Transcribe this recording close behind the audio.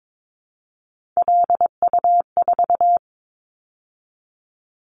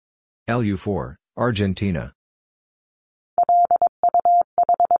LU4, Argentina.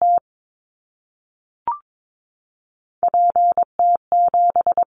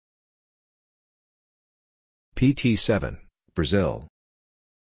 PT7, Brazil.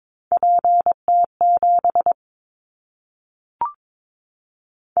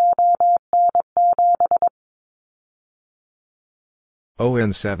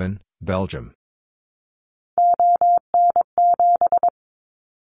 ON7, Belgium.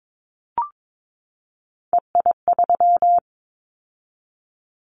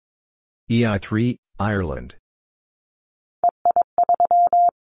 EI3, Ireland.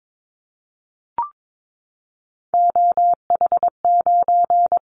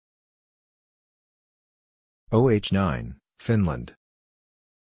 OH9, Finland.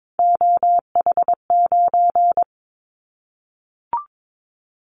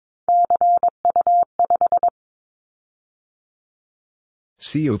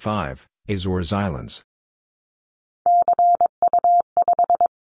 CO5, Azores Islands.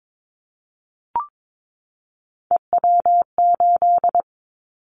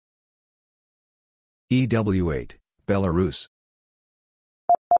 EW8, Belarus.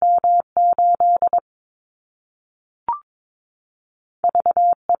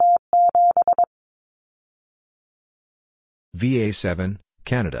 VA7,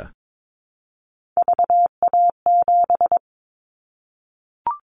 Canada.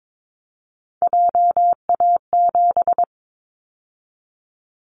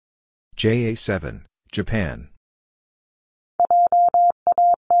 JA7, Japan.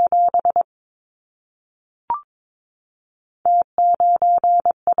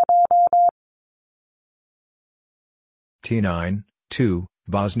 T9, 2,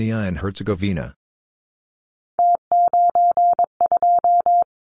 Bosnia and Herzegovina.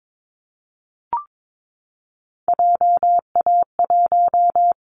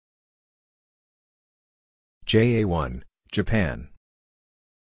 JA1, Japan.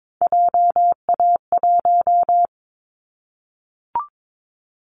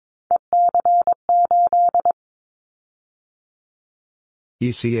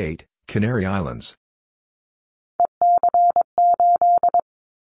 EC8, Canary Islands.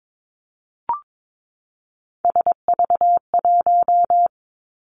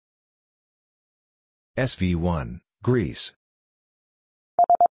 SV1, Greece.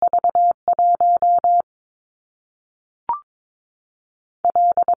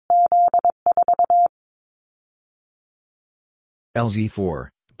 LZ4,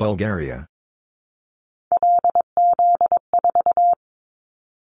 Bulgaria.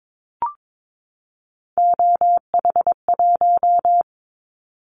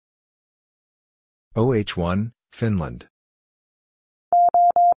 OH1, Finland.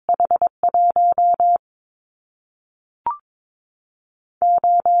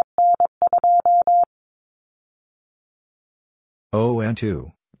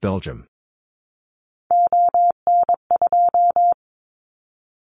 ON2, Belgium.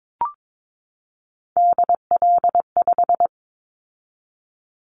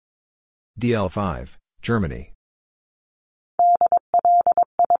 DL5, Germany.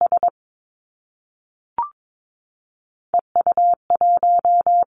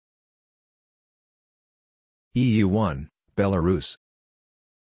 EU1, Belarus.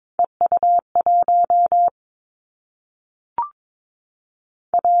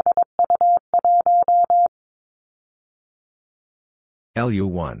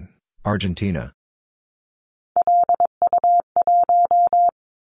 LU1, Argentina.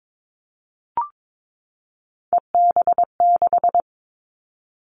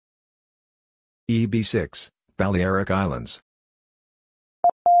 EB6, Balearic Islands.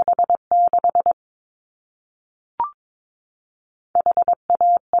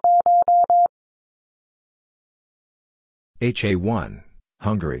 HA1,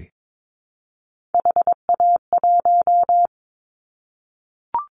 Hungary.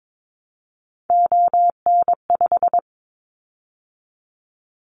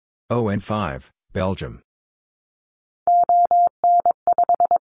 ON5, Belgium.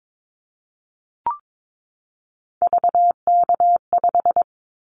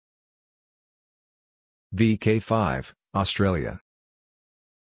 VK5, Australia.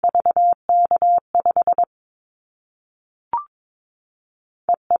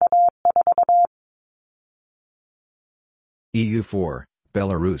 EU4,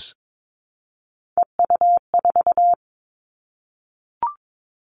 Belarus.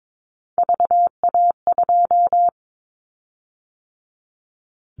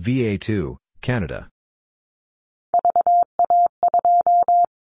 VA2, Canada.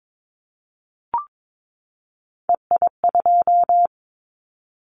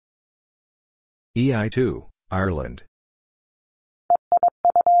 EI2, Ireland.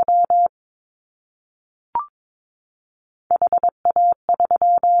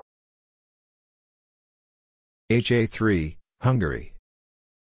 HA3, Hungary.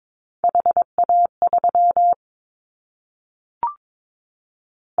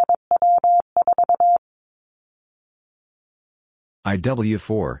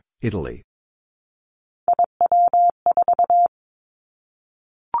 IW4, Italy.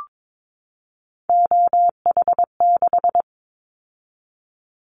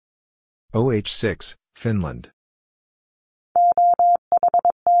 OH6, Finland.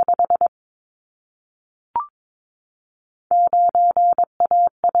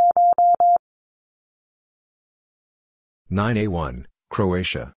 (9A1),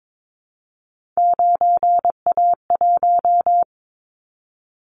 Croatia.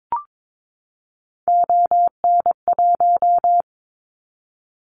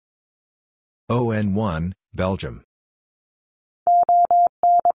 ON1, Belgium.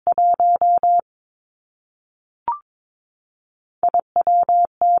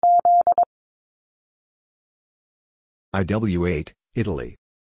 IW8, Italy.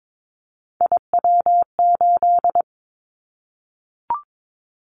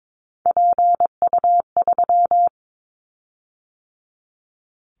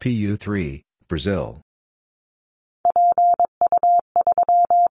 PU3, Brazil.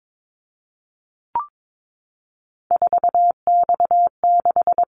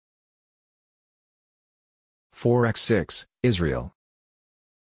 (4x6), Israel.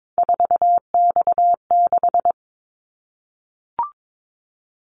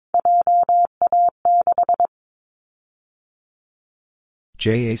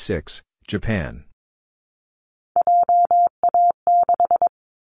 JA6, Japan.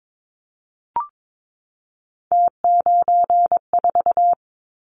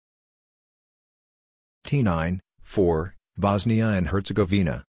 T9, 4, Bosnia and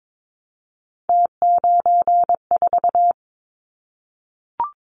Herzegovina.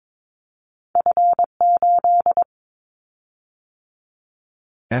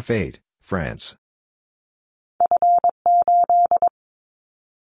 F8, France.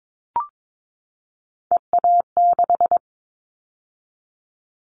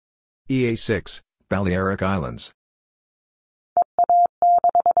 EA6, Balearic Islands.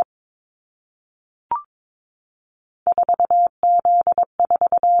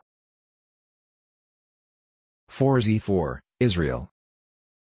 (4Z4), Israel.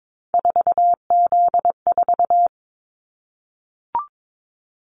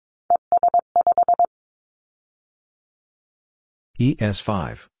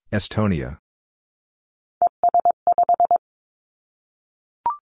 ES5, Estonia.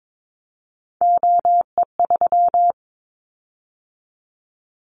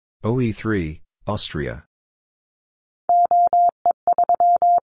 OE3, Austria.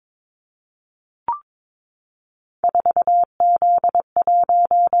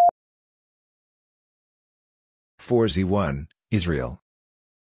 (4Z1), Israel.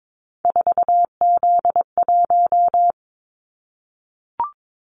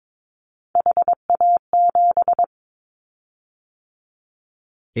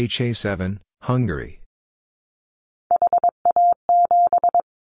 HA7, Hungary.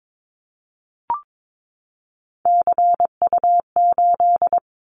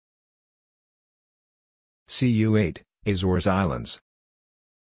 CU8, Azores Islands.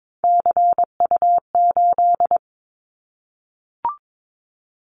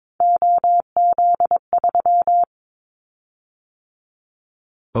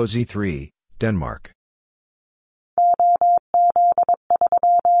 OZ3, Denmark.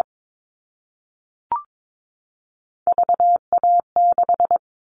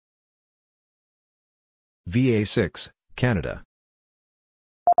 VA6, Canada.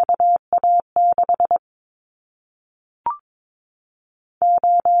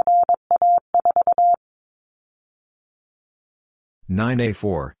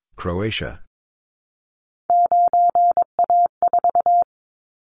 (9A4), Croatia.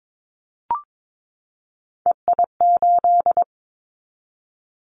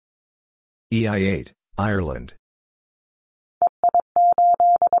 EI8, Ireland.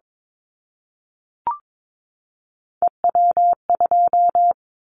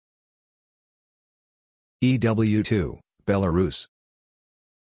 EW2, Belarus.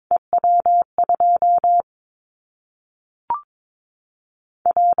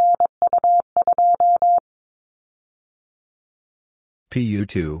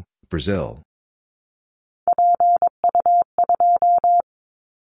 PU2, Brazil.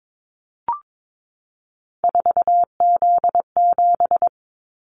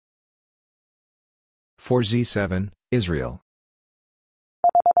 4Z7, Israel.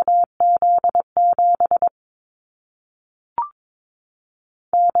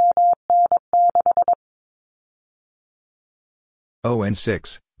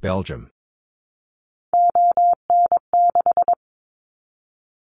 ON6, Belgium.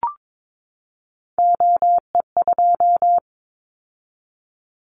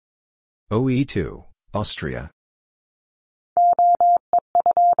 OE2, Austria.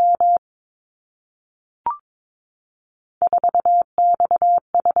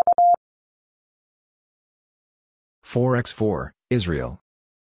 (4X4), Israel.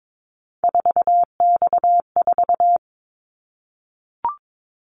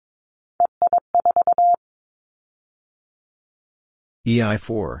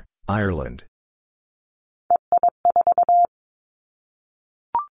 EI4, Ireland.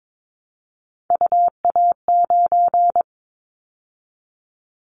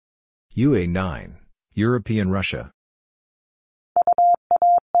 UA9, European Russia.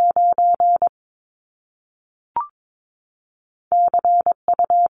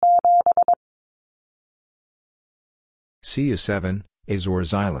 CU7,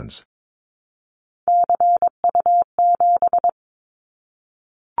 Azores Islands.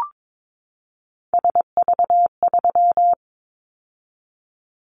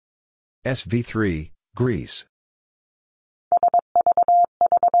 SV3, Greece.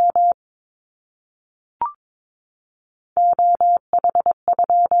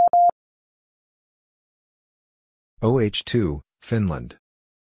 OH2, Finland.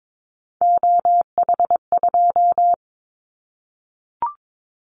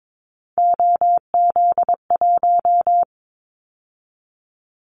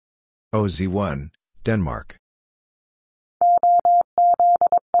 OZ1, Denmark.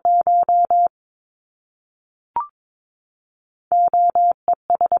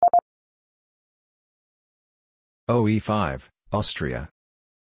 OE5, Austria.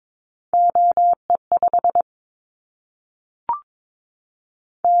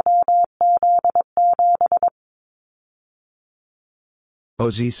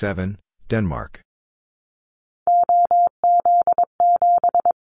 OZ7, Denmark.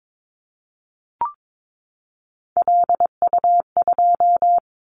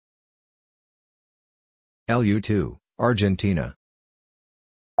 LU2, Argentina.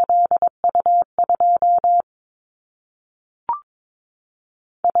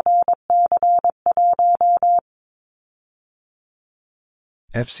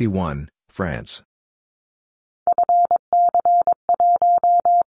 FC1, France.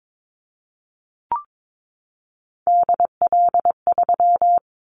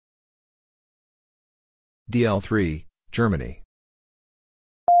 DL3, Germany.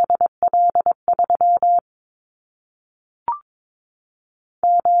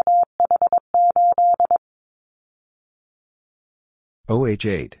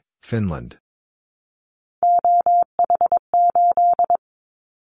 OH8, Finland.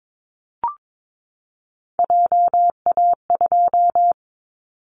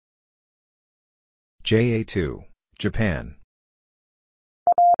 JA2, Japan.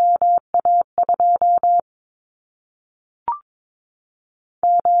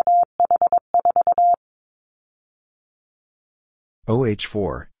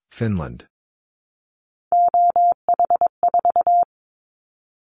 OH4, Finland.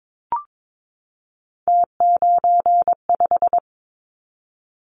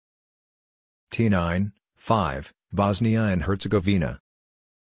 T9, 5, Bosnia and Herzegovina.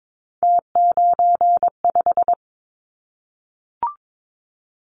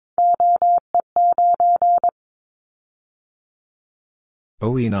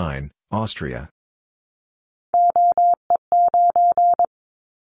 OE9, Austria.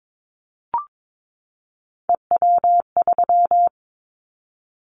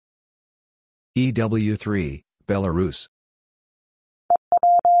 EW3, Belarus.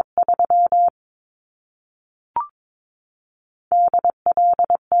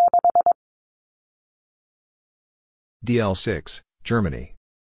 DL6, Germany.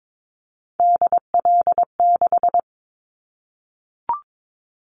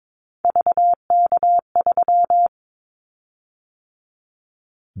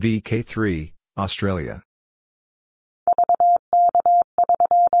 VK3, Australia.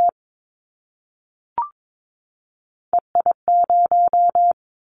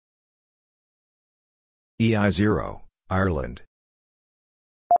 EI0, Ireland.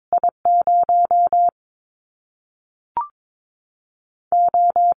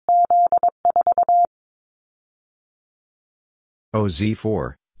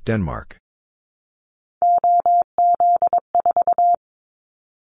 OZ4, Denmark.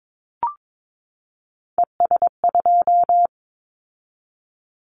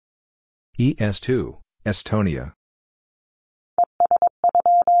 ES2, Estonia.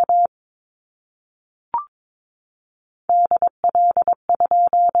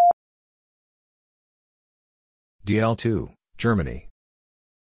 DL2, Germany.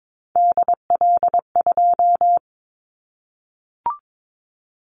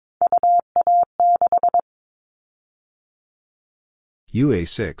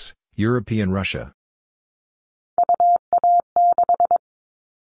 UA6, European Russia.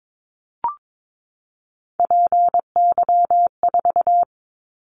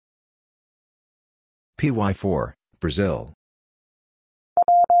 PY4, Brazil.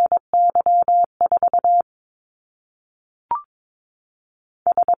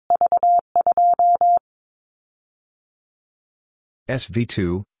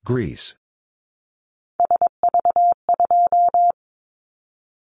 SV2, Greece.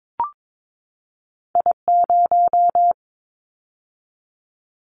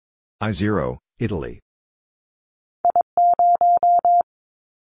 I0, Italy.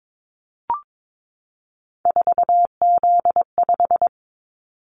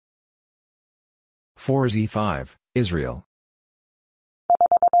 Z5, Israel.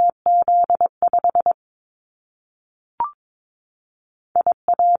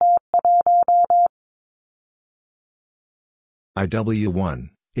 IW1,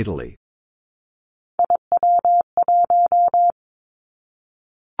 Italy.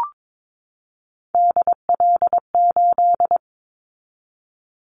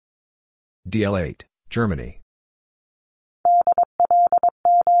 DL8, Germany.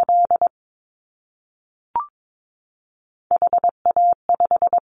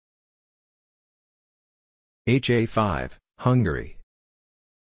 HA5, Hungary.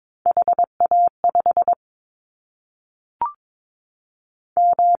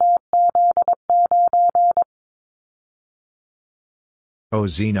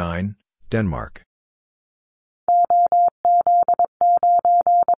 OZ9, Denmark.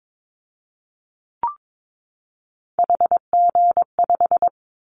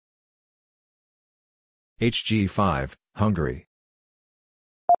 HG5, Hungary.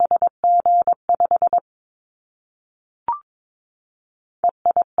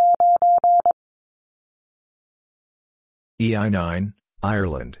 EI9,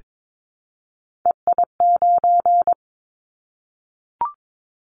 Ireland.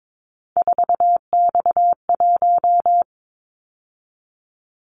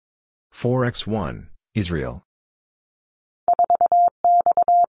 -4X1, Israel.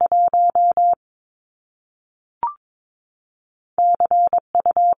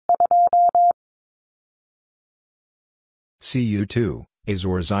 CU2,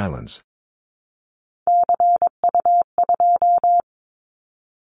 Azores Islands.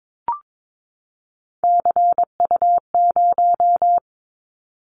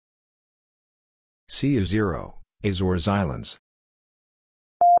 CU0, Azores Islands.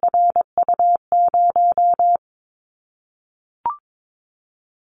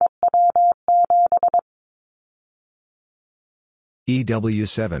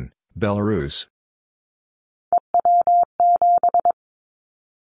 EW7, Belarus.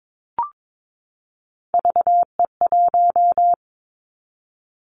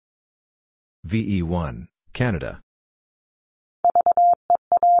 VE1, Canada.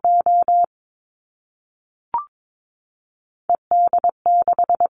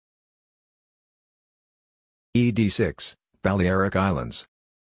 ED6, Balearic Islands.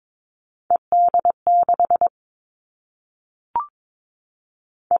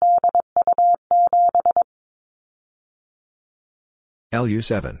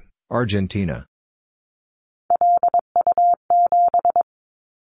 LU7, Argentina.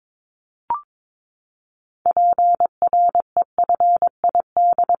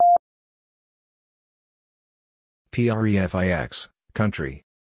 PREFIX, country.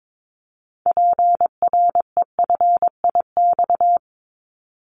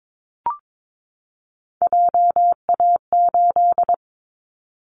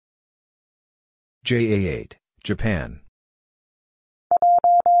 JA8, Japan.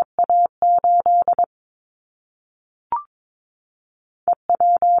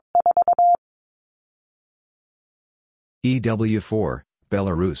 EW4,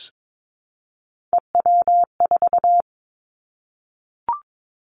 Belarus.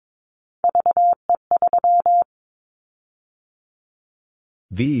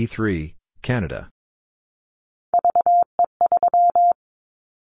 VE3, Canada.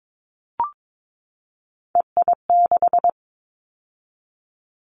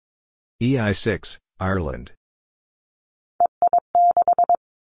 EI6, Ireland.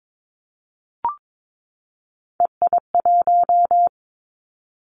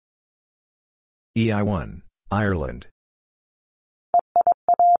 EI1, Ireland.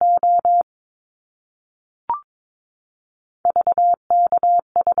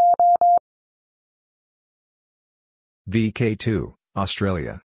 VK2,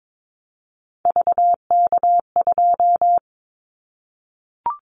 Australia.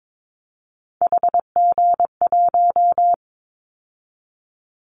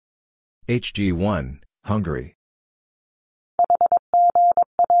 HG1, Hungary.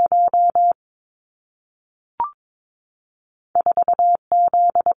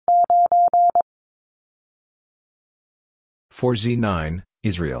 Z9,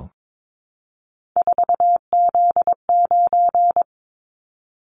 Israel.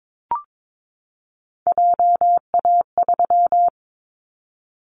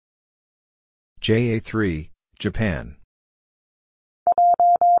 JA3, Japan.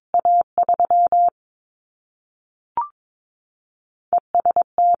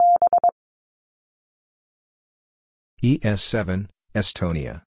 ES7,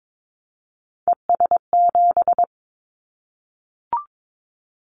 Estonia.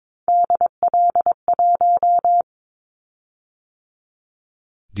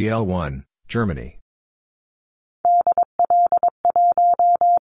 DL1, Germany.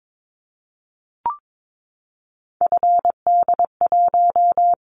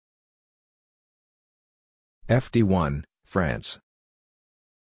 FD1, France.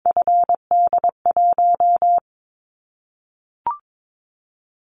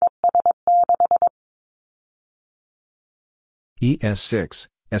 ES6,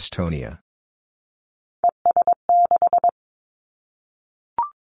 Estonia.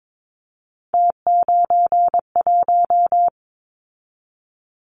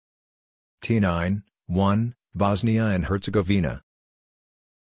 T9, 1, Bosnia and Herzegovina.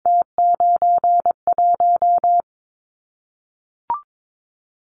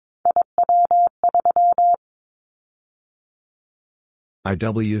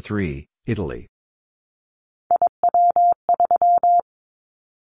 IW3, Italy.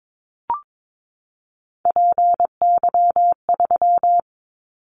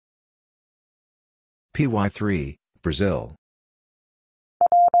 PY3, Brazil.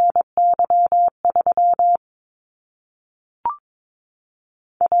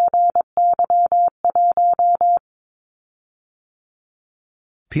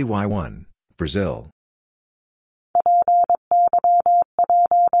 PY1, Brazil.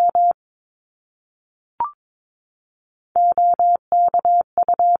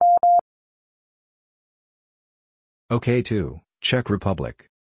 OK2, Czech Republic.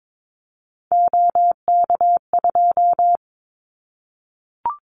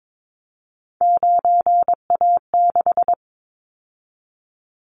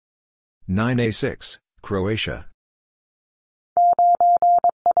 -9A6, Croatia.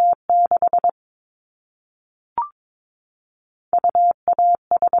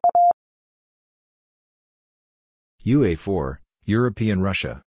 UA4, European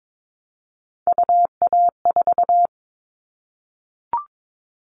Russia.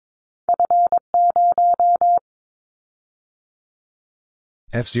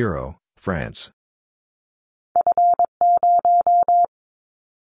 F0, France.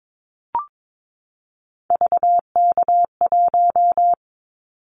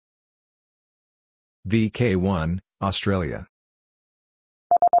 VK1, Australia.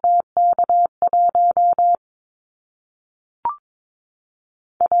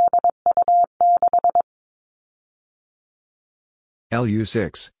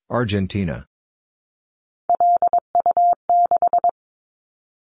 LU6, Argentina.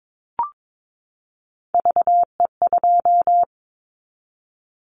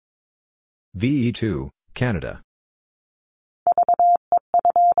 VE2, Canada.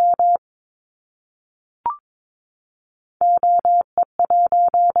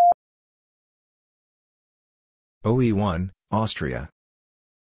 OE1, Austria.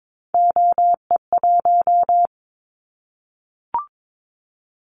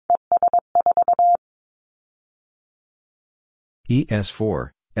 ES4,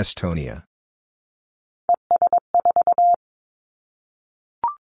 Estonia.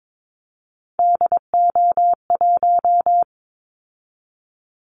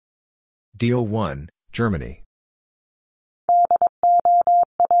 DO1, Germany.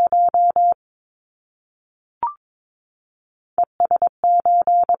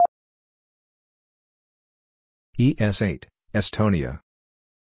 ES8, Estonia.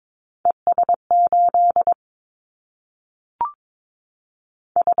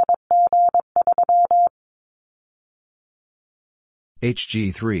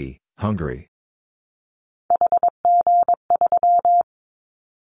 HG3, Hungary.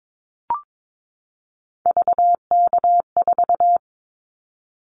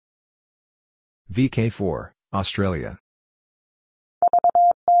 VK4, Australia.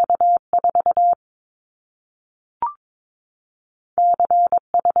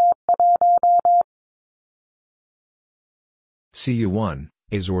 CU1,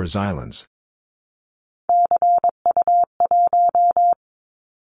 Azores Islands.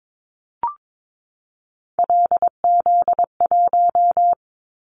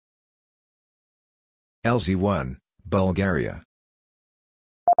 LZ1, Bulgaria.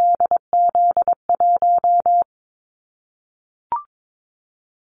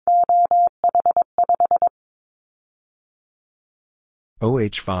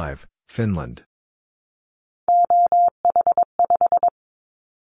 OH5, Finland.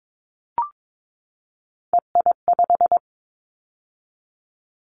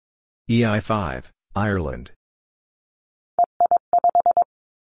 EI5, Ireland.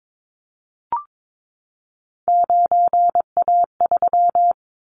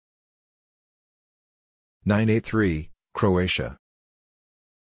 (983), Croatia.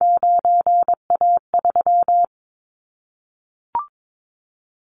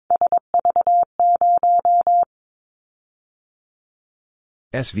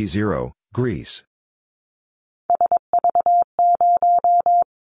 SV0, Greece.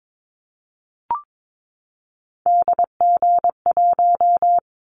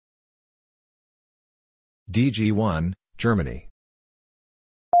 DG1, Germany.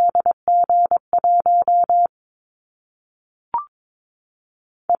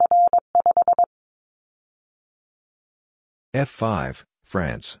 F5,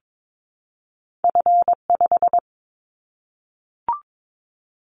 France.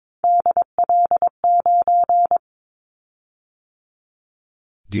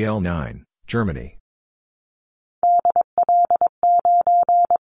 DL9, Germany.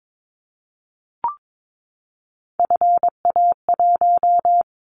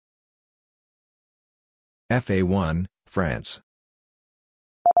 FA1, France.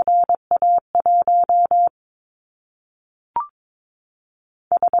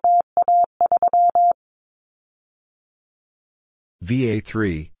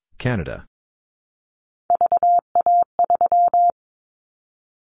 VA3, Canada.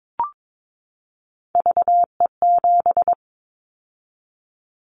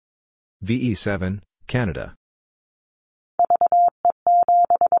 VE7, Canada.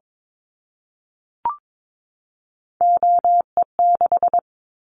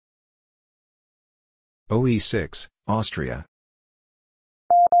 OE6, Austria.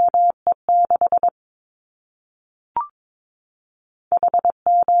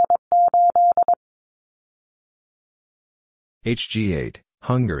 HG8,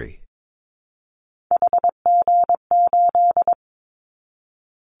 Hungary.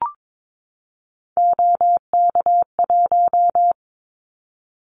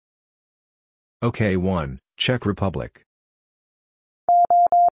 OK1, Czech Republic.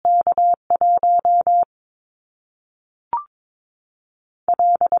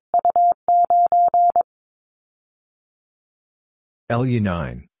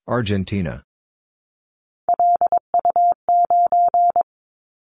 LU9, Argentina.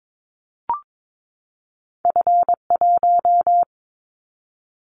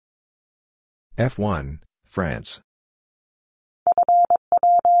 F1, France.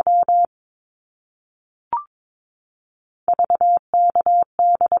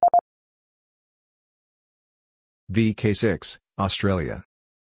 VK6, Australia.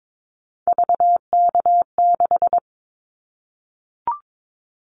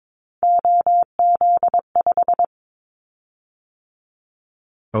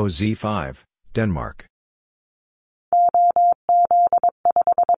 OZ5, Denmark.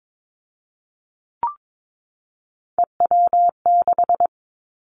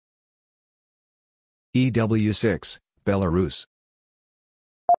 EW6, Belarus.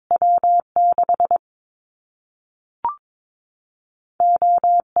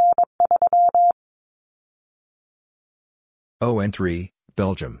 ON3,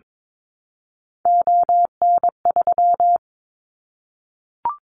 Belgium.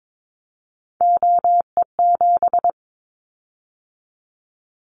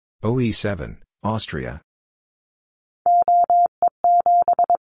 OE7, Austria.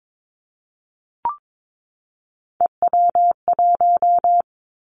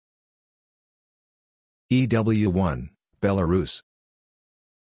 EW1, Belarus.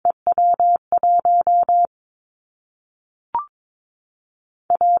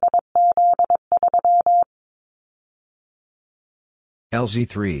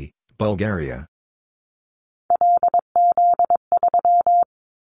 LZ3, Bulgaria.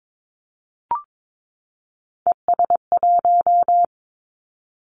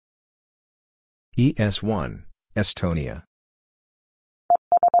 ES1, Estonia.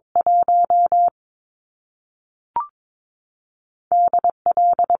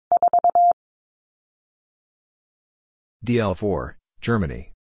 DL4,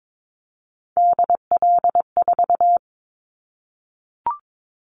 Germany.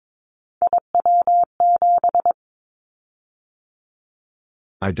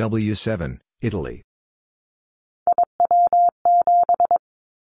 IW7, Italy.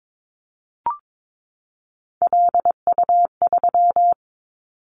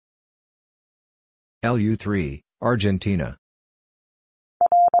 LU3, Argentina.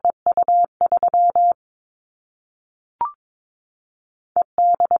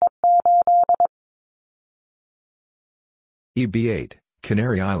 EB8,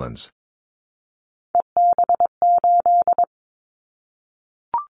 Canary Islands.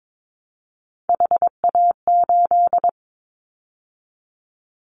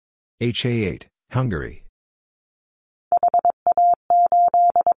 HA8, Hungary.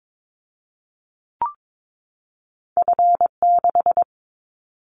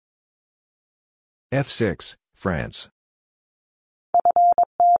 F6, France.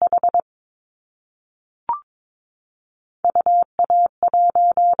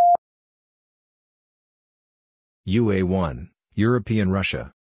 UA1, European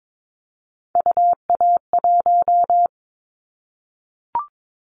Russia.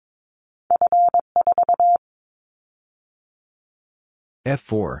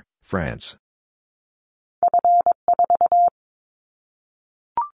 F4, France.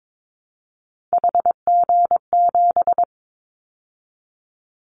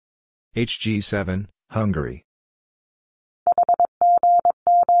 HG7, Hungary.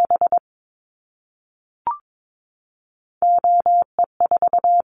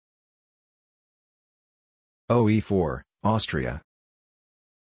 OE4, Austria.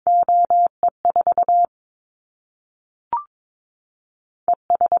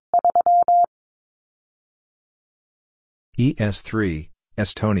 ES3,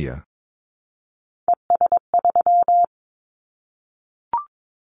 Estonia.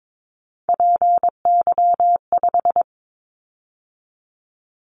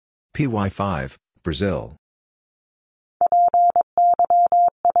 PY5, Brazil.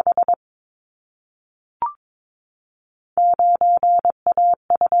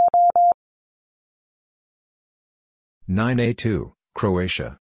 -9A2,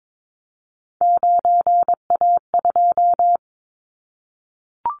 Croatia.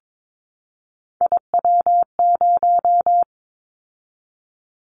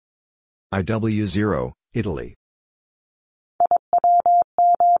 IW0, Italy.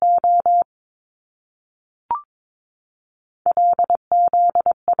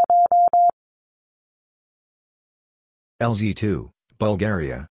 LZ2,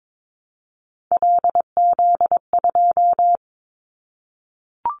 Bulgaria.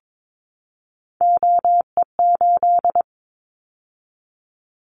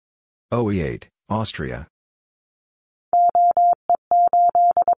 OE8, Austria.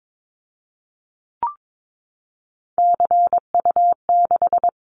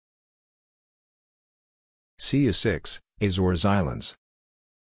 CU6, Azores Islands.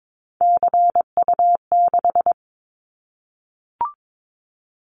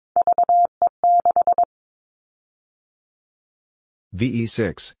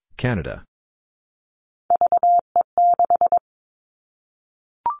 VE6, Canada.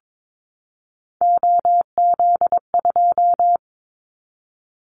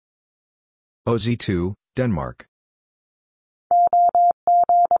 OZ2, Denmark.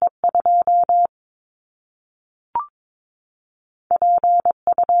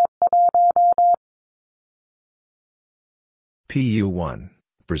 PU1,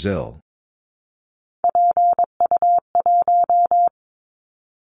 Brazil.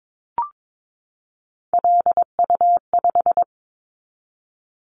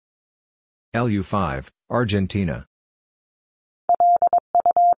 LU5, Argentina.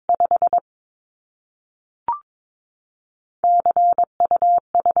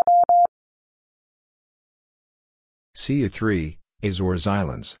 CU3, Azores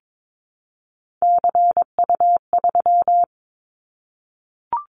Islands.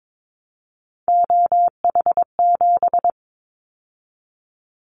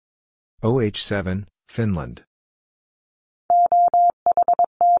 OH7, Finland.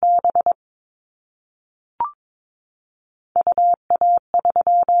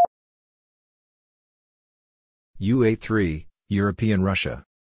 UA3, European Russia.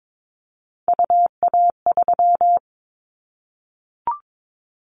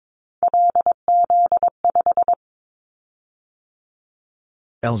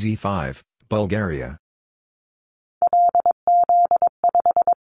 LZ5, Bulgaria.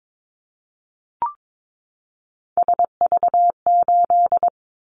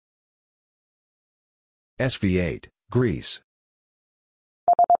 SV8, Greece.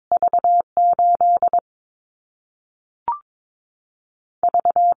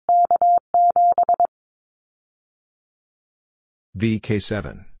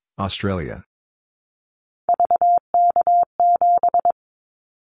 VK7, Australia.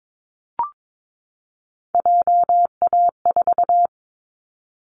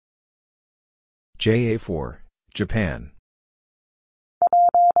 JA4, Japan.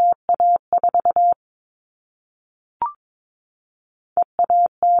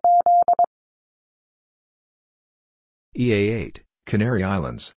 EA8, Canary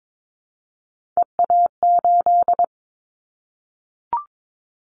Islands.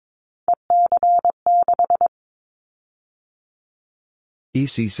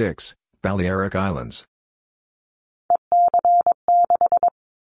 EC6, Balearic Islands.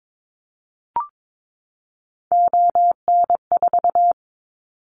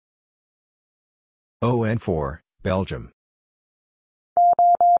 ON4, Belgium.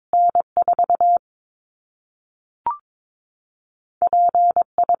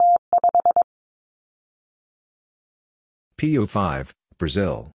 PO5,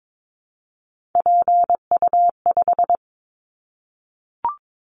 Brazil.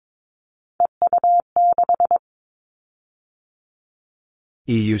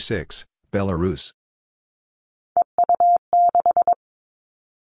 EU6, Belarus.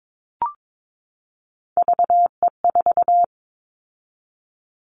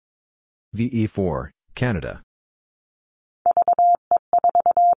 VE4, Canada.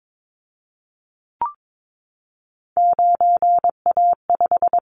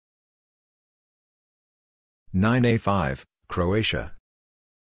 -9A5, Croatia.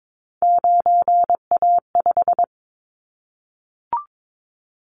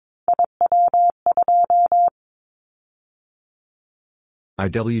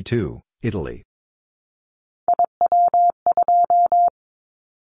 IW2, Italy.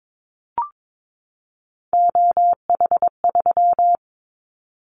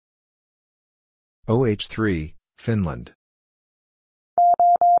 OH3, Finland.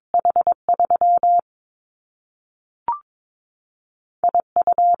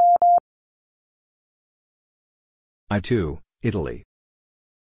 I2, Italy.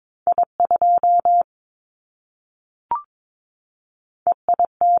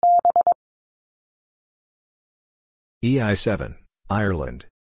 EI7, Ireland.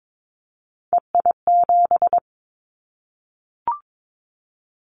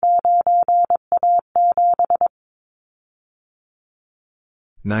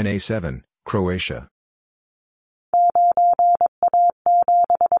 -9A7, Croatia.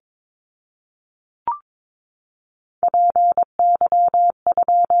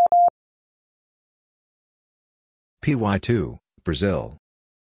 PY2, Brazil.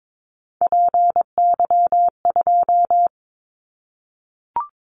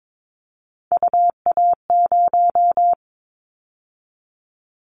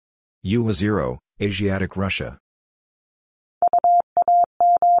 UA0, Asiatic Russia.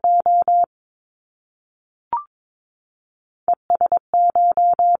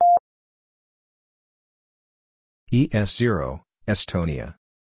 ES0, Estonia.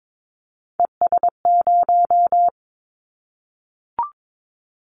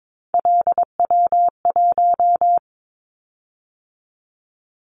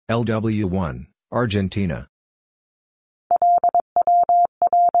 LW1, Argentina.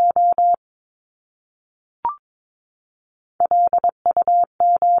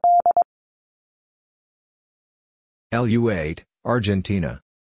 LU8, Argentina.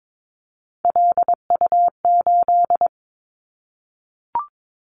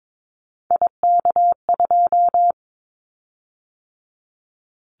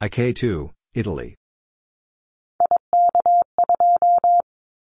 IK2, Italy.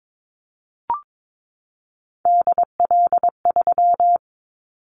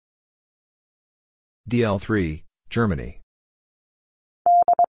 DL3, Germany.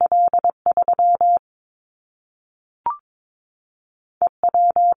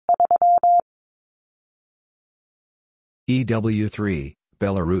 EW3,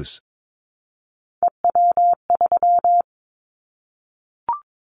 Belarus.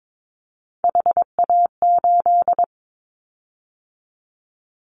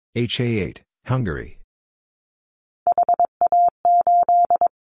 HA8, Hungary.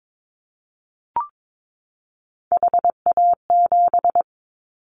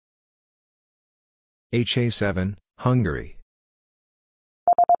 HA7, Hungary.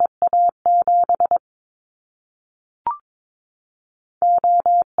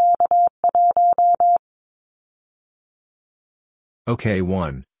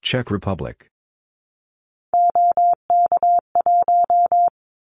 OK1, Czech Republic.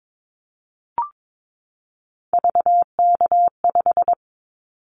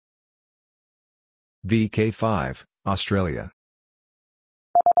 VK5, Australia.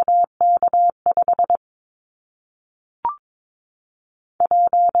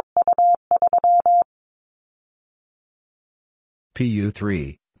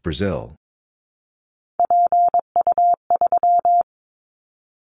 PU3, Brazil.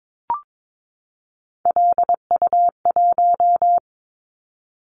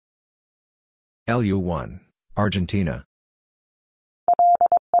 LU1, Argentina.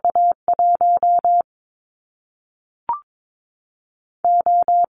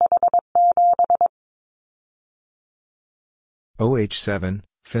 OH7,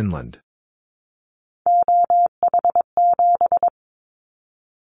 Finland.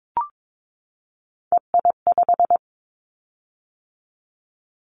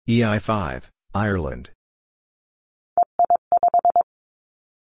 EI5, Ireland.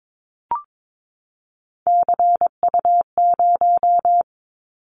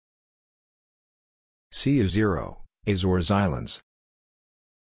 CU0, Azores Islands.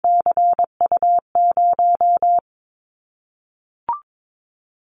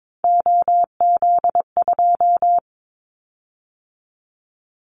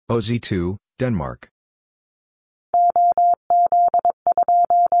 OZ2, Denmark.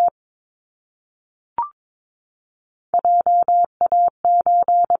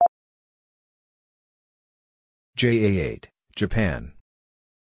 JA8, Japan.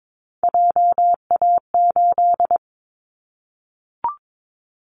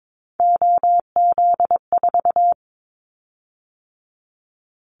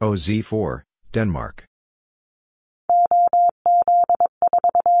 OZ4, Denmark.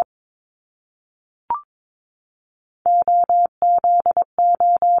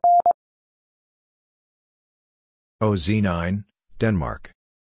 OZ9, Denmark.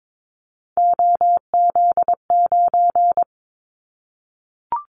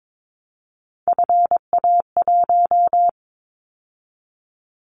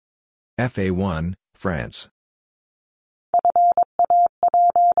 FA1, France.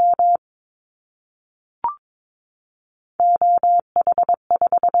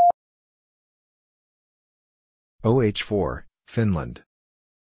 OH4, Finland.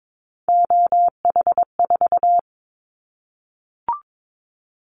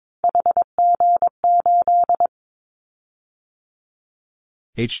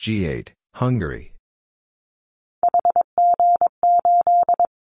 HG8, Hungary.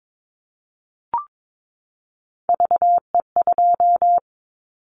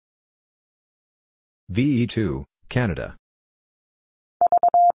 VE2, Canada.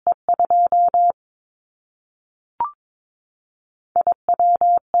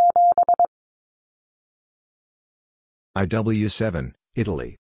 IW7,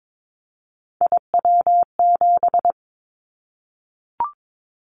 Italy.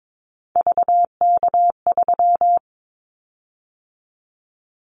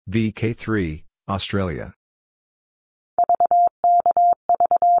 VK3, Australia.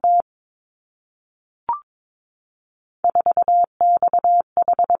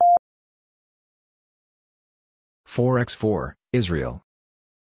 -4X4, Israel.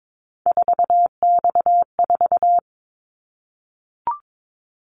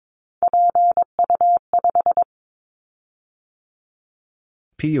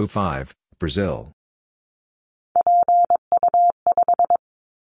 PU5, Brazil.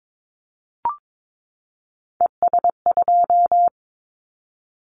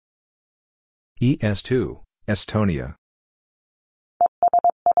 ES2, Estonia.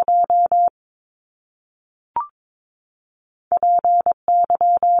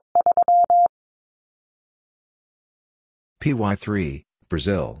 PY3,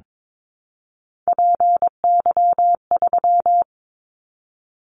 Brazil.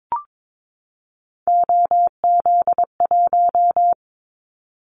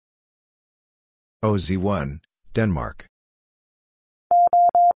 OZ1, Denmark.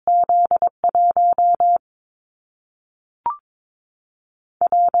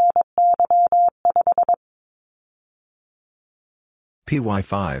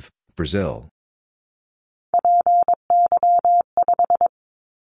 PY5, Brazil.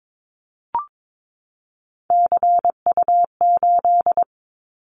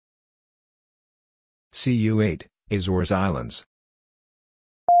 CU8, Azores Islands.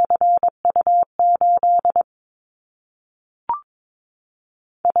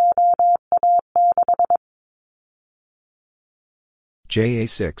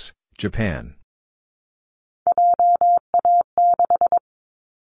 JA6, Japan.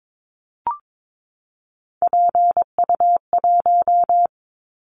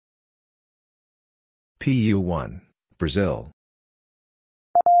 PU1, Brazil.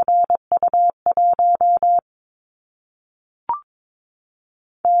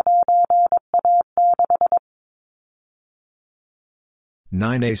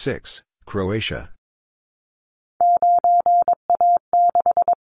 (9A6), Croatia.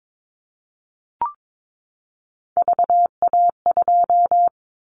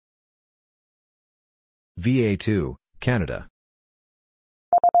 VA2, Canada.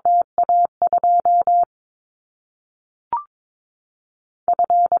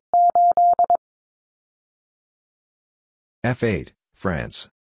 F8, France.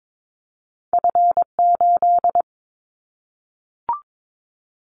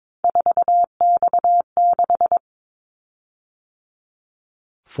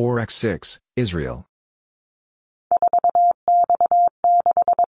 (4X6), Israel.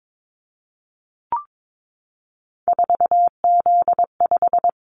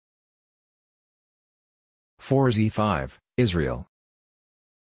 (4Z5), Israel.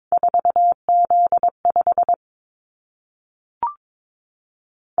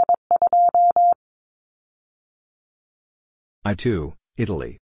 I2,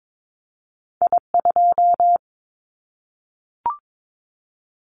 Italy.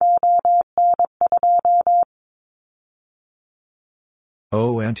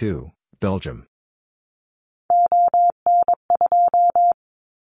 ON2, Belgium.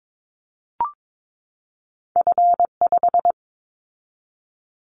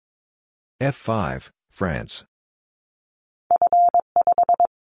 F5, France.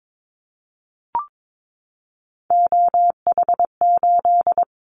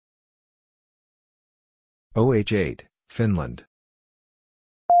 OH8, Finland.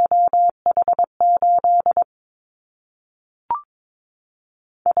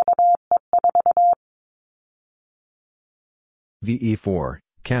 VE4,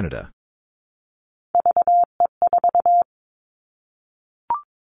 Canada.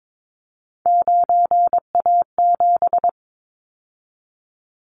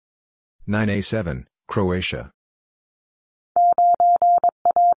 (9A7), Croatia.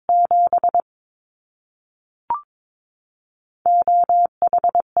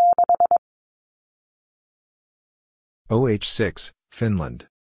 OH6, Finland.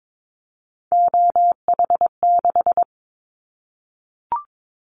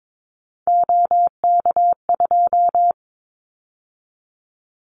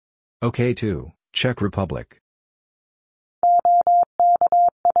 OK2, Czech Republic.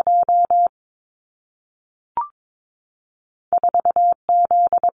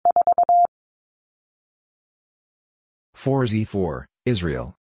 (4Z4),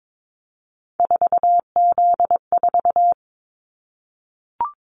 Israel.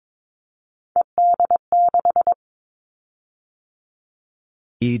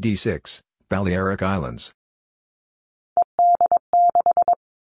 ED6, Balearic Islands.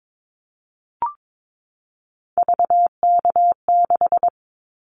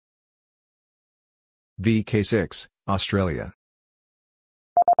 VK6, Australia.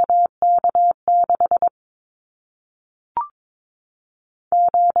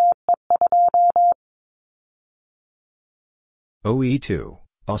 OE2,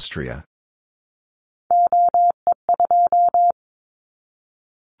 Austria.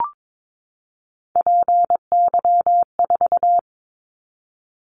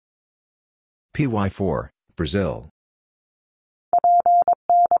 PY4, Brazil.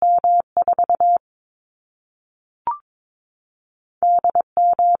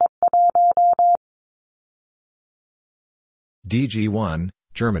 DG1,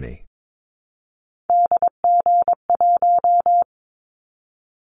 Germany.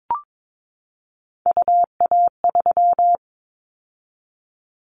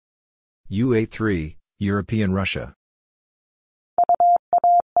 UA3, European Russia.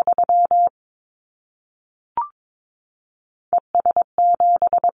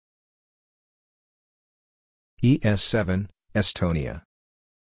 ES7, Estonia.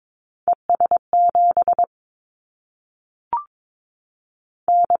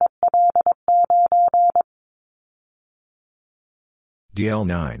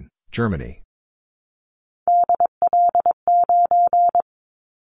 DL9, Germany.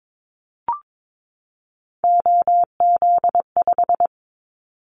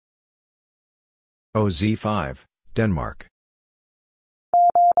 OZ5, Denmark.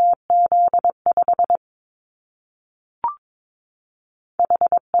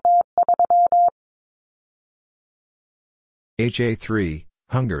 HA3,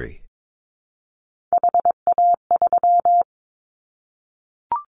 Hungary.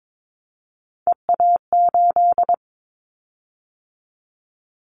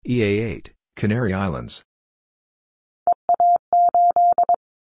 EA8, Canary Islands.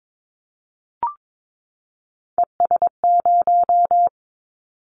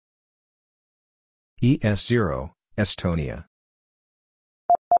 ES0, Estonia.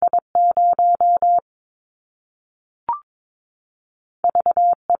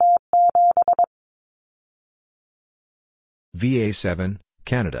 VA7,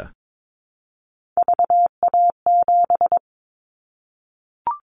 Canada.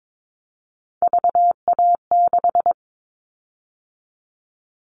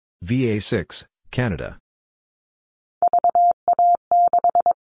 VA6, Canada.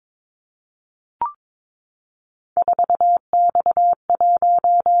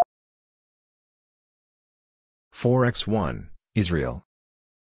 (4X1), Israel.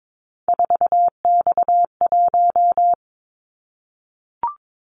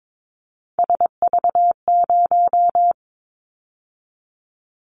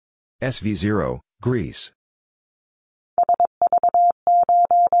 SV0, Greece.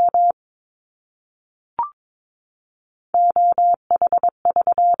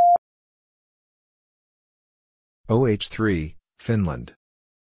 OH3, Finland.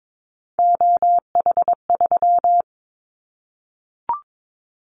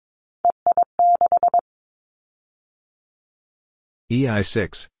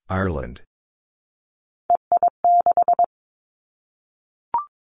 EI6, Ireland.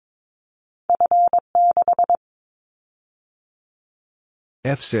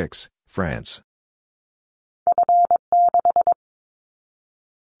 F6, France.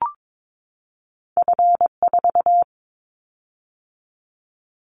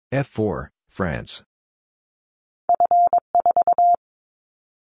 F4, France.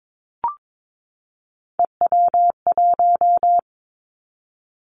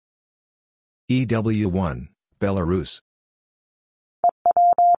 EW1, Belarus.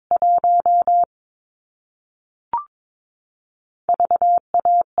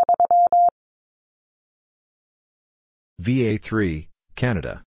 VA3,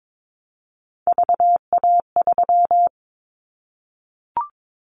 Canada.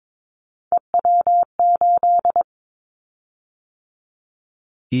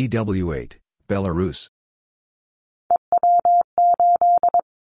 EW8, Belarus.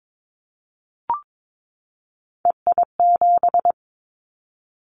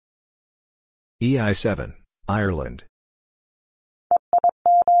 EI7, Ireland.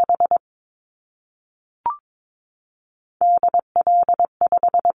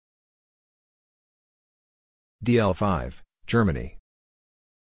 DL5, Germany.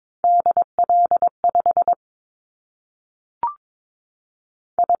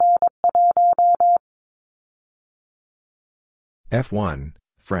 F1,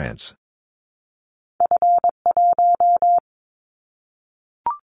 France.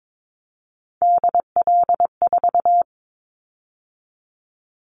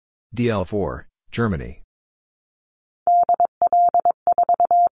 DL4, Germany.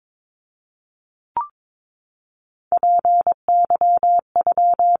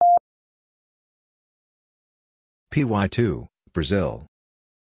 PY2, Brazil.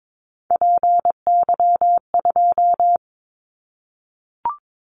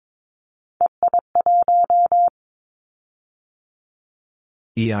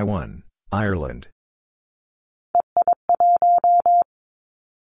 EI1, Ireland.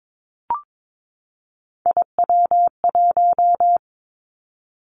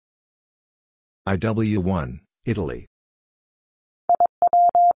 IW1, Italy.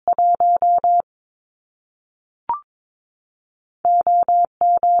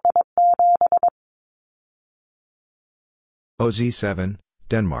 OZ7,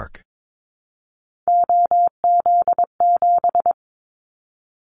 Denmark.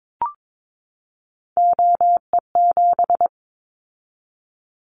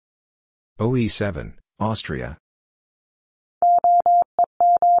 OE7, Austria.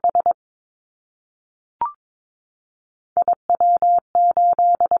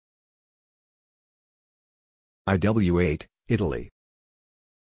 IW8, Italy.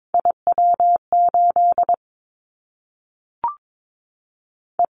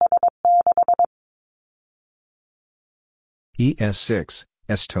 ES6,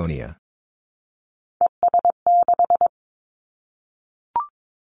 Estonia.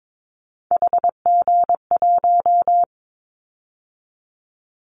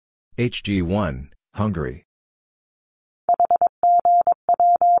 HG1, Hungary.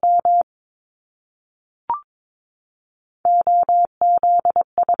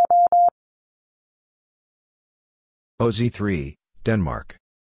 OZ3, Denmark.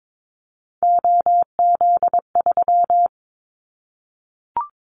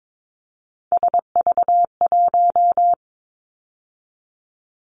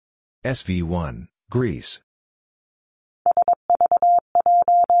 SV1, Greece.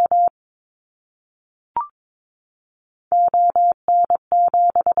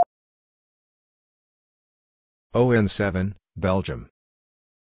 ON7, Belgium.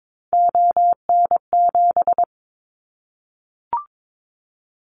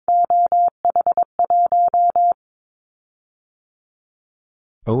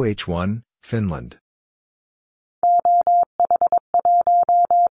 OH1, Finland.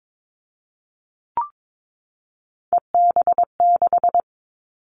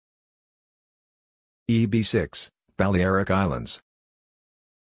 EB6, Balearic Islands.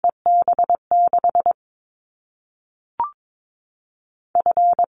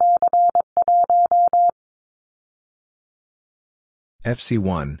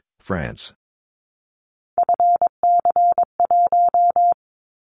 FC1, France.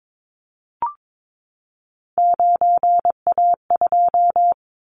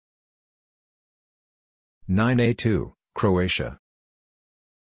 (9A2), Croatia.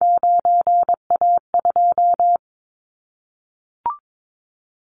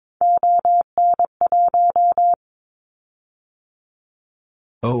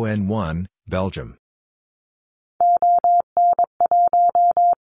 ON1, Belgium.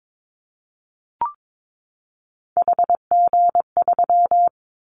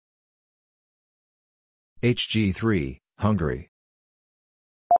 HG3, Hungary.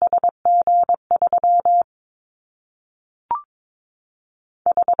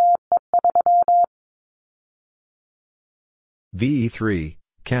 VE3,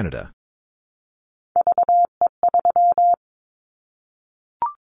 Canada.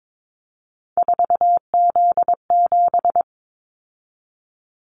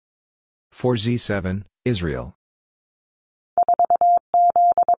 (4Z7), Israel.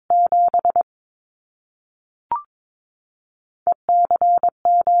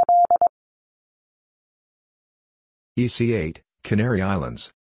 EC8, Canary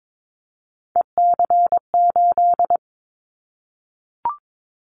Islands.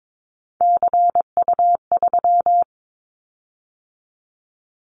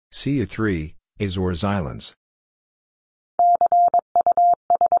 CU3, Azores Islands.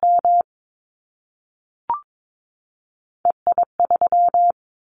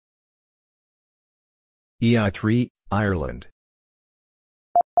 EI3, Ireland.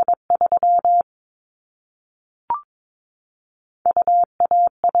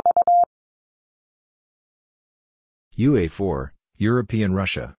 UA4, European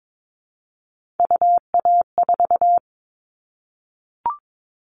Russia.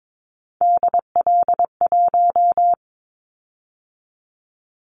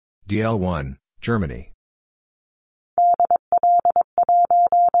 DL1, Germany.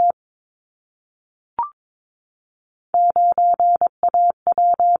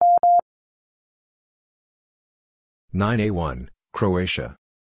 (9A1), Croatia.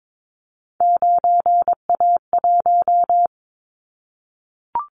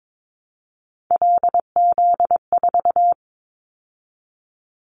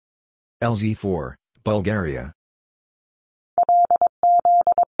 LZ4, Bulgaria.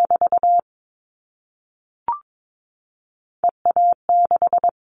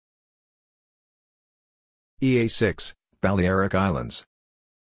 EA6, Balearic Islands.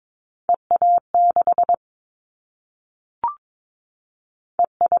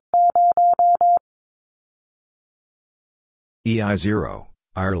 EI0,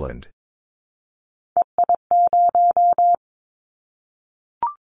 Ireland.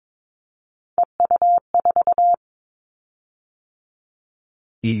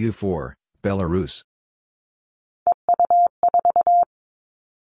 EU4, Belarus.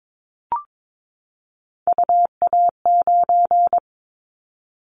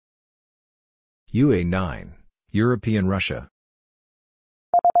 UA9, European Russia.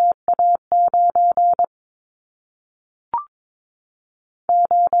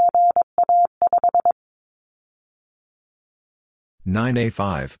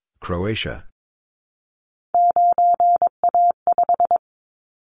 (9A5), Croatia.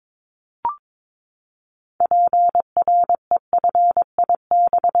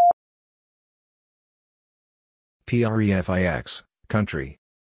 PREFIX, country.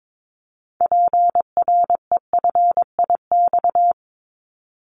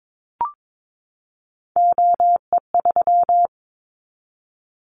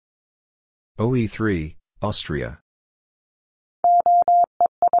 OE3, Austria.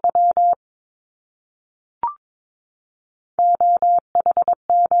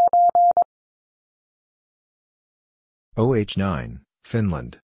 OH9,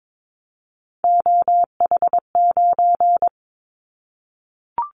 Finland.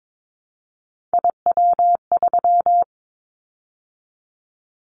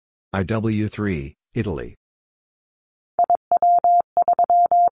 IW3, Italy.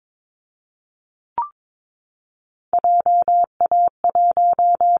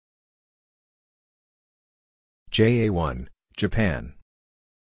 JA1, Japan.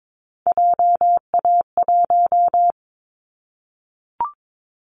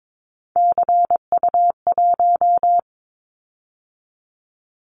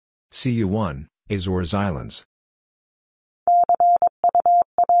 CU1, Azores Islands.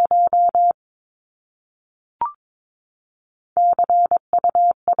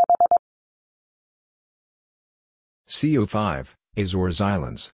 CO5, Azores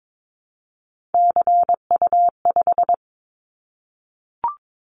Islands.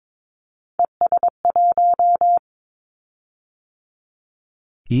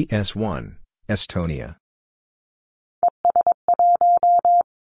 ES1, Estonia.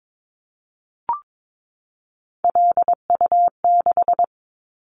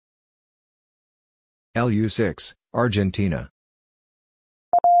 LU6, Argentina.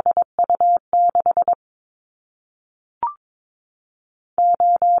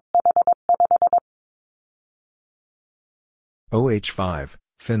 OH5,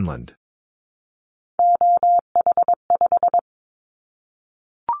 Finland.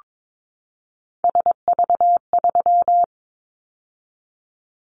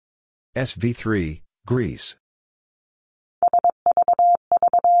 SV3, Greece.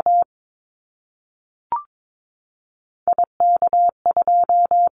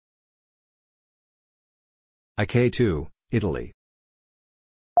 IK2, Italy.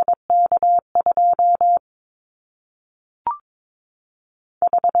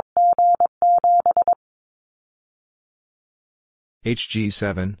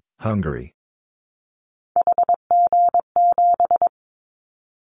 HG7, Hungary.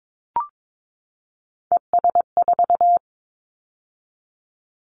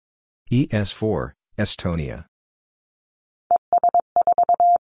 ES4, Estonia.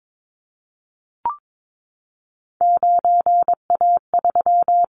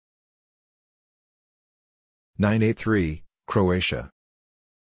 (983), Croatia.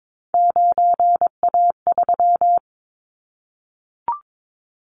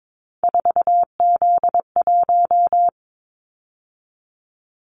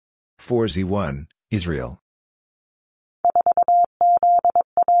 (4Z1), Israel.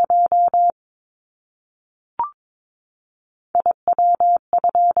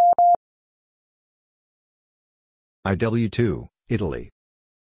 IW2, Italy.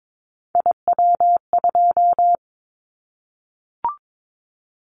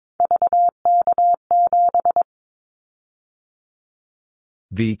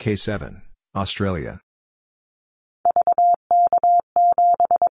 VK7, Australia.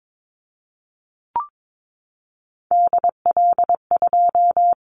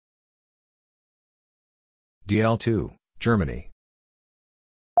 DL2, Germany.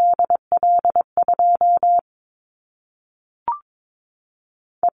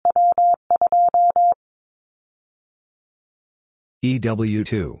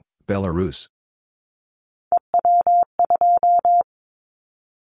 EW2, Belarus.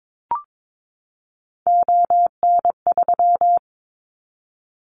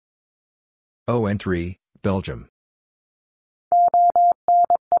 ON3, Belgium.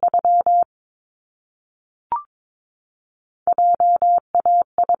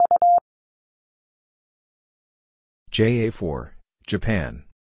 JA4, Japan.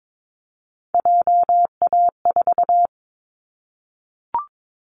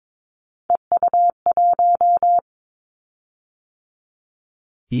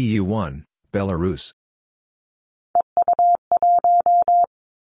 EU1, Belarus.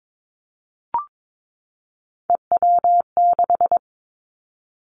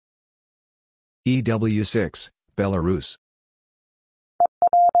 EW6, Belarus.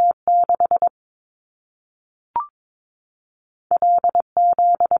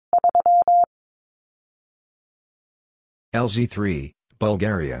 LZ3,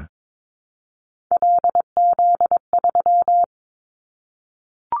 Bulgaria.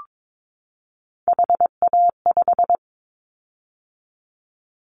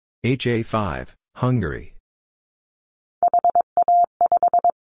 HA5, Hungary.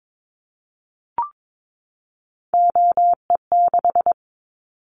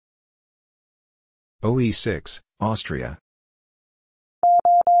 OE6, Austria.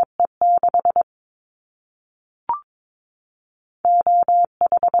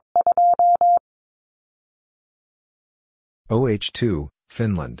 OH2,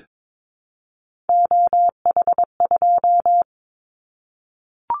 Finland.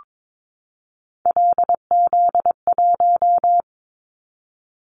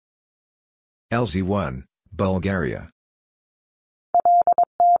 LZ1, Bulgaria.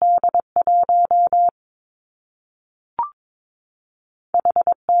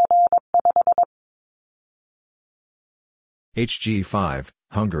 HG5,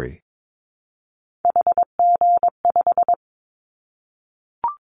 Hungary.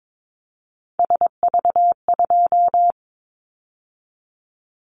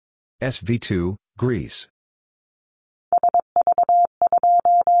 SV2, Greece.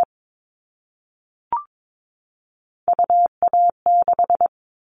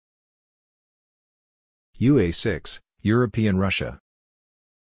 UA6, European Russia.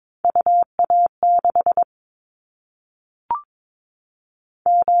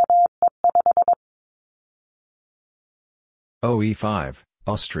 OE5,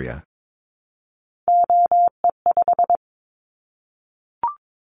 Austria.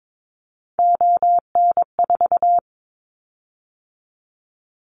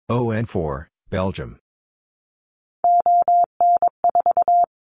 ON4, Belgium.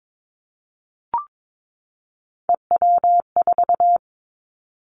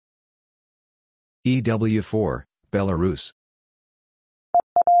 EW4, Belarus.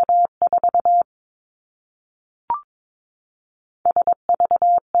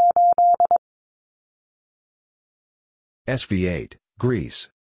 SV8, Greece.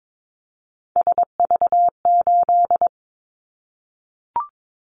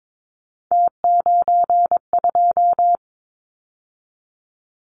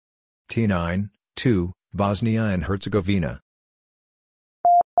 T9, 2, Bosnia and Herzegovina.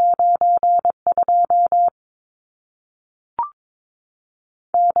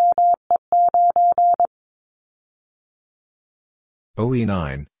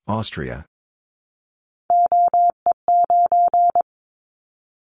 OE9, Austria.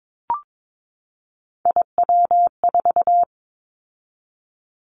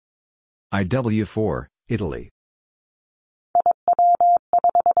 IW4, Italy.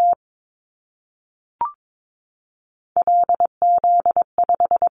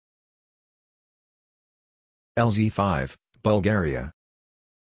 LZ5, Bulgaria.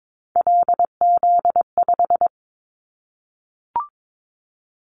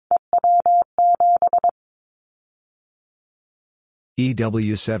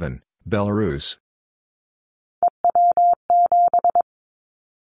 EW7, Belarus.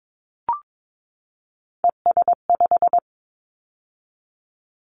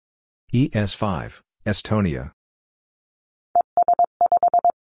 ES5, Estonia.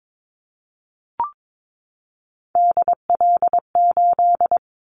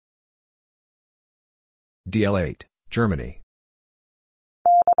 DL8, Germany.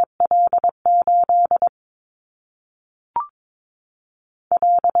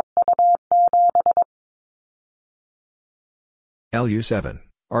 LU7,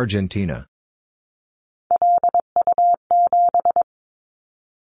 Argentina.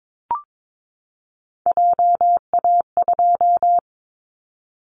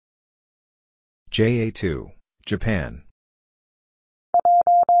 JA2, Japan.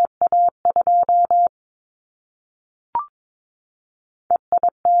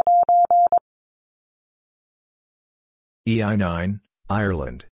 EI9,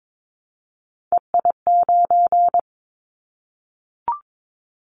 Ireland.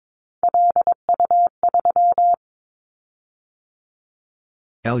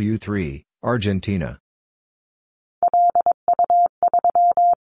 LU3, Argentina.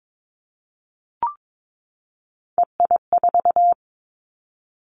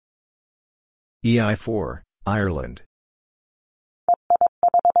 EI4, Ireland.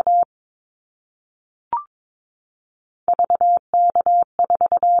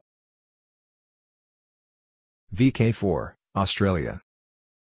 VK4, Australia.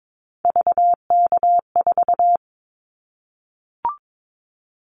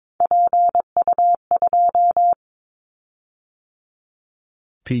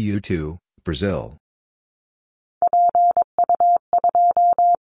 PU2, Brazil.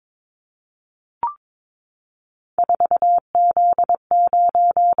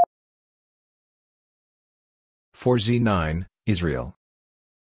 Z9, Israel.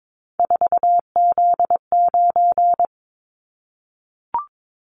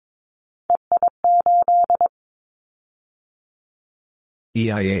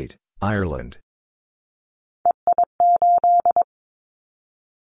 EI8, Ireland.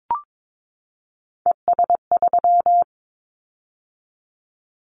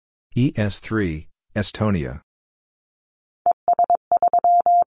 ES3, Estonia.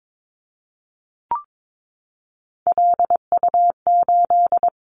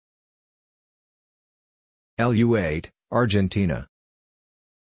 LU8, Argentina.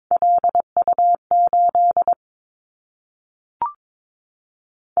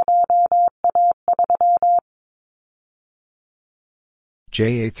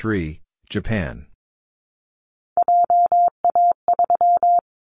 JA3, Japan.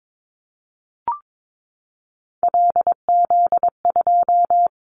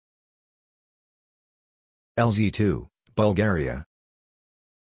 LZ2, Bulgaria.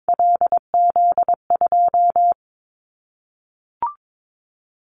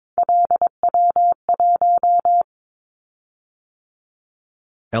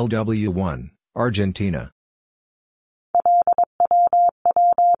 LW1, Argentina.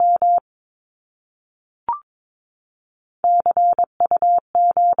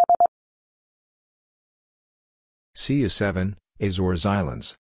 CU7, Azores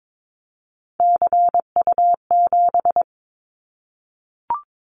Islands.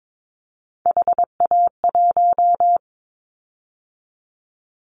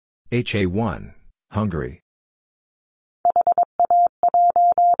 HA1, Hungary.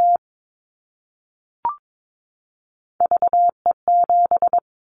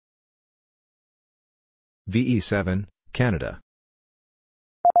 VE7, Canada.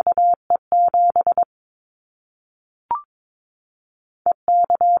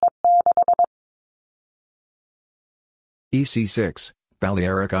 EC6,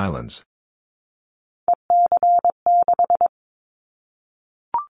 Balearic Islands.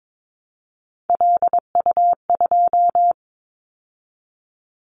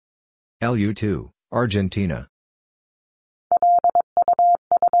 LU2, Argentina.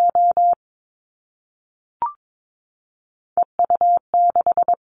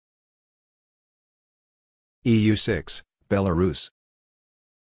 EU6, Belarus.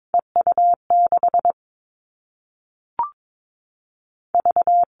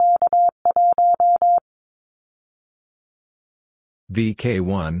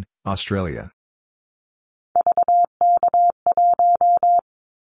 VK1, Australia.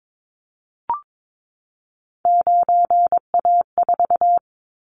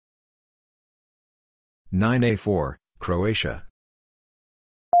 -9A4, Croatia.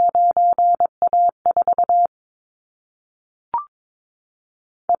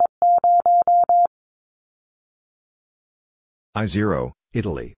 I0,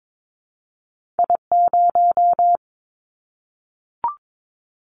 Italy.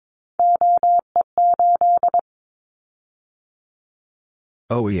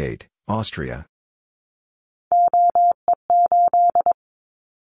 OE8, Austria.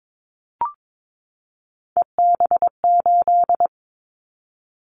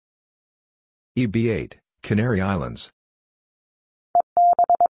 EB8, Canary Islands.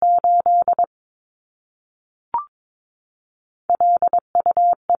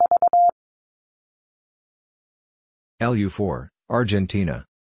 LU4, Argentina.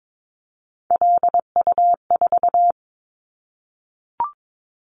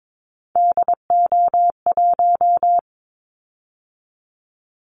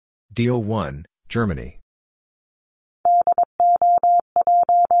 DO1, Germany.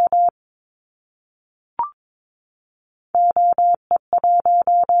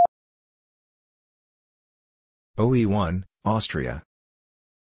 OE1, Austria.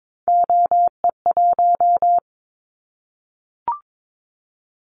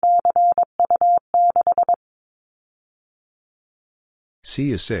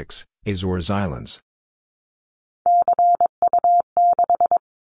 CU6, Azores Islands.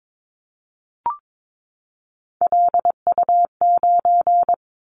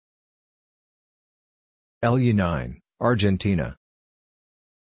 LU9, Argentina.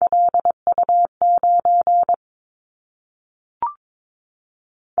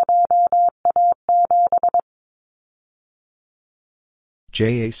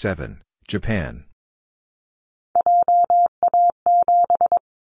 JA7, Japan.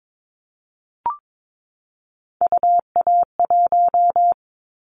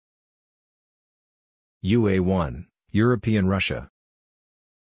 UA1, European Russia.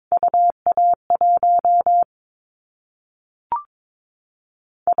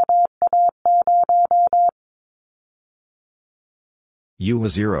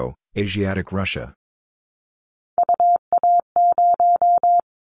 UA0, Asiatic Russia.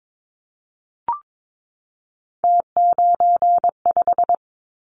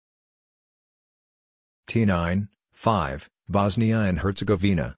 T9, 5, Bosnia and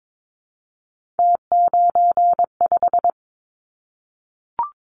Herzegovina.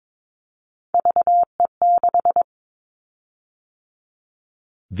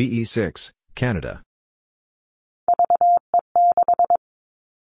 VE6, Canada.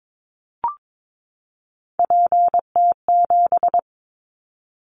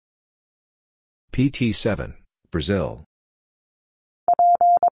 PT7, Brazil.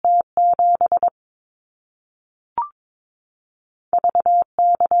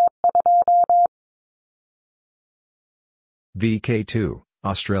 VK2,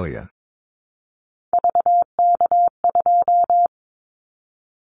 Australia.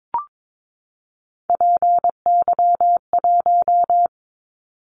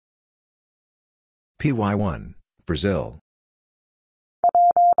 PY1, Brazil.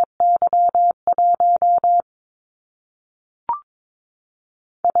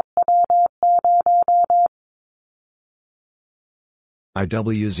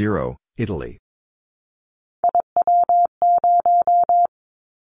 IW0, Italy.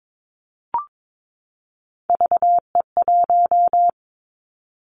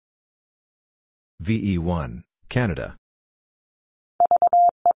 VE1, Canada.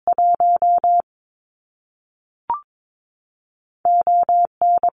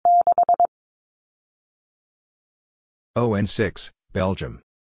 ON6, Belgium.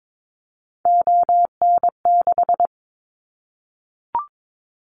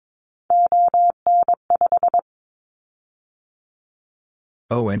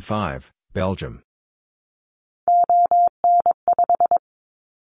 ON5, Belgium.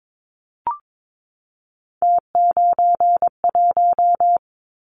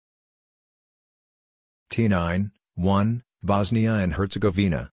 T9, 1, Bosnia and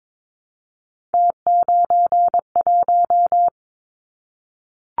Herzegovina.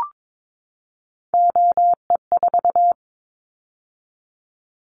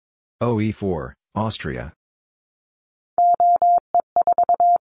 OE4, Austria.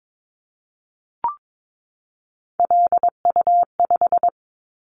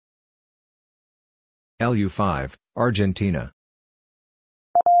 LU5, Argentina.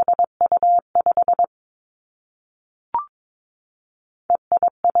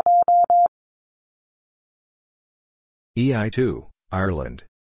 EI2, Ireland.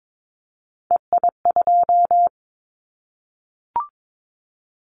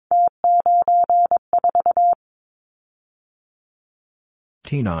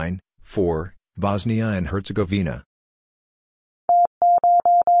 T9, 4, Bosnia and Herzegovina.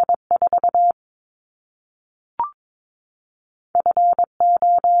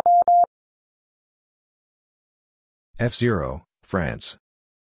 F0, France.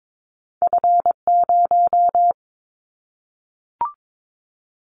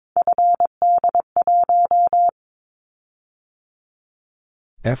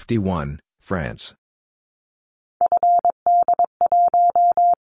 FD1, France.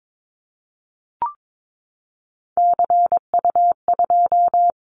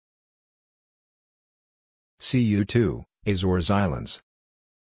 CU2, Azores Islands.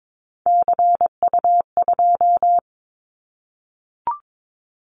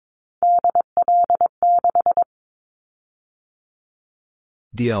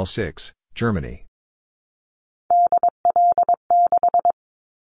 DL6, Germany.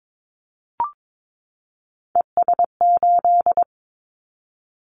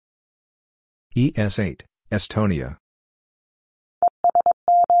 ES8, Estonia.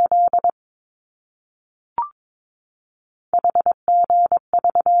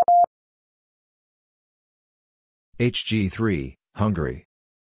 HG3, Hungary.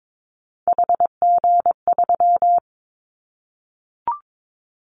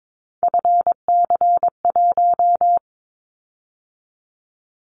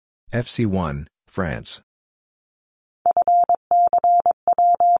 FC1, France.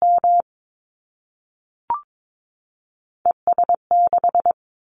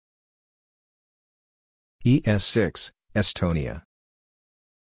 ES6, Estonia.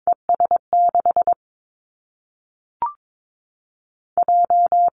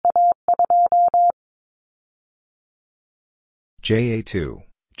 JA2,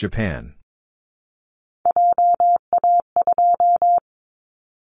 Japan.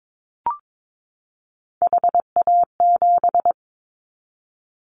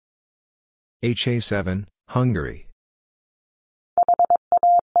 HA7, Hungary.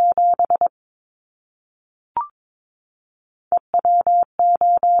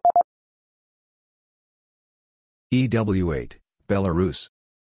 EW8, Belarus.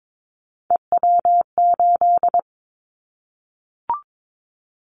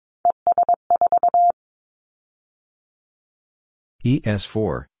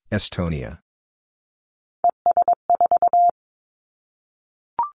 ES4, Estonia.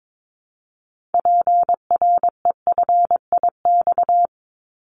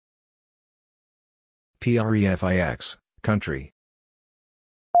 PREFIX, country.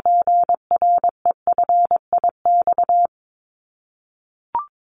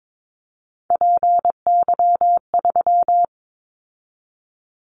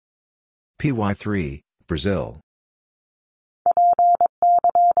 PY3, Brazil.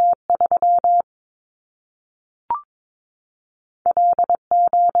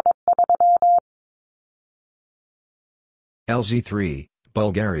 LZ3,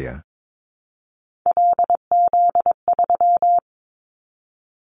 Bulgaria.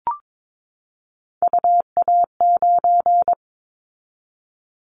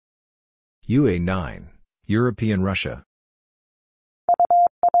 UA9, European Russia.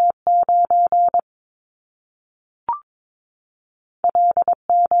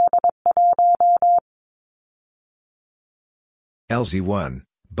 LZ1,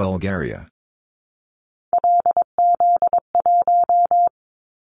 Bulgaria.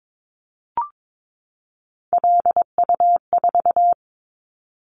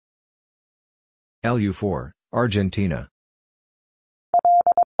 LU4, Argentina.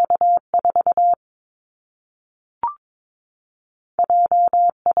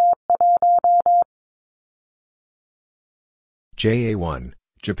 JA1,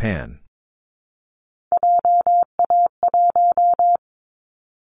 Japan.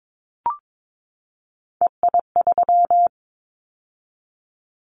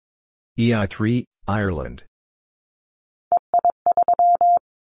 EI3, Ireland.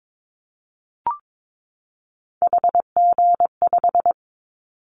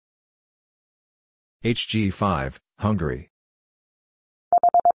 HG5, Hungary.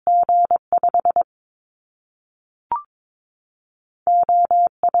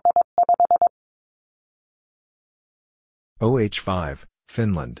 OH5,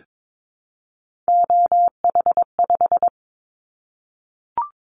 Finland.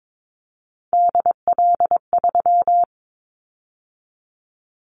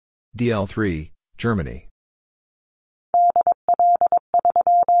 DL3, Germany.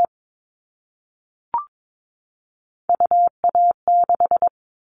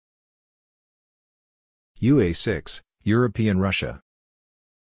 UA6, European Russia.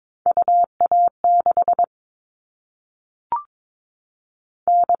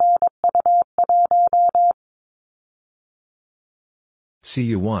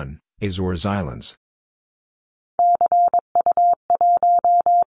 CU1, Azores Islands.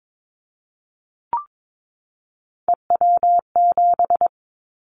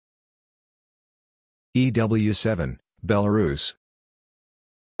 EW7, Belarus.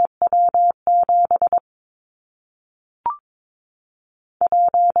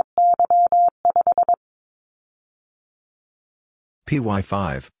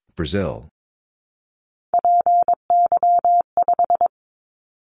 PY5, Brazil.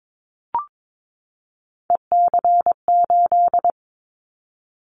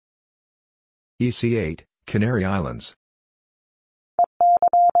 EC8, Canary Islands.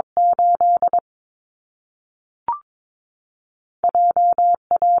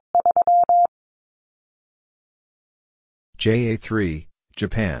 JA3,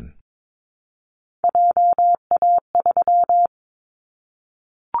 Japan.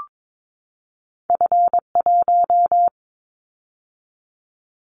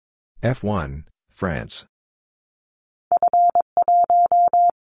 F1, France.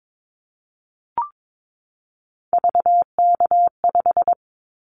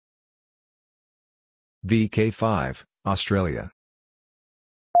 VK5, Australia.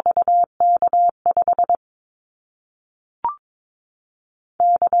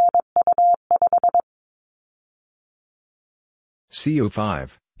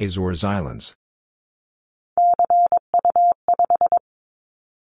 CO5, Azores Islands.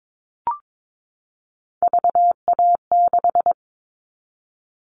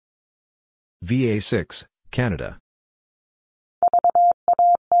 VA6, Canada.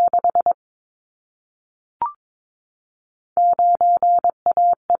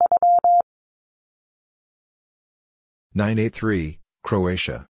 (983),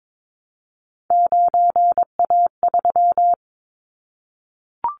 Croatia.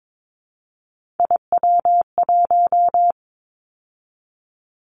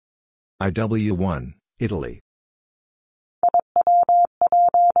 IW1, Italy.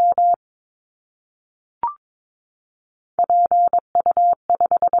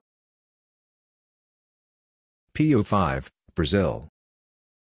 PO5, Brazil.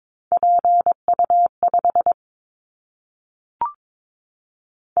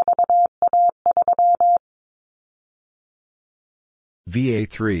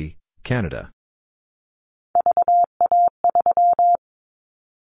 VA3, Canada.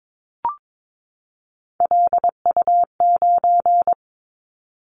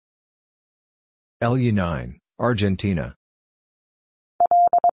 LU9, Argentina.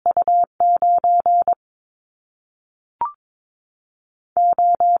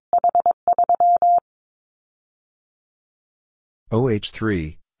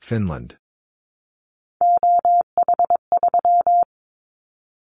 OH3, Finland.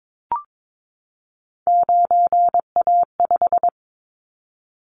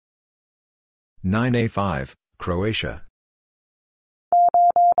 9A5, Croatia.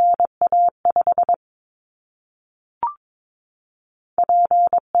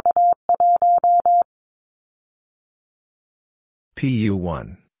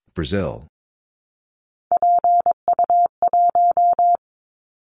 PU1, Brazil.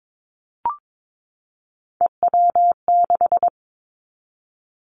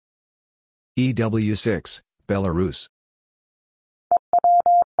 EW6, Belarus.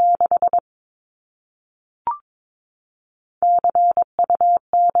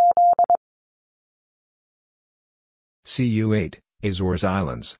 CU8, Azores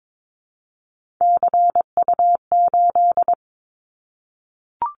Islands.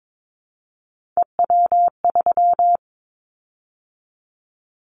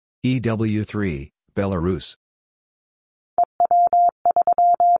 EW3, Belarus.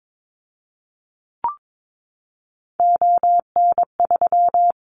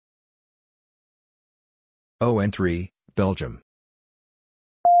 ON3, Belgium.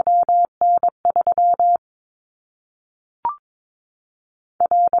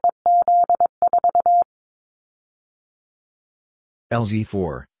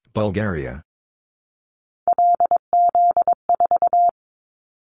 LZ4, Bulgaria.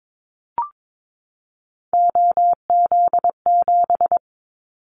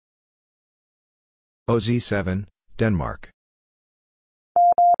 OZ7, Denmark.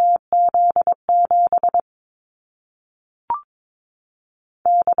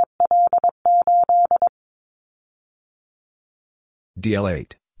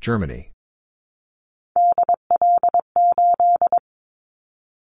 DL8, Germany.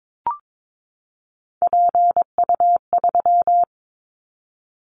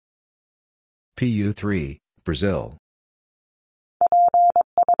 PU3, Brazil.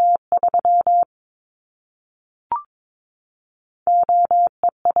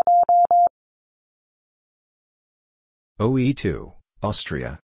 OE2,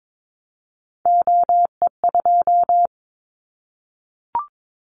 Austria.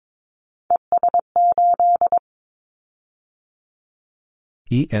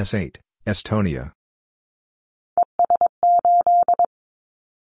 ES8, Estonia.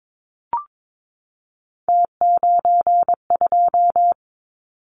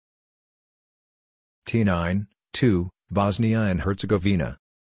 T9, 2, Bosnia and Herzegovina.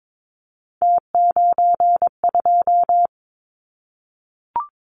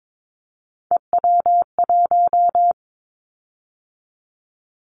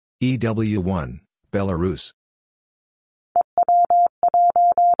 EW1, Belarus.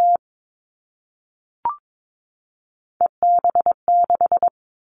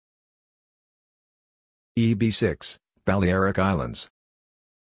 EB6, Balearic Islands.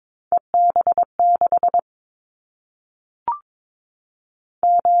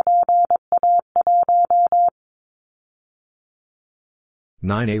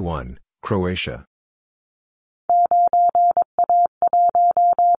 (9A1), Croatia.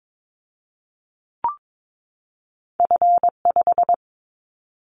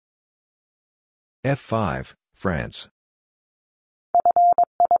 F5, France.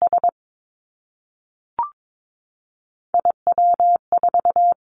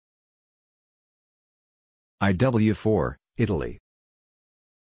 IW4, Italy.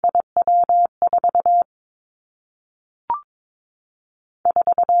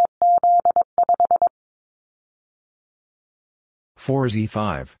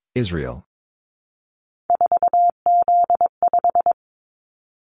 (4Z5), Israel.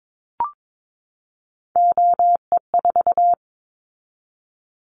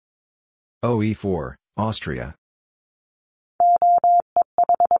 OE4, Austria.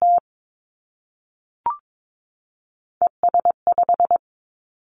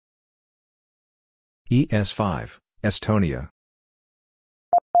 ES5, Estonia.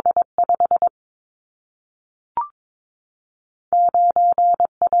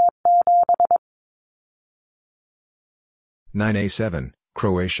 (9A7),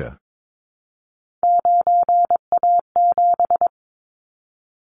 Croatia.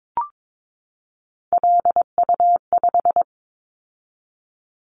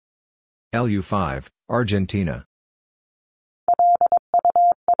 LU5, Argentina.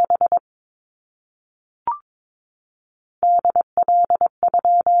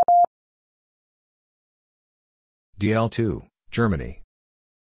 DL2, Germany.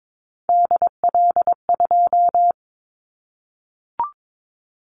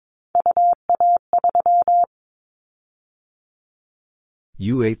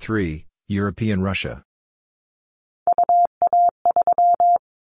 U83, European Russia.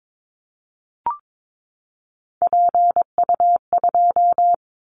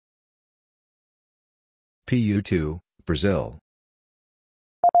 PU2, Brazil.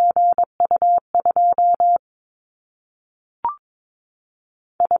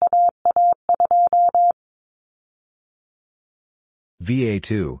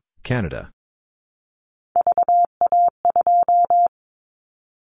 VA2, Canada.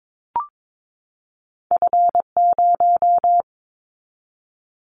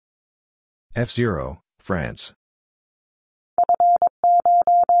 F0, France.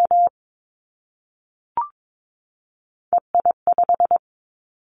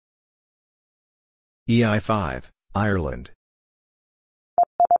 EI5, Ireland.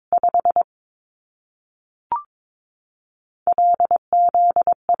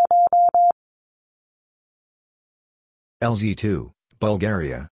 LZ2,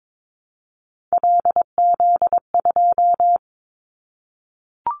 Bulgaria.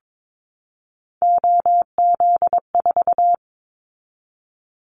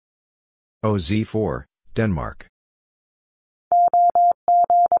 OZ4, Denmark.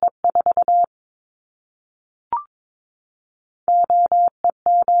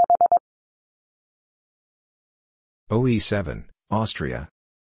 OE7, Austria.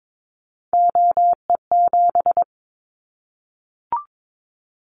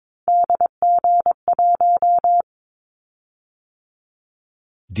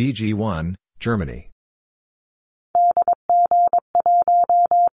 DG1, Germany.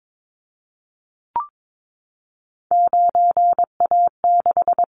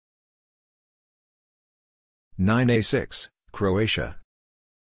 (9A6), Croatia.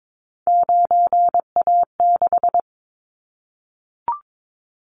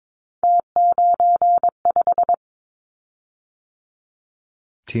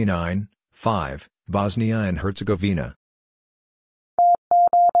 T9, 5, Bosnia and Herzegovina.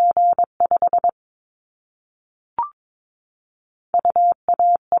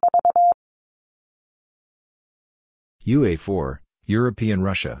 UA4, European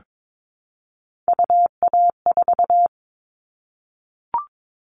Russia.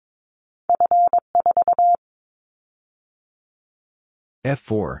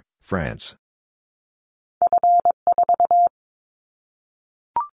 F4, France.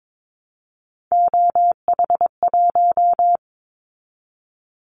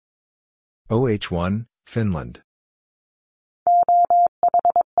 OH1, Finland.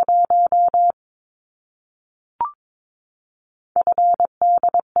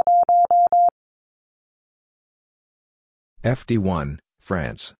 FD1,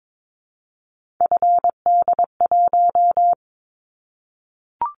 France.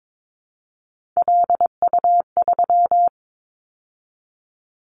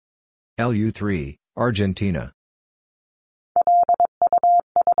 LU3, Argentina.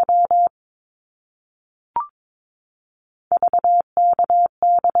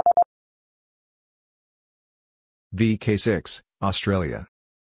 VK6, Australia.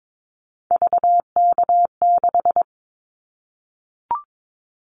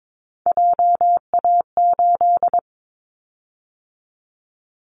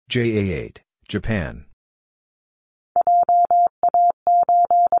 JA8, Japan.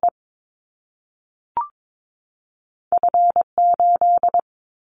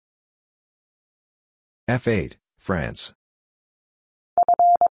 F8, France.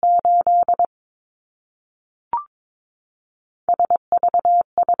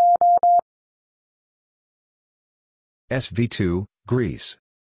 SV2, Greece.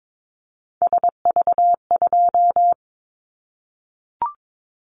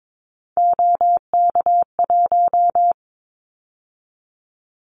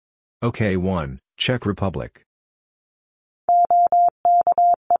 OK1, Czech Republic.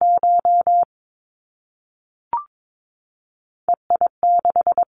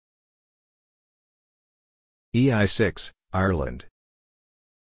 EI6, Ireland.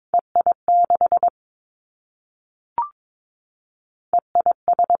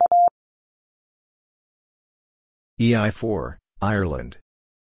 EI4, Ireland.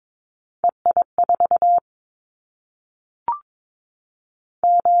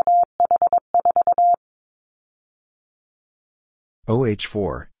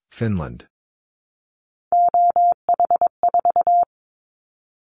 OH4, Finland.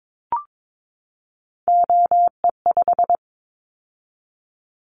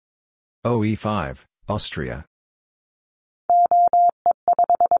 OE5, Austria.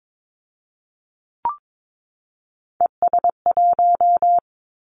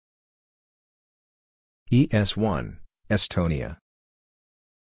 ES1, Estonia.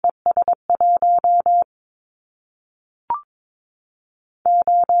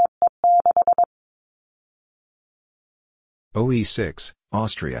 OE6,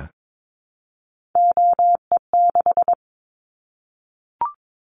 Austria.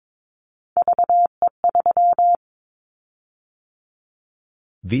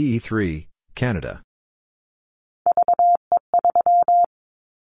 VE3, Canada.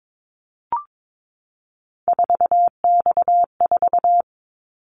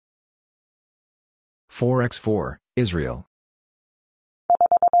 (4x4), Israel.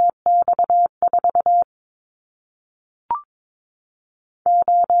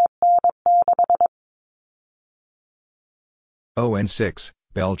 ON6,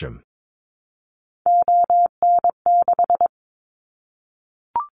 Belgium.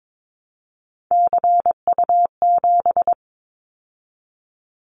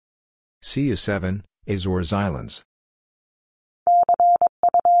 CU7, Azores Islands.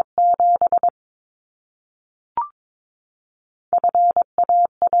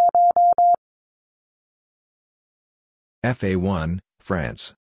 FA1,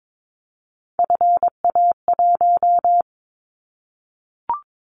 France.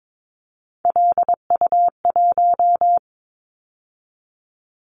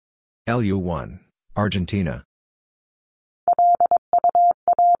 LU1, Argentina.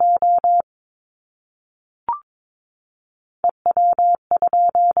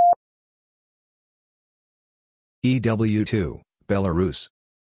 EW2, Belarus.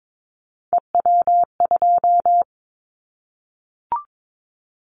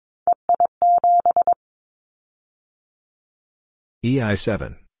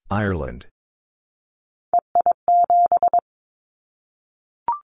 EI7, Ireland.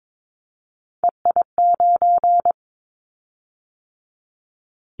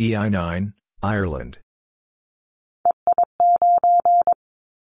 EI9, Ireland.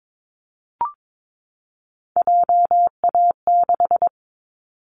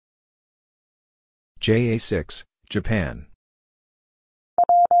 JA6, Japan.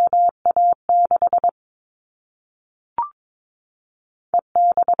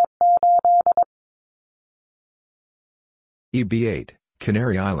 EB8,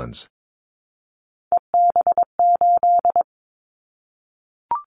 Canary Islands.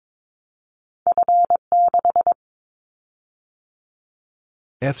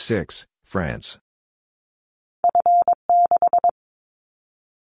 F6, France.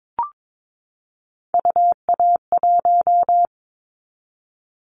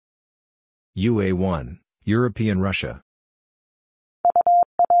 UA1, European Russia.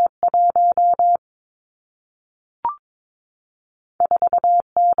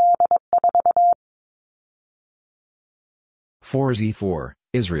 (4Z4),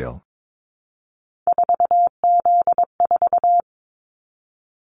 Israel.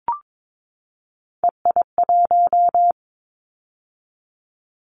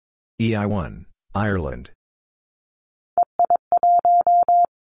 EI1, Ireland.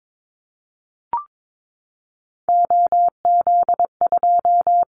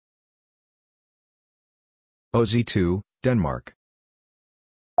 OZ2, Denmark.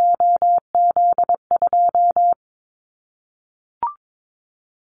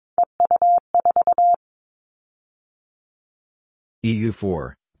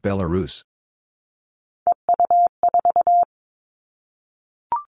 EU4, Belarus.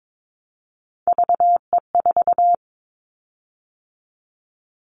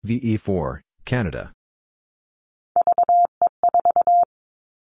 VE4, Canada.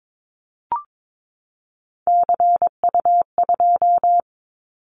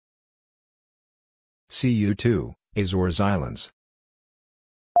 CU2, Azores Islands.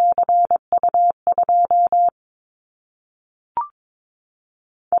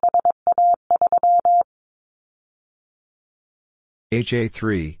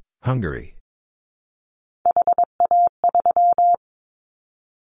 HA3, Hungary.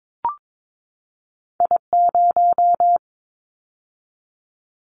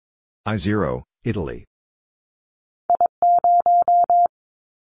 I0, Italy.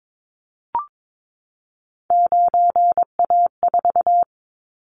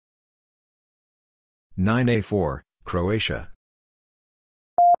 (9A4), Croatia.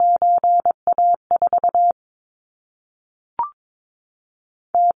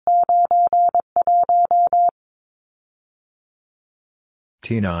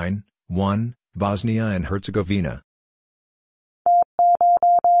 T9, 1, Bosnia and Herzegovina.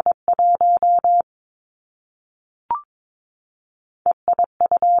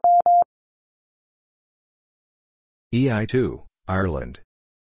 EI2, Ireland.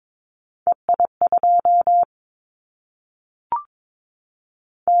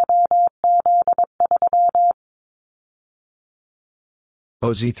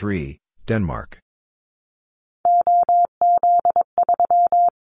 OZ3, Denmark.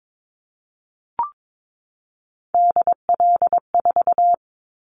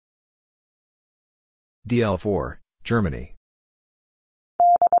 DL4, Germany.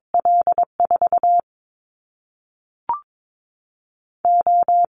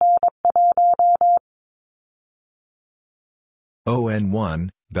 ON1,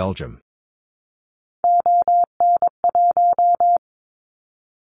 Belgium.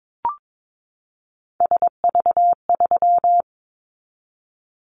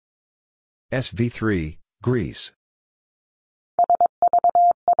 SV3, Greece.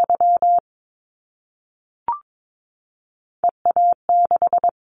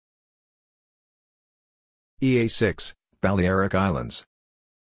 EA6, Balearic Islands.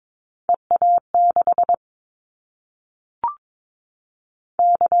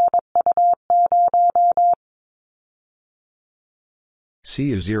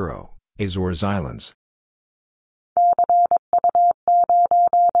 CU0, Azores Islands.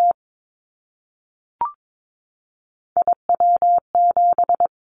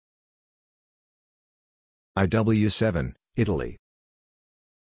 IW7, Italy.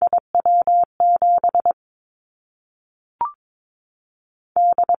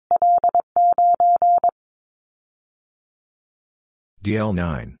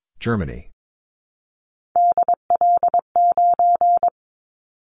 DL9, Germany.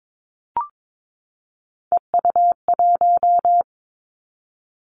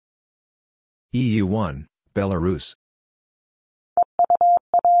 EU1, Belarus.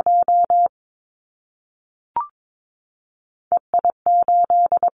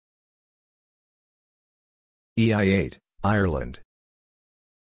 EI8, Ireland.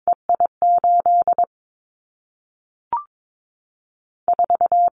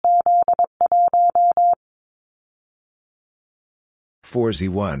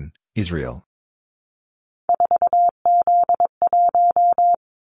 Z1, Israel.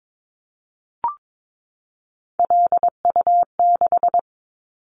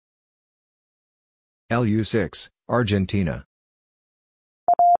 LU6, Argentina.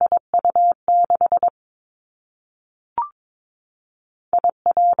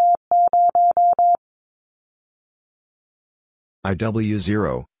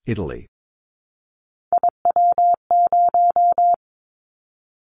 IW0, Italy.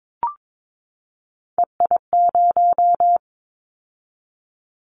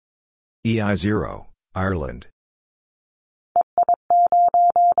 EI0, Ireland.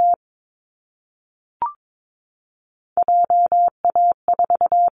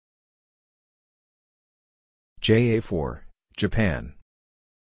 JA4, Japan.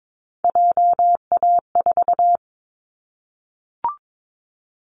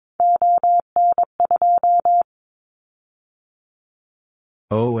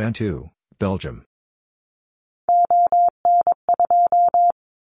 ON2, Belgium.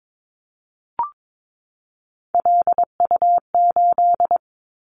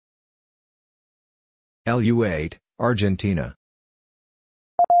 LU8, Argentina.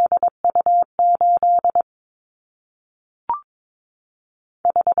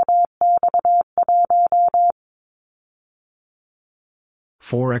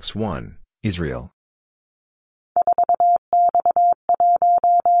 -4X1, Israel.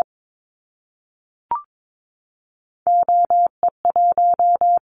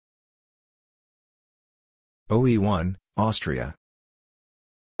 OE1, Austria.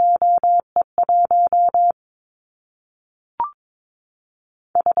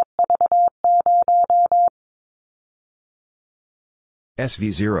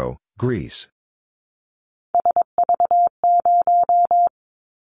 SV0, Greece.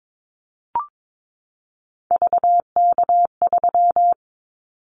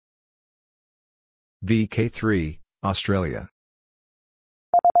 VK3, Australia.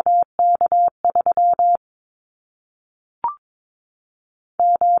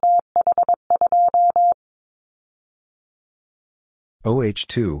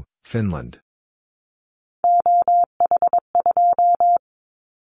 OH2, Finland.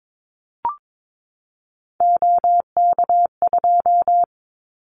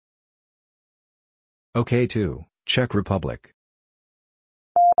 OK2, Czech Republic.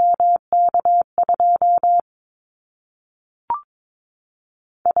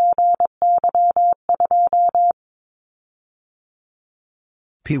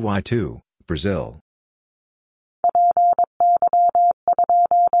 PY2, Brazil.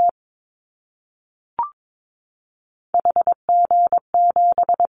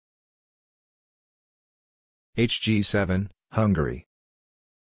 HG7, Hungary.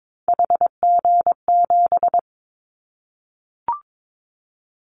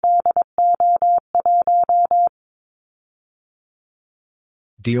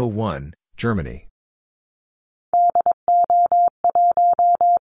 DO1, Germany.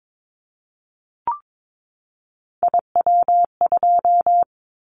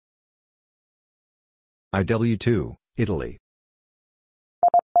 IW2, Italy.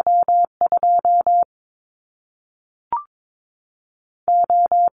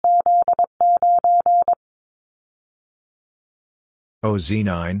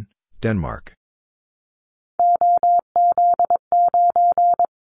 OZ9, Denmark.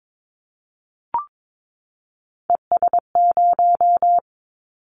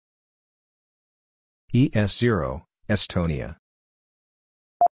 ES0, Estonia.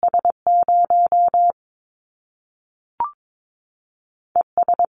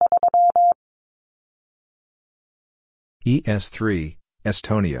 ES3,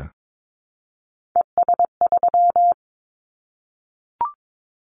 Estonia.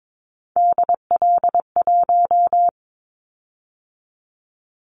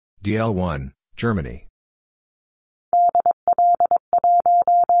 DL1, Germany.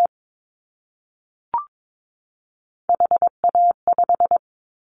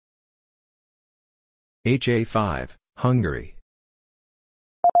 HA5, Hungary.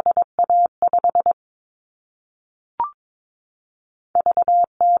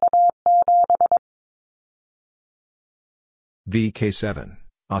 VK7,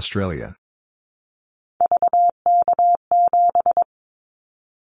 Australia.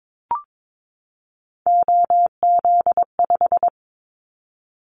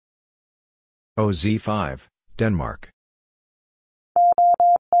 OZ5, Denmark.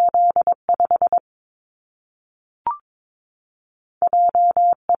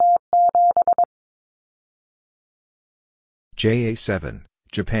 JA7,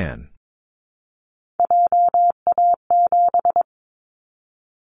 Japan.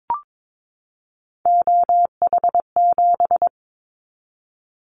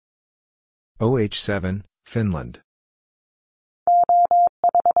 OH7, Finland.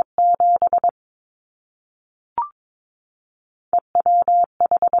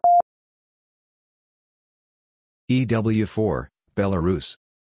 EW4, Belarus.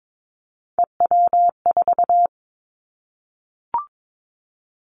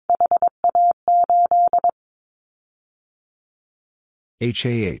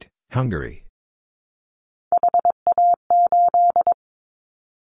 HA8, Hungary.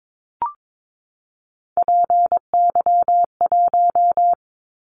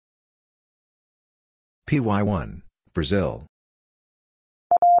 PY1, Brazil.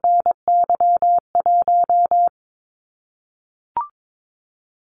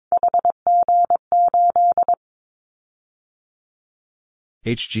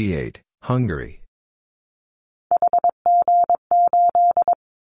 HG8, Hungary.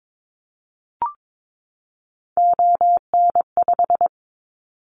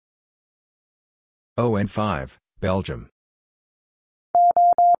 ON5, Belgium.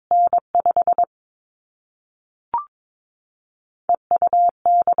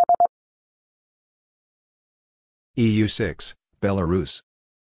 EU6, Belarus.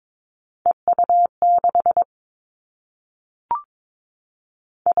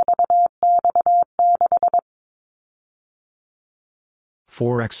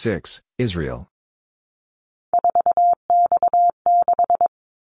 -4X6, Israel.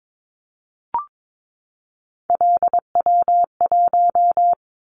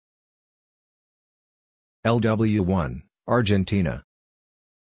 LW1, Argentina.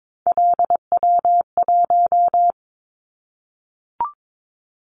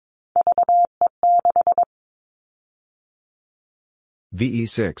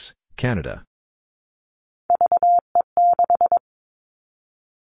 VE6, Canada.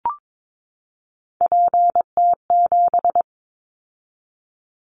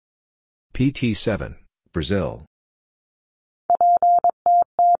 PT7, Brazil.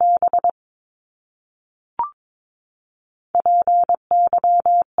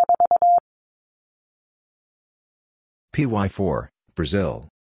 PY4, Brazil.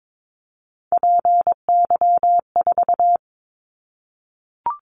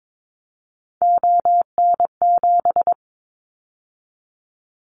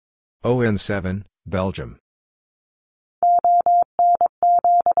 ON7, Belgium.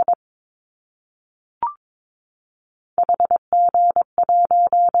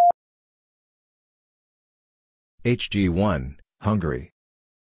 HG1, Hungary.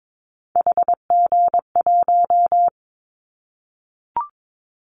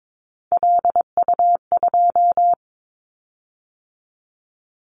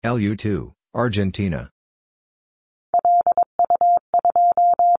 LU2, Argentina.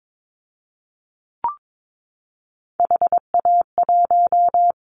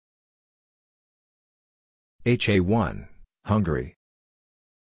 HA1, Hungary.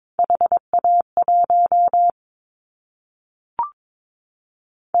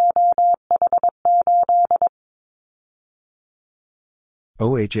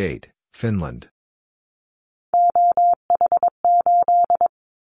 OH8, Finland.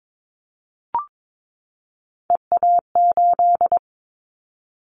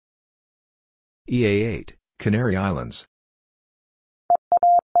 EA8, Canary Islands.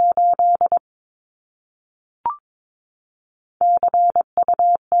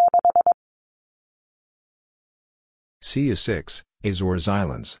 CU6, Azores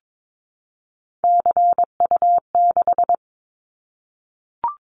Islands.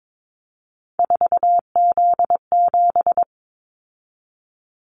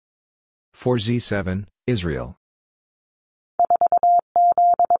 (4Z7), Israel.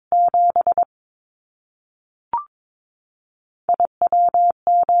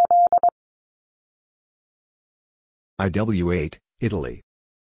 IW8, Italy.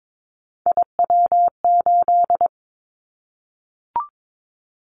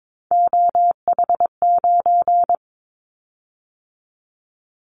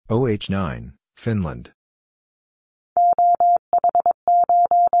 OH9, Finland.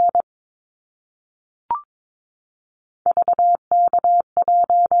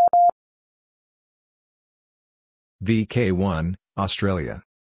 VK1, Australia.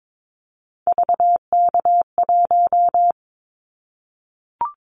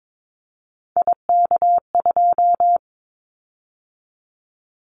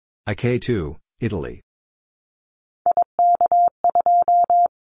 IK2, Italy.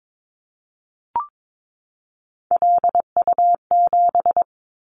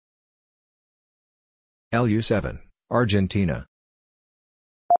 LU7, Argentina.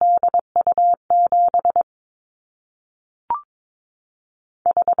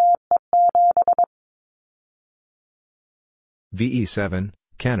 VE7,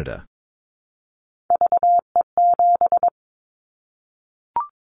 Canada.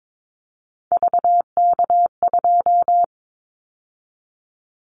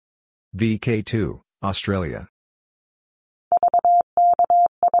 VK2, Australia.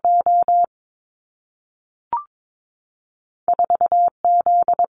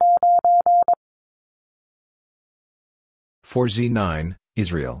 (4Z9),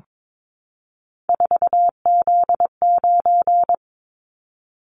 Israel.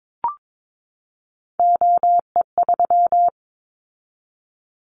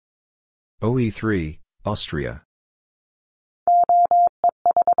 OE3, Austria.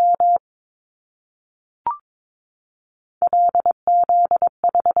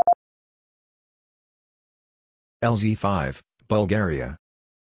 LZ5, Bulgaria.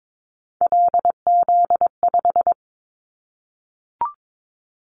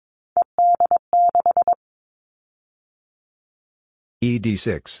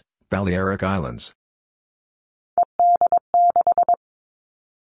 ED6, Balearic Islands.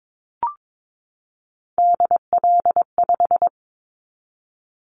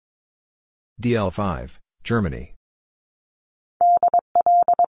 DL5, Germany.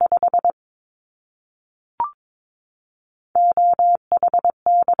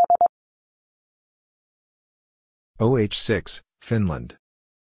 OH6, Finland.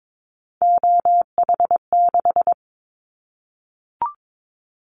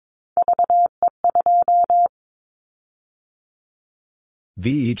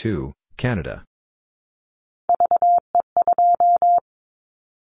 VE2, Canada.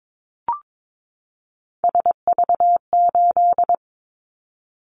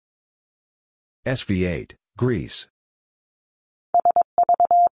 SV8, Greece.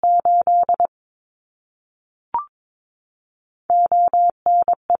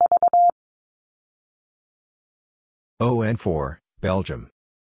 ON4, Belgium.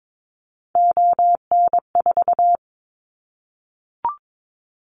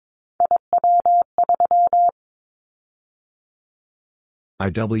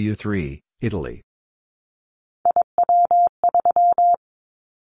 IW3, Italy.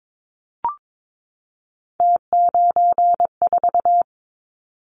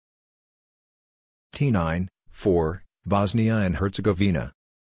 T9, 4, Bosnia and Herzegovina.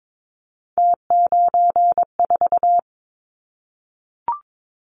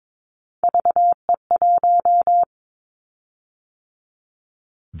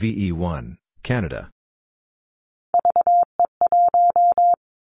 VE1, Canada.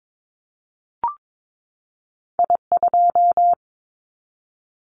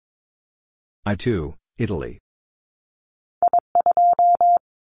 I2, Italy.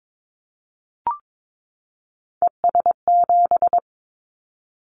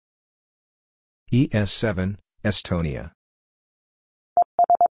 ES7, Estonia.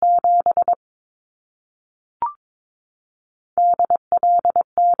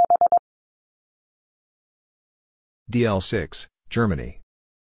 DL6, Germany.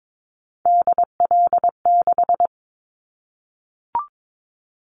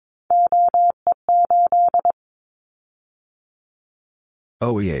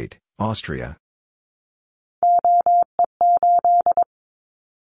 OE8, Austria.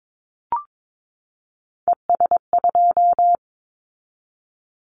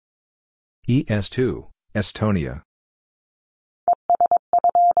 ES2, Estonia.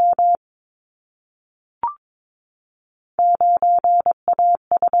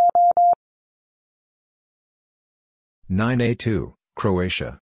 (9A2),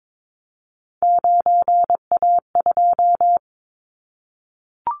 Croatia.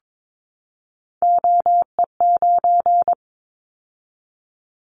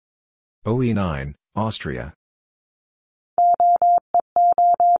 OE9, Austria.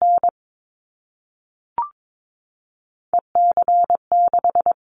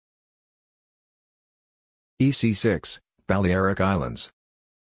 EC6, Balearic Islands.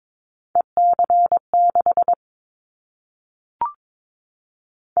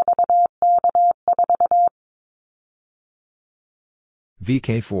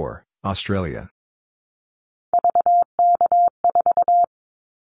 VK4, Australia.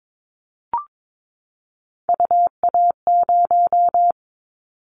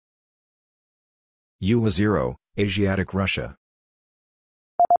 UA0, Asiatic Russia.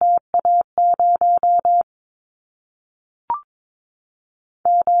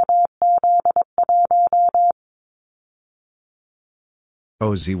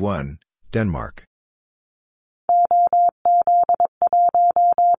 OZ1, Denmark.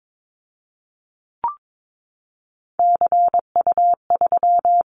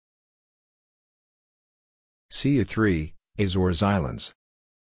 CU3, Azores Islands.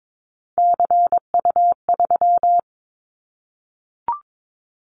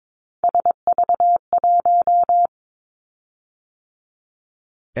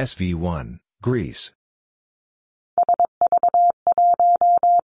 SV1, Greece.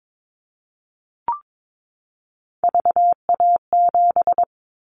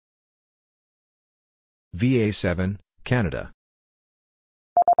 VA7, Canada.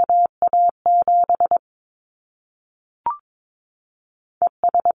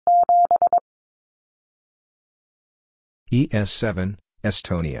 ES7,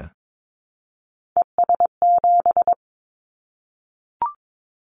 Estonia.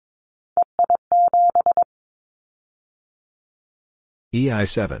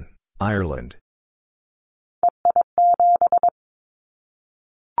 EI7, Ireland.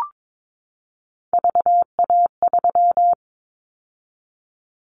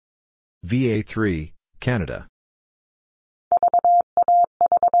 VA3, Canada.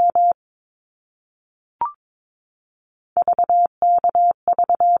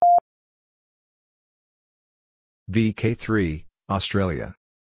 VK3, Australia.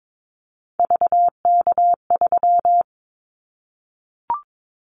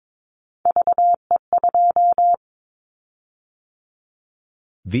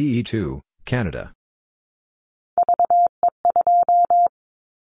 VE2, Canada.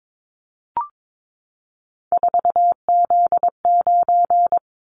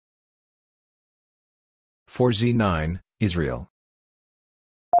 (4Z9), Israel.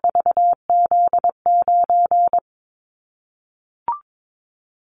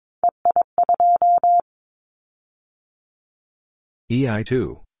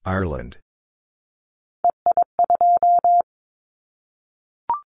 EI2, Ireland.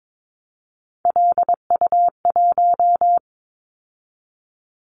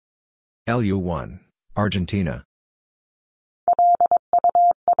 LU1, Argentina.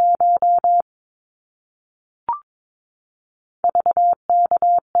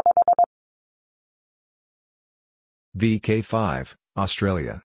 VK5,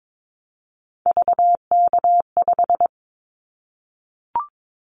 Australia.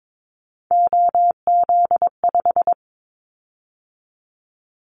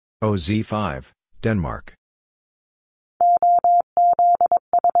 OZ5, Denmark.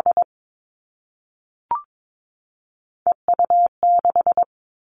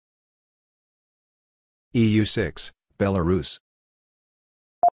 EU6, Belarus.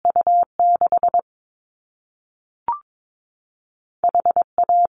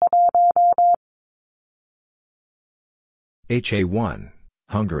 HA1,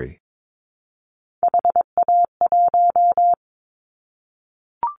 Hungary.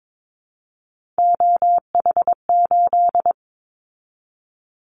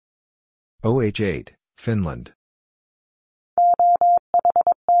 OH8, Finland.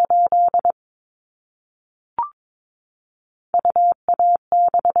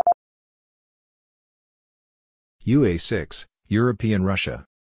 UA6, European Russia.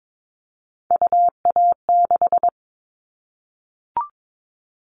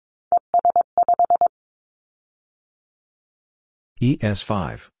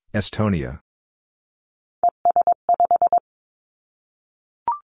 ES5, Estonia.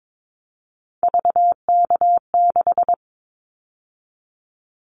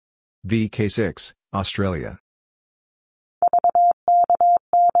 VK6, Australia.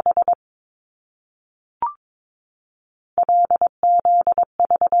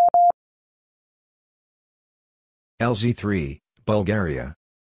 LZ3, Bulgaria.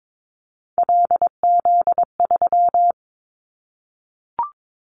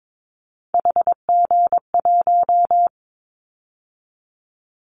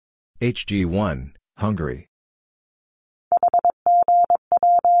 HG1, Hungary.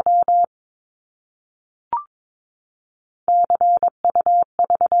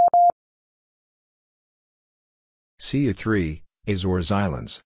 CU3, Azores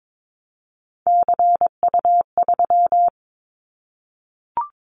Islands.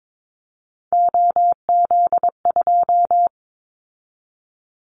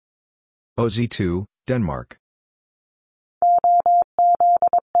 OZ2, Denmark.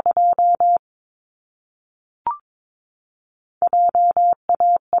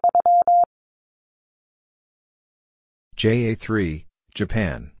 JA3,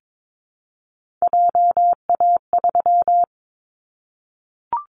 Japan.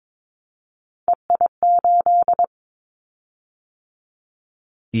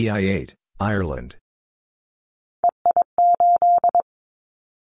 EI8, Ireland.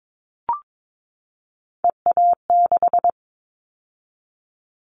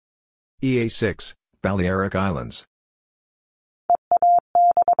 EA6, Balearic Islands.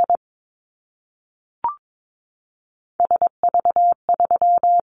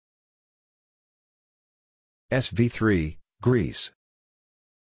 SV3, Greece.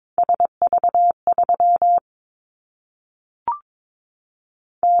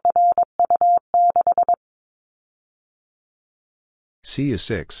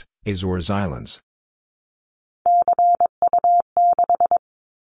 CU6, Azores Islands.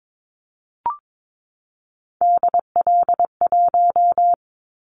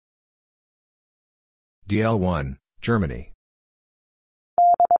 DL1, Germany.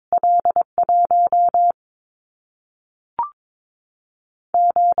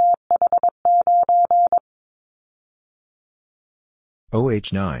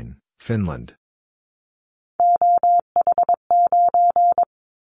 OH9, Finland.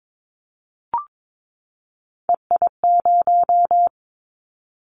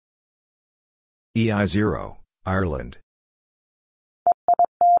 EI0, Ireland.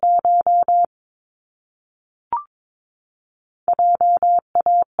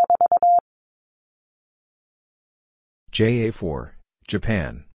 JA4,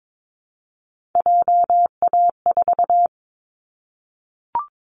 Japan.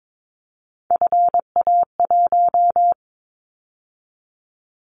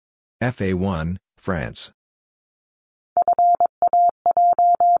 FA1, France.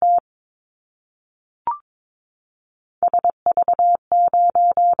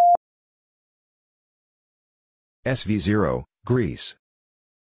 SV0, Greece.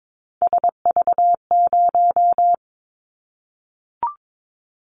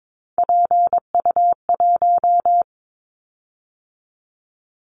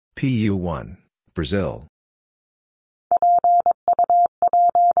 PU1, Brazil.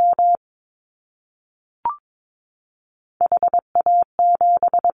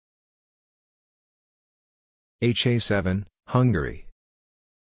 HA7, Hungary.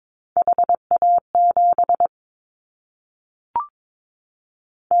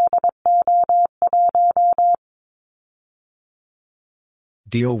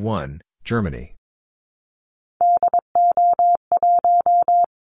 DO1, Germany.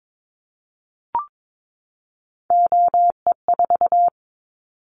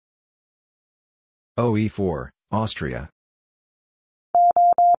 OE4, Austria.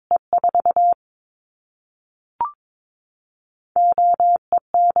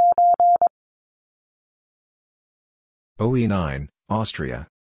 OE9, Austria.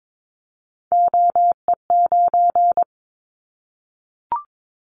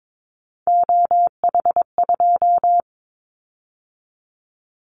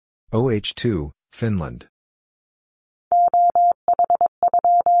 OH2, Finland.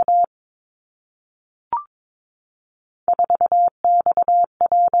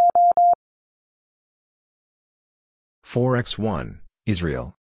 (4x1),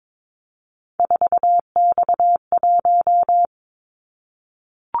 Israel.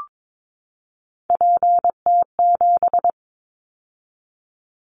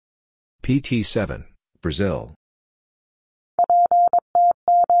 PT7, Brazil.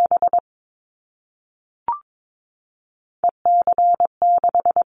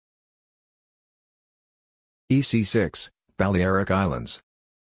 EC6, Balearic Islands.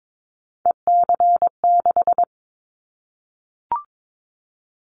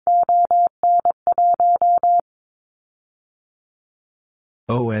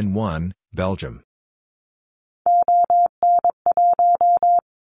 ON1, Belgium.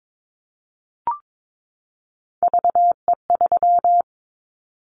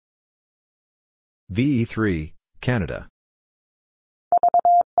 VE3, Canada.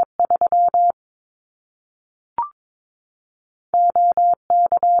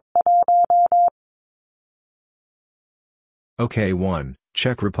 OK1,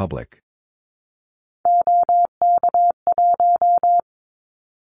 Czech Republic.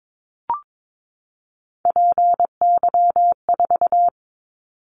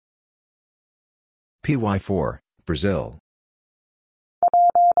 PY4, Brazil.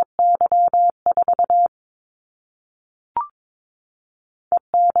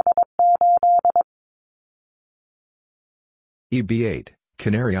 EB8,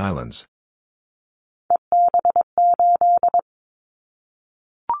 Canary Islands.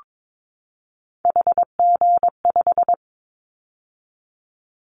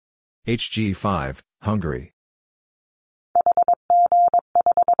 HG5, Hungary.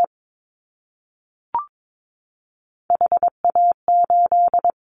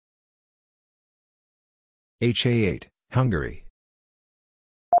 HA8, Hungary.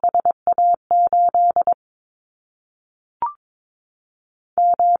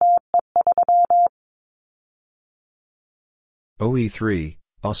 OE3,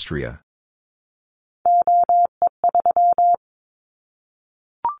 Austria.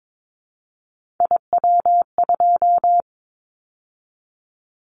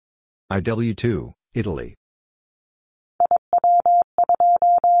 IW2, Italy.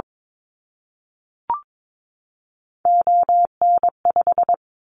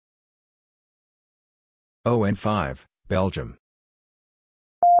 ON5, Belgium.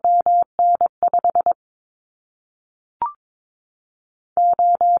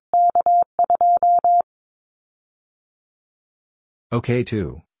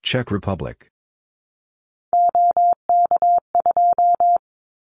 OK2, Czech Republic.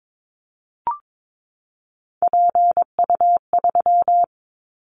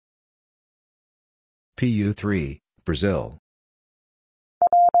 PU3, Brazil.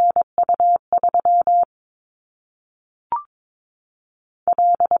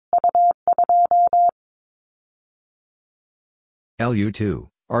 LU2,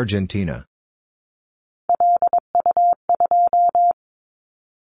 Argentina.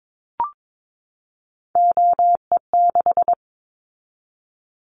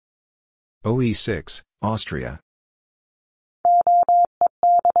 OE6, Austria.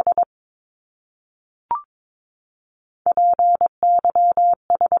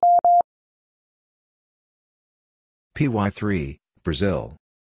 PY3, Brazil.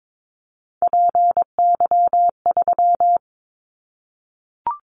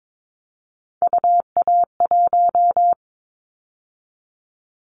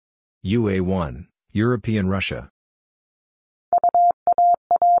 UA1, European Russia.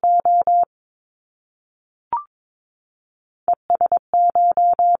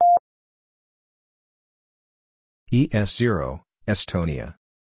 ES0, Estonia.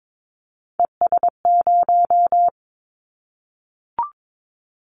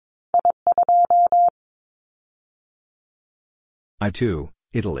 I2,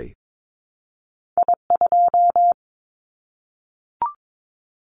 Italy.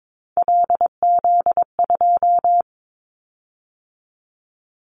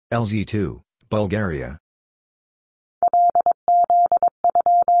 LZ2, Bulgaria.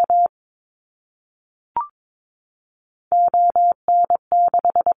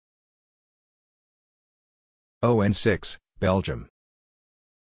 ON6, Belgium.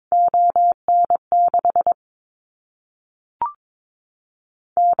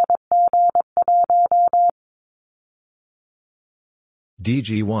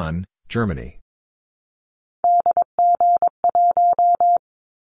 DG1, Germany.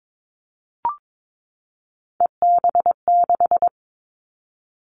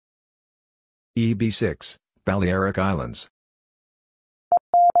 EB6, Balearic Islands.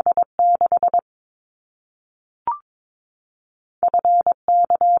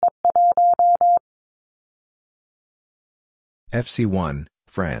 FC1,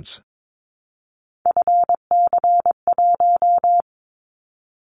 France.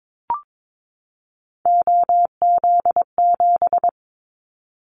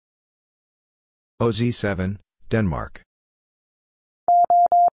 OZ7, Denmark.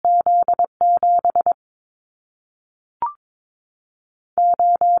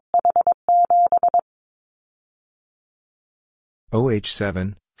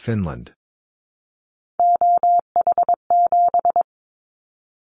 OH7, Finland.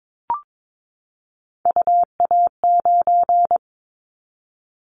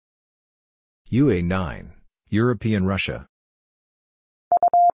 UA9, European Russia.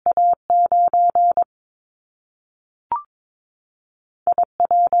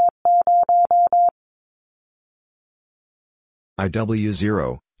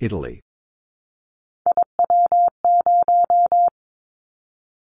 IW0, Italy.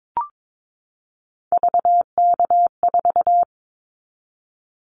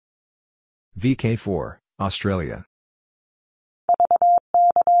 VK4, Australia.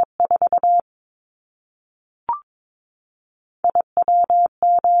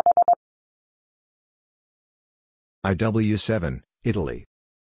 IW7, Italy.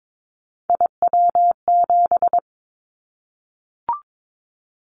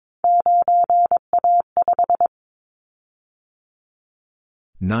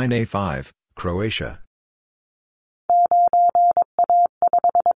 -9A5, Croatia.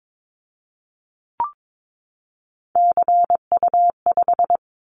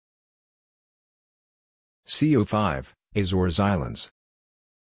 CO5, Azores Islands.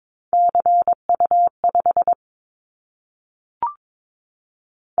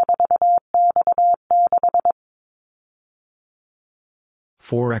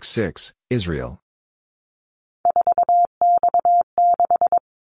 -4X6, Israel.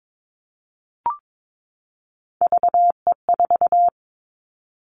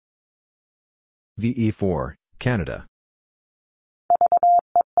 VE4, Canada.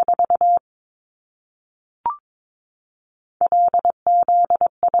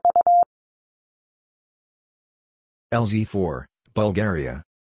 LZ4, Bulgaria.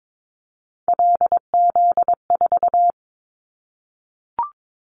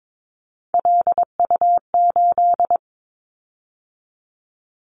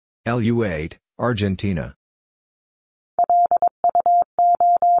 LU8, Argentina.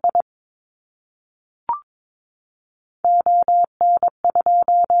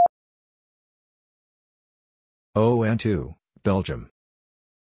 ON2, Belgium.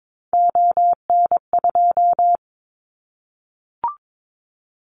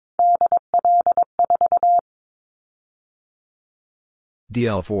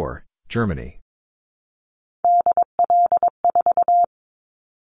 DL4, Germany.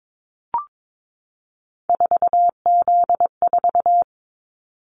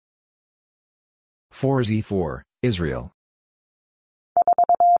 -4Z4, Israel.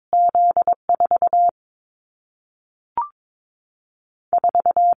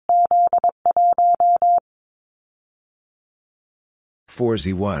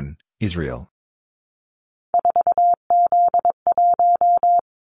 -4Z1, Israel.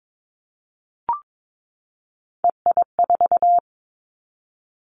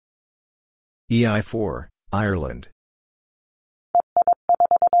 EI4, Ireland.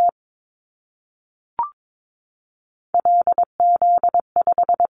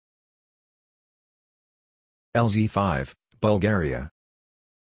 LZ5, Bulgaria.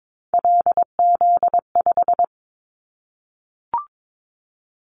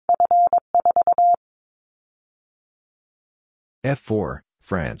 F4,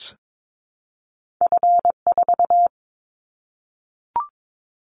 France.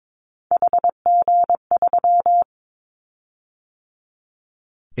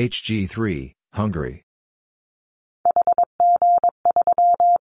 HG3, Hungary.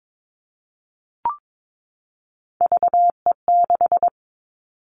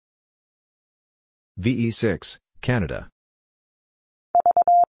 VE6, Canada.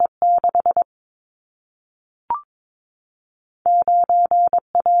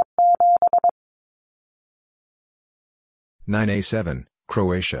 -9A7,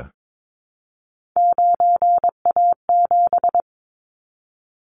 Croatia.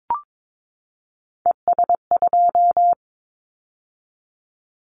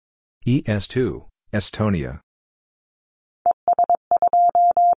 ES2, Estonia.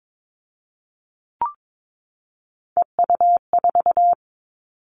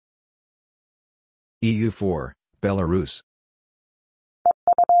 EU4, Belarus.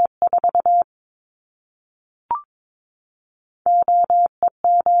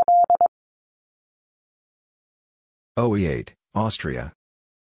 OE8, Austria.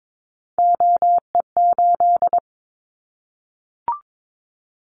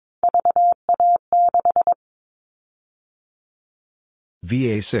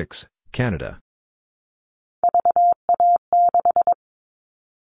 VA6, Canada.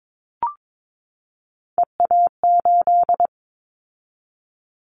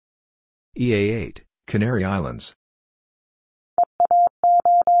 EA8, Canary Islands.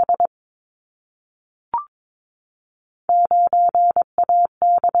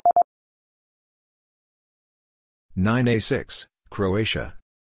 -9A6, Croatia.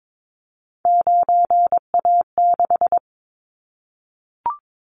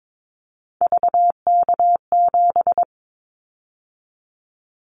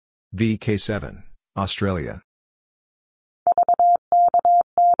 VK7, Australia.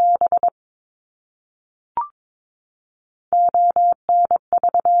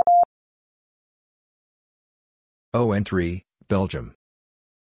 ON3, Belgium.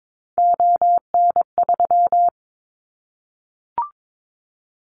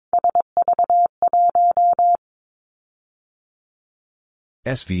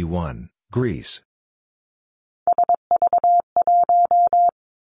 SV1, Greece.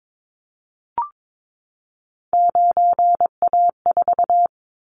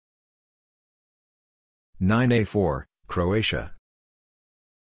 (9A4), Croatia.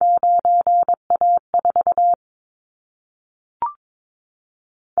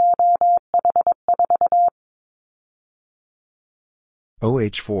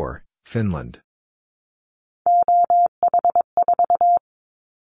 OH4, Finland.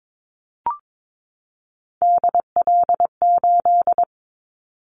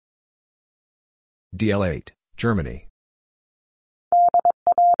 DL8, Germany.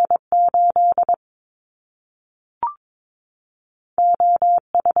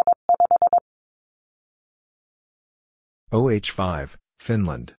 OH5,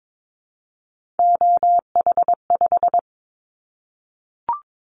 Finland.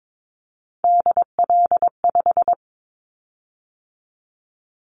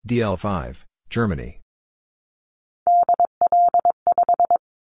 DL5, Germany.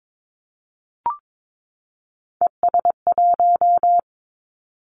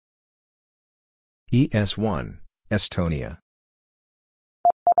 ES1, Estonia.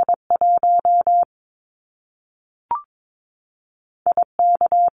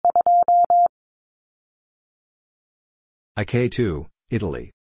 IK2,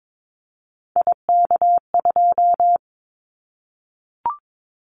 Italy.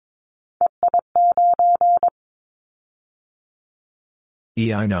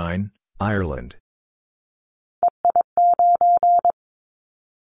 EI9, Ireland.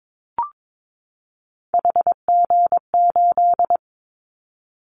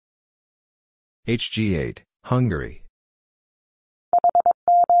 HG8, Hungary.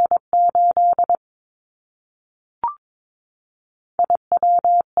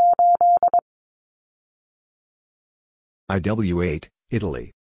 IW8,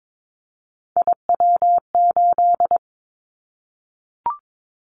 Italy.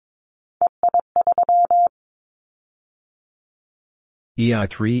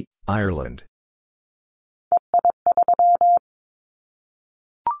 EI3, Ireland.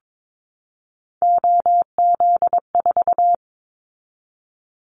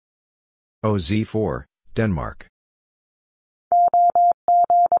 OZ4, Denmark.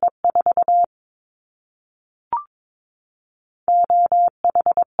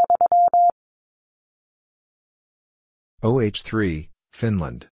 OH3,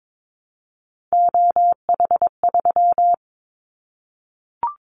 Finland.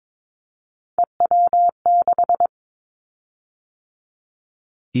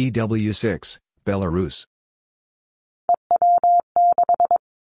 EW6, Belarus.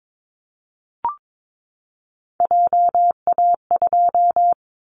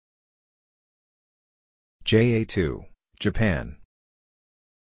 JA2, Japan.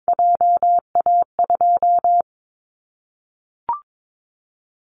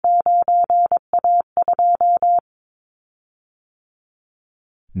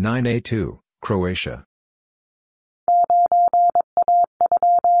 (9A2), Croatia.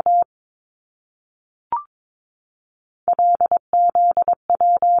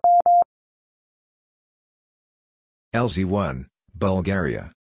 LZ1,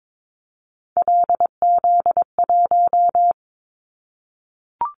 Bulgaria.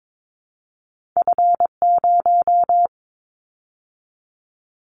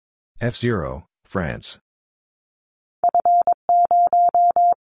 F0, France.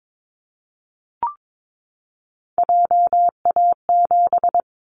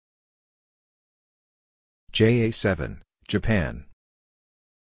 JA7, Japan.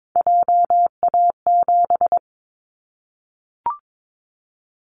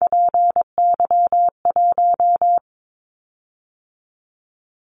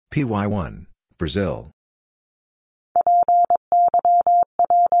 PY1, Brazil.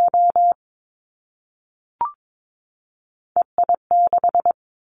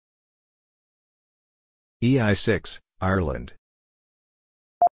 EI6, Ireland.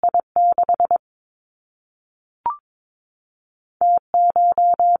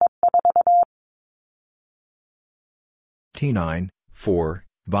 T9, 4,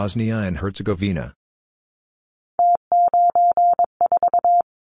 Bosnia and Herzegovina.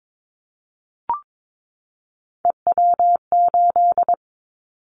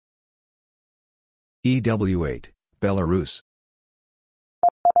 EW8, Belarus.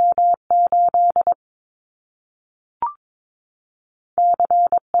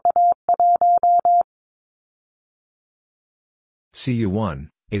 CU1,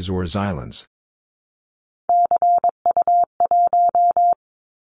 Azores Islands.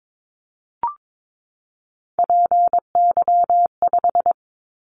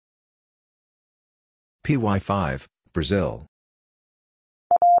 PY5, Brazil.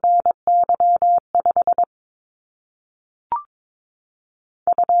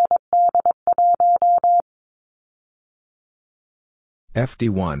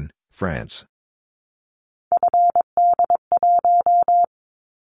 FD1, France.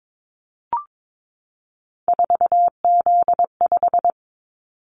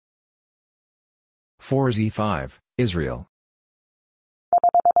 Z5, Israel.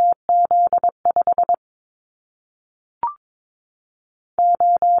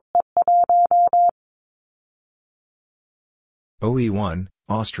 OE1,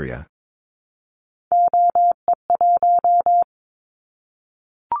 Austria.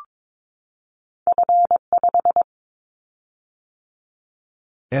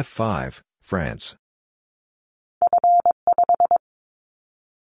 F5, France.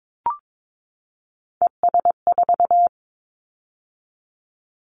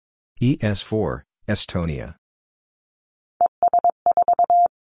 ES4, Estonia.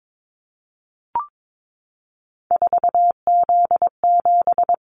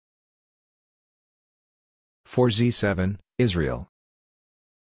 Z7, Israel.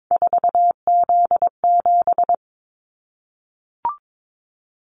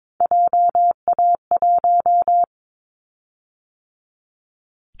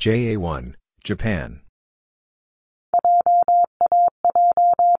 JA1, Japan.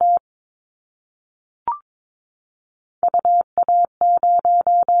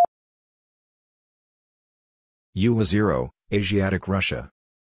 UA0, Asiatic Russia.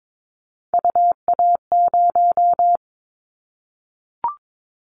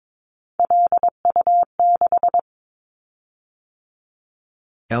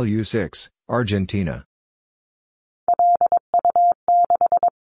 LU6, Argentina.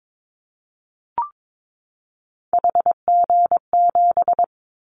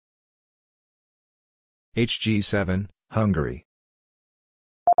 HG7, Hungary.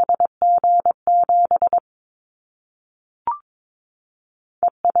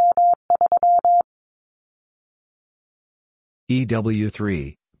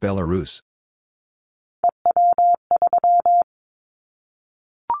 EW3, Belarus.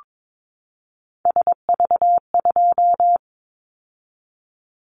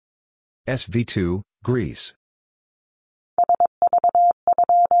 SV2, Greece.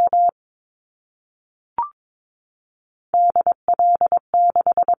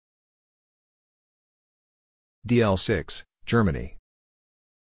 DL6, Germany.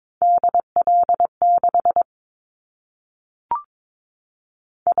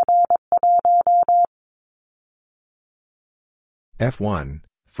 F1,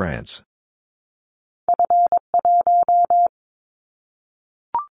 France.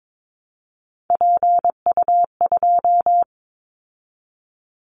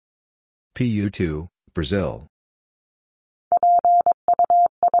 PU2, Brazil.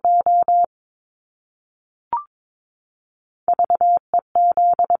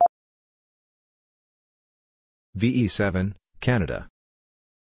 VE7, Canada.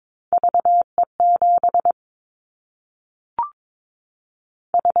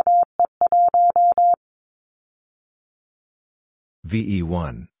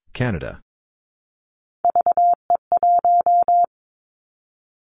 VE1, Canada.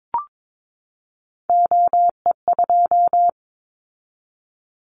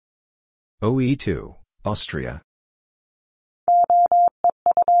 OE2, Austria.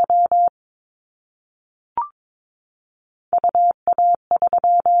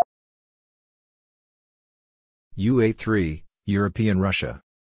 UA3, European Russia.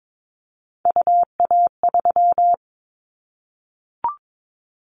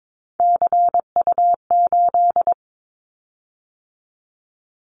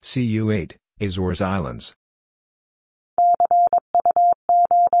 CU8, Azores Islands.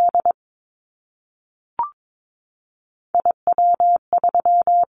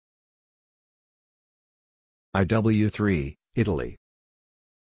 IW3, Italy.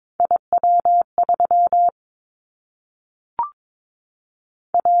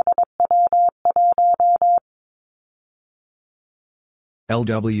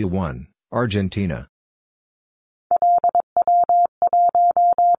 LW1, Argentina.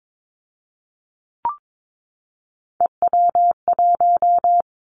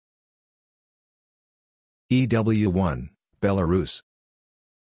 EW1, Belarus.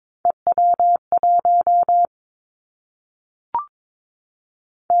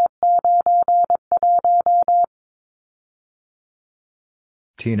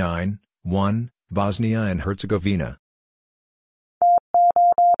 T9, 1, Bosnia and Herzegovina.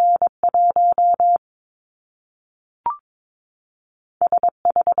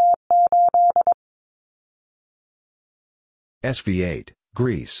 SV8,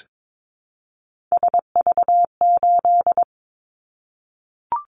 Greece.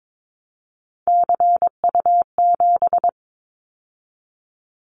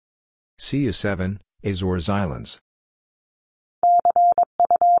 CU7, Azores Islands.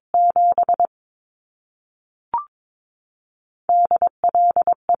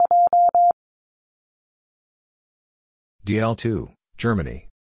 DL2, Germany.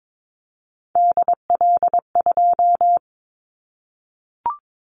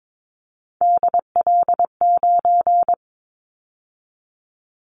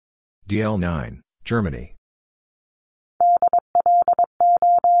 DL9, Germany.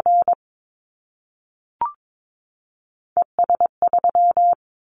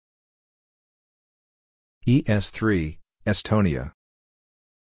 ES3, Estonia.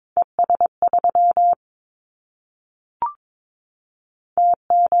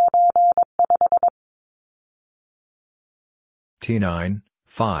 T9,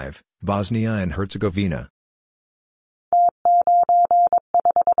 5, Bosnia and Herzegovina.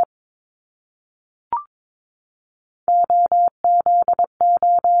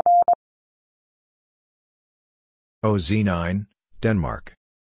 OZ9, Denmark.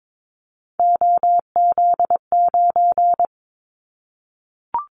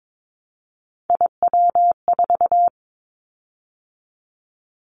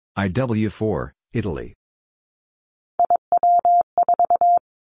 IW4, Italy.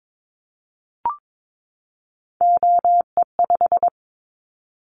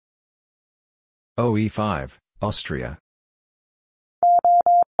 OE5, Austria.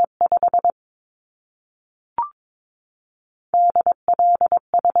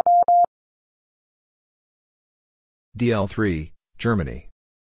 DL3, Germany.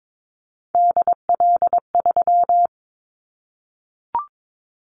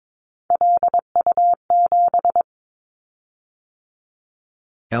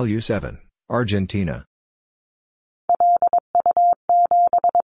 LU7, Argentina.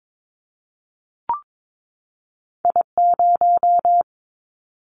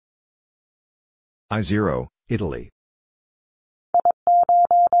 I0, Italy.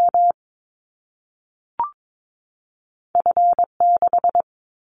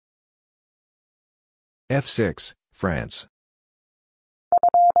 F6, France.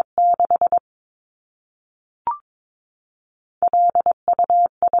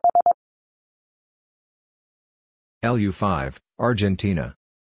 LU5, Argentina.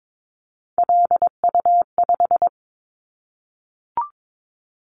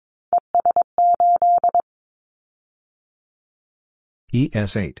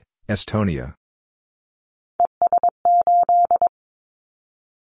 ES8, Estonia.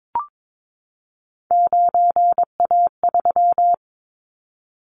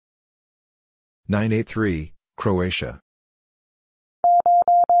 (983), Croatia.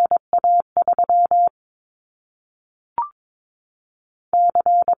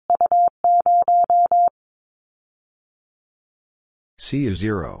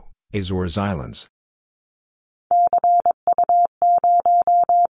 CU0, Azores Islands.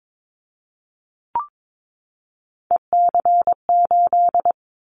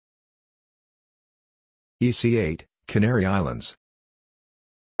 EC8, Canary Islands.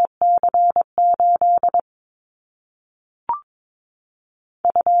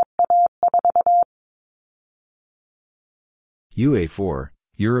 UA4,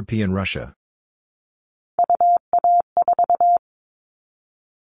 European Russia.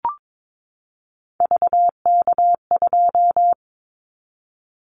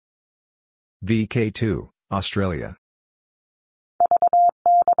 VK2, Australia.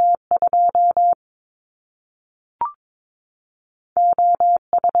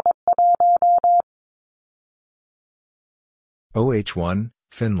 OH1,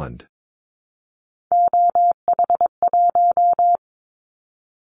 Finland.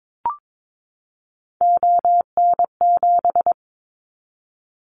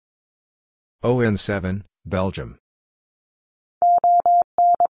 ON7, Belgium.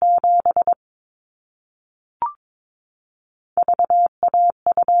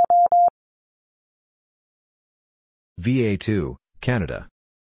 VA2, Canada.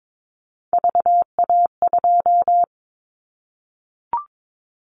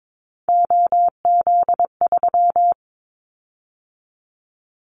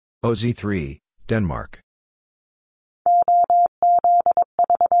 OZ3, Denmark.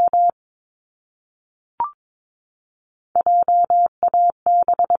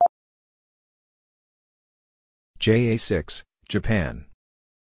 JA6, Japan.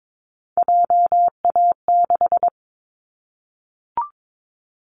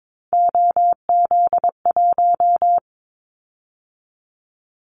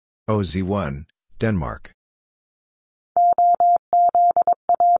 OZ1, Denmark.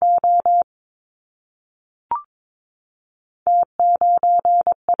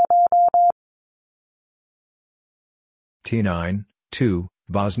 T9, 2,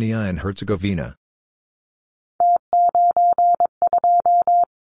 Bosnia and Herzegovina.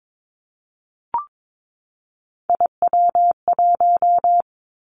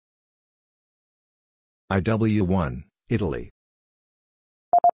 IW1, Italy.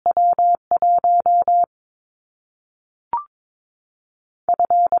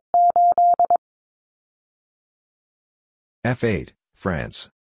 F8, France.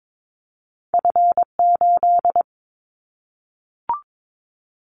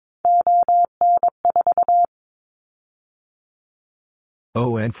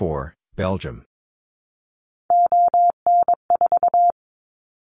 ON4, Belgium.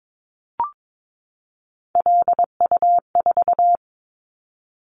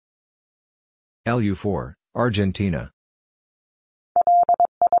 LU4, Argentina.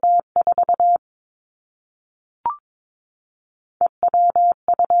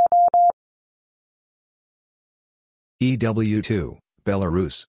 EW2,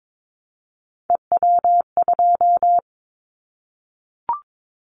 Belarus.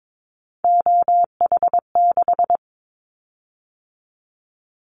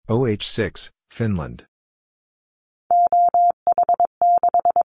 OH6, Finland.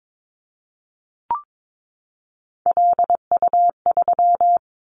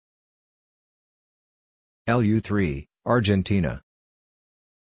 LU3, Argentina.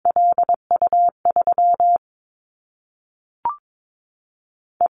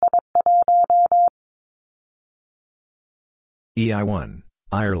 EI1,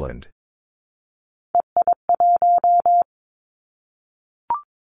 Ireland.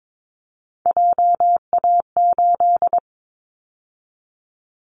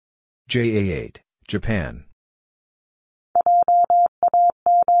 JA8, Japan.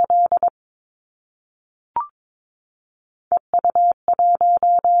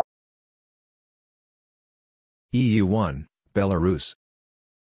 EU1, Belarus.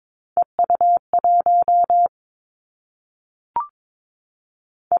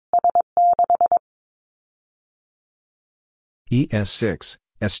 ES6,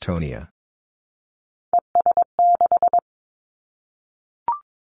 Estonia.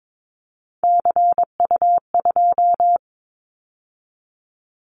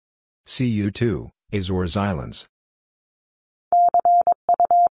 CU2, Azores Islands.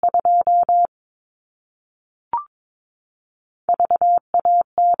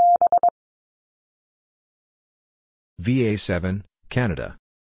 VA7, Canada.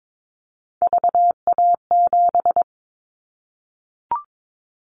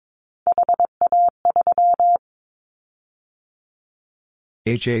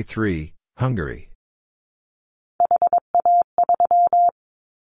 HA3, Hungary.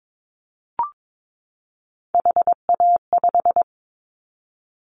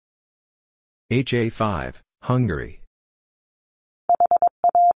 HA5, Hungary.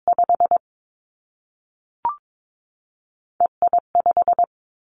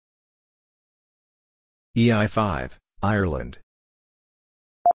 EI5, Ireland.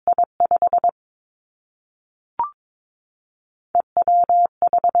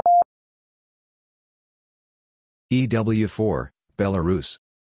 EW4, Belarus.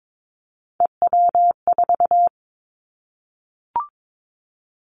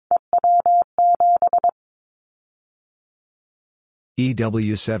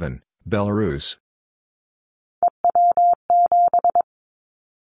 EW7, Belarus.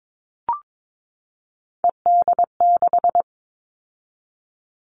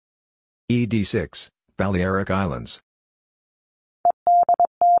 ED6, Balearic Islands.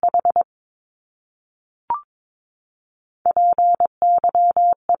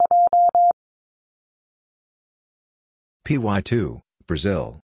 PY2,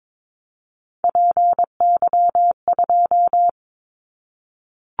 Brazil.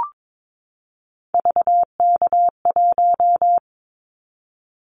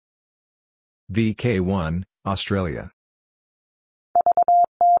 VK1, Australia.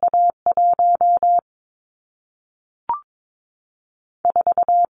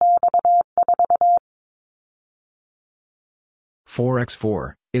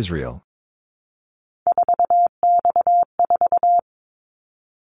 $4X4, Israel.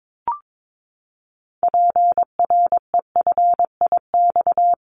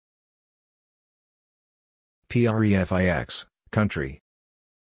 Prefix, country.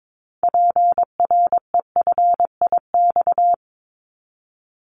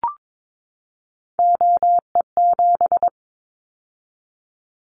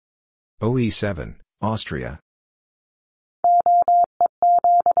 OE7, Austria.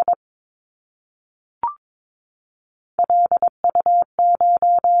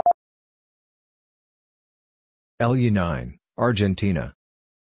 LU9, Argentina.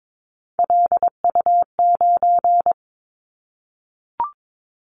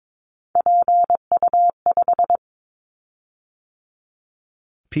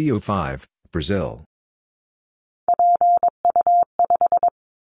 PO5, Brazil.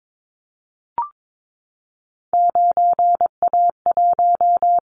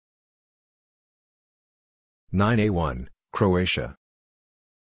 (9A1), Croatia.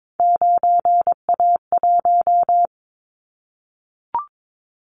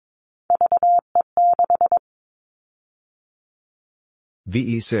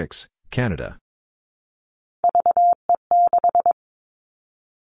 VE6, Canada.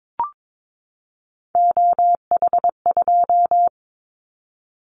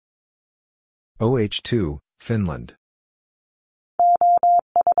 OH2, Finland.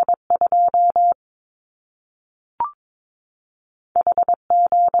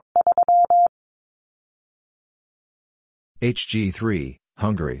 HG3,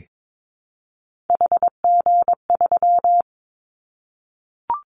 Hungary.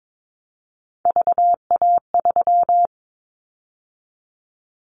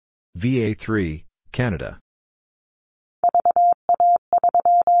 VA3, Canada.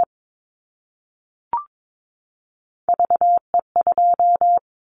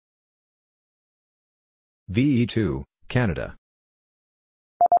 VE2, Canada.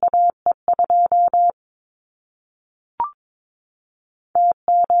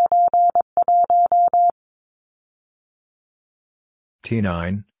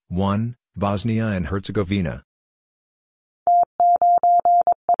 T9, 1, Bosnia and Herzegovina.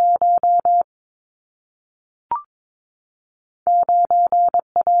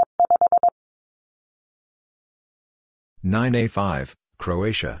 (9A5),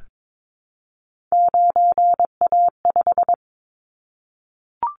 Croatia.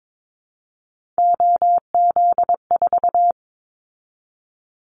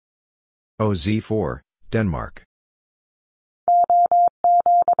 OZ4, Denmark.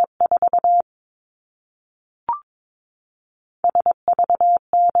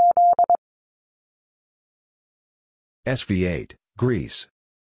 SV8, Greece.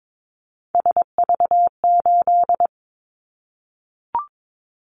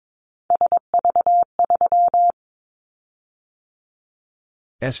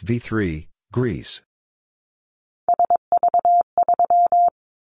 SV3, Greece.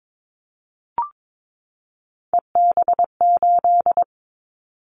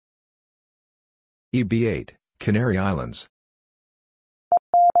 EB8, Canary Islands.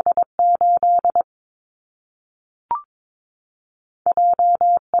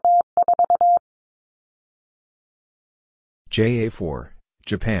 JA4,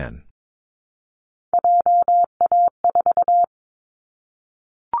 Japan.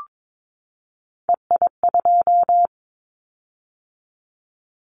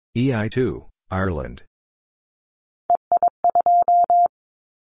 EI2, Ireland.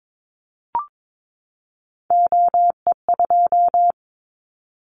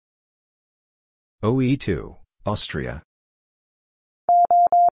 OE2, Austria.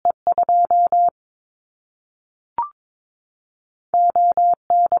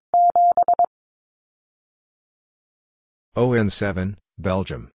 ON7,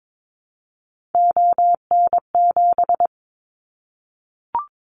 Belgium.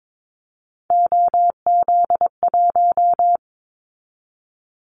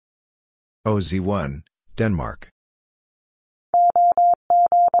 OZ1, Denmark.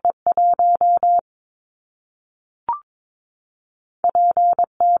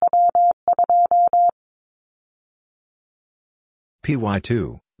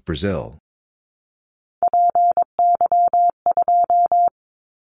 PY2, Brazil.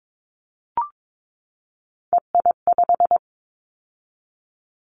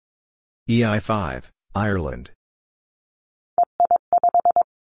 EI5, Ireland.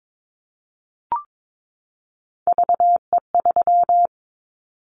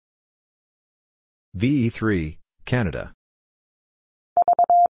 VE3, Canada.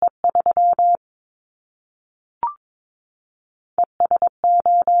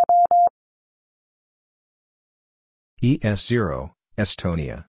 ES0,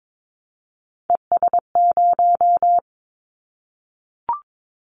 Estonia.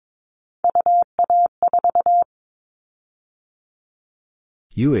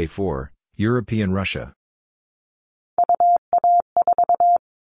 UA4, European Russia.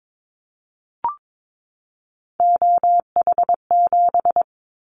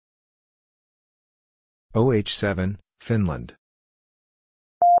 OH7, Finland.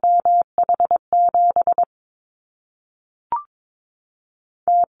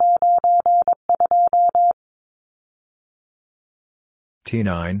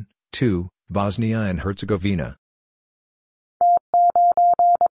 T9, 2, Bosnia and Herzegovina.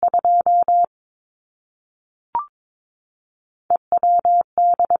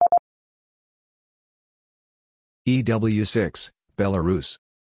 EW6, Belarus.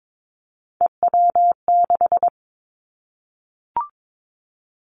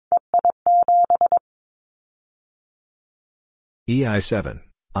 EI7,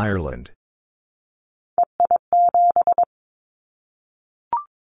 Ireland.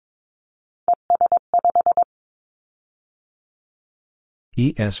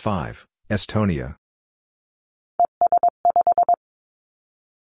 ES5, Estonia.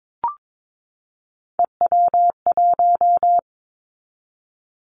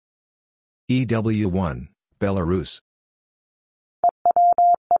 EW1, Belarus.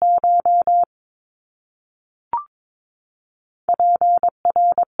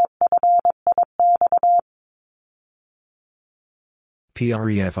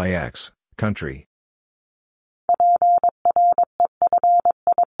 PREFIX, country.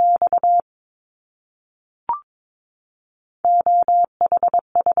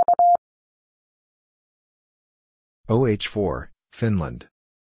 OH4, Finland.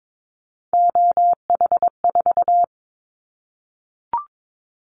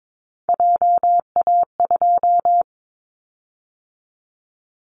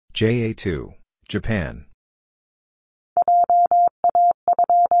 JA2, Japan.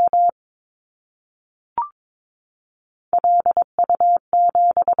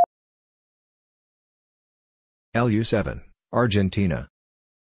 LU7, Argentina.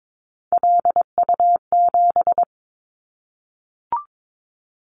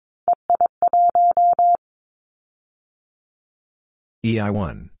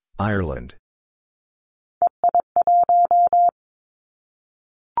 EI1, Ireland.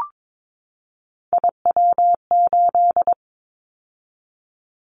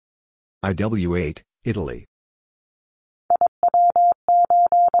 IW8, Italy.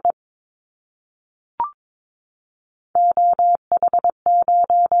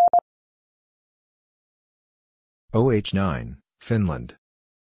 OH9, Finland.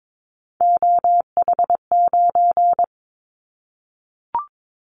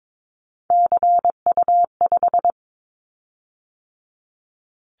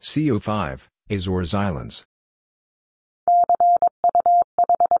 CO5, Azores Islands.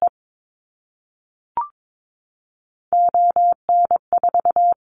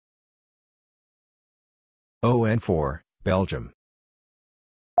 ON4, Belgium.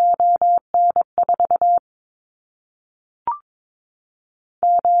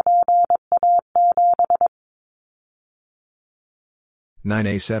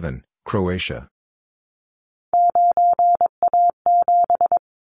 -9A7, Croatia.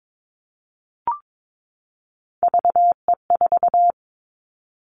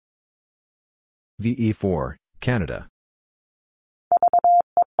 VE4, Canada.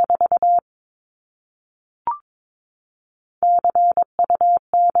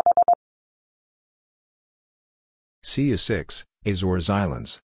 CU6, Azores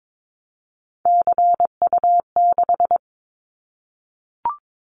Islands.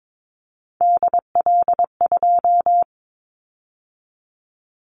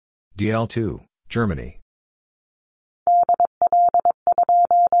 DL2, Germany.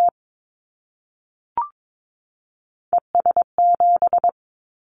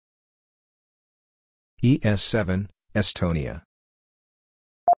 ES7, Estonia.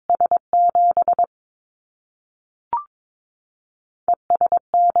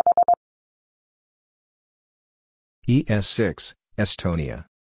 ES6, Estonia.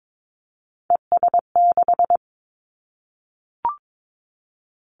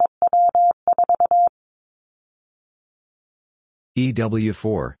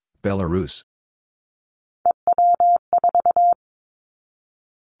 EW4, Belarus.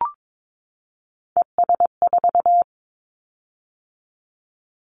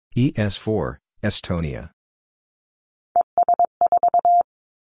 ES4, Estonia.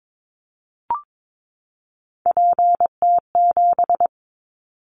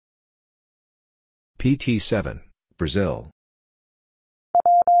 PT7, Brazil.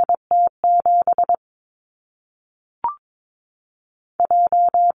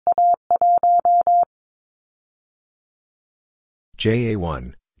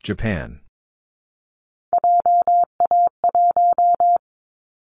 JA1, Japan.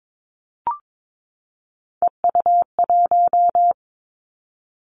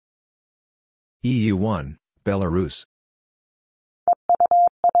 EU1, Belarus.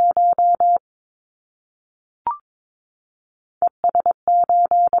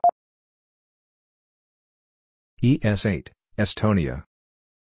 ES8, Estonia.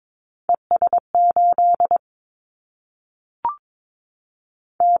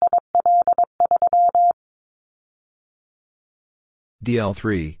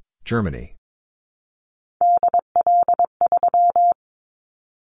 DL3, Germany.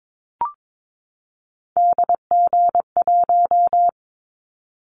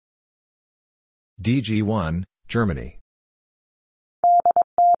 DG1, Germany.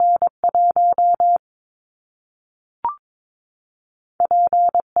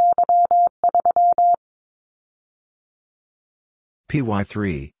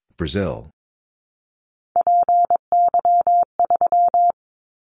 PY3, Brazil.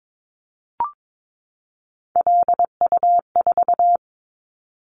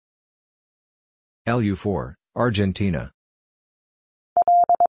 LU4, Argentina.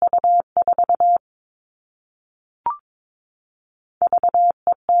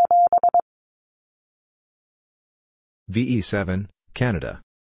 VE7, Canada.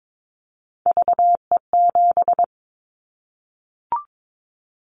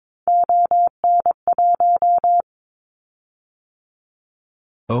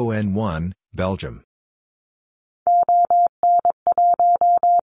 ON1, Belgium.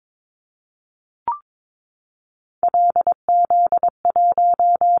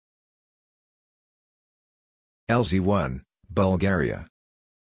 LZ1, Bulgaria.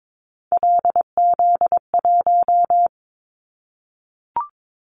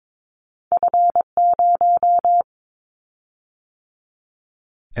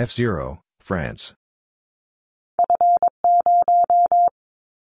 F0, France.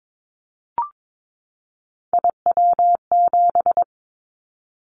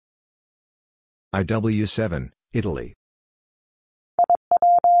 IW7, Italy.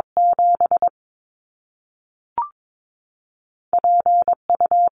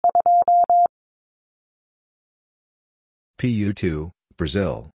 PU2,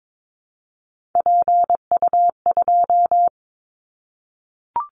 Brazil.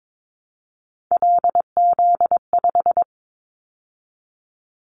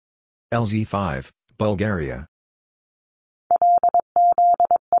 LZ5, Bulgaria.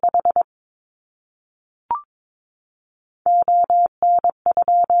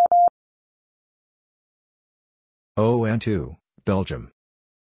 ON2, Belgium.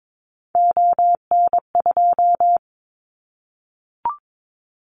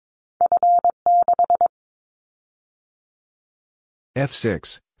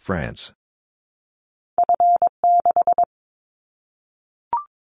 F6, France.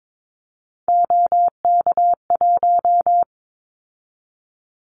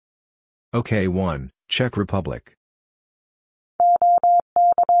 OK1, Czech Republic.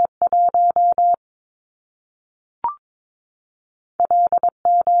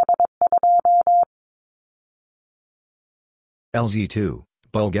 LZ2,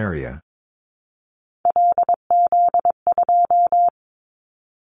 Bulgaria.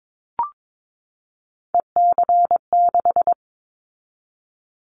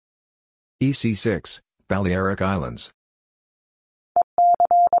 EC6, Balearic Islands.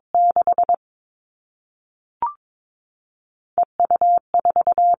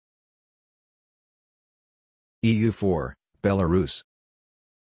 EU4, Belarus.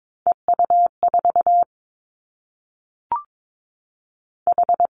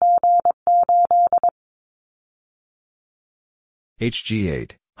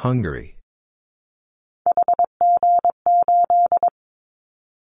 HG8, Hungary.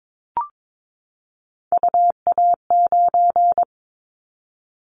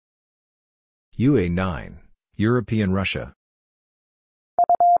 UA9, European Russia.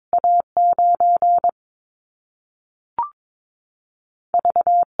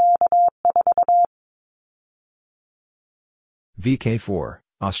 VK4,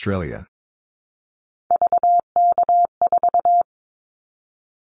 Australia.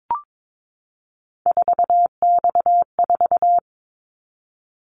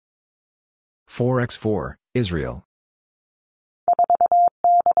 -4X4, Israel.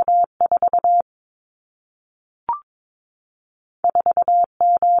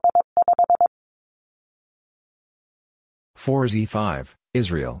 4Z5,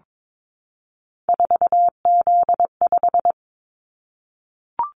 Israel.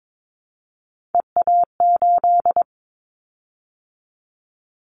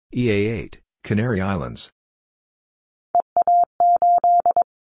 EA8, Canary Islands.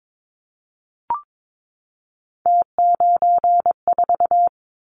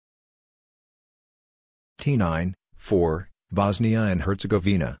 T9, 4, Bosnia and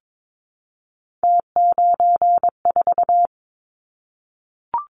Herzegovina.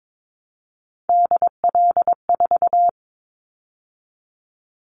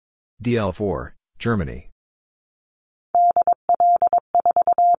 DL4, Germany.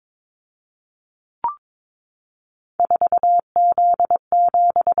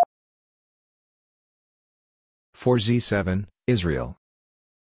 (4Z7), Israel.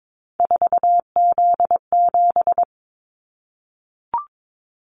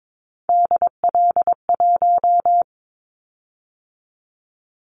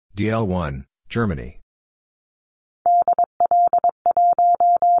 DL1, Germany.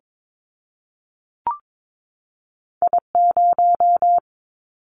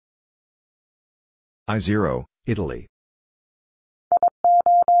 I0, Italy.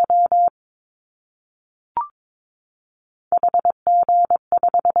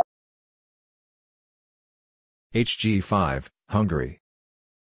 HG5, Hungary.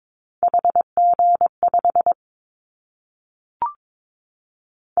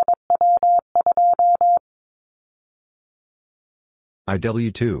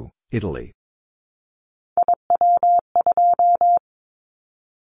 IW2, Italy.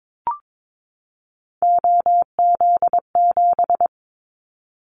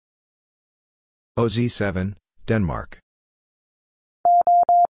 OZ7, Denmark.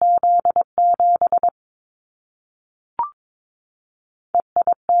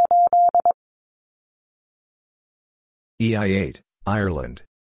 EI8, Ireland.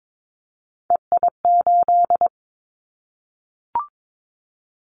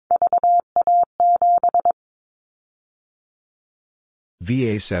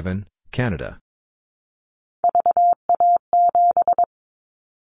 VA7, Canada.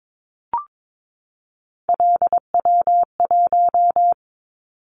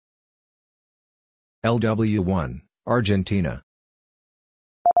 LW1, Argentina.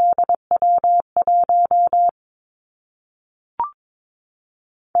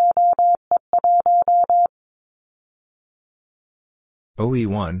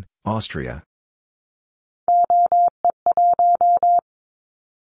 OE1, Austria.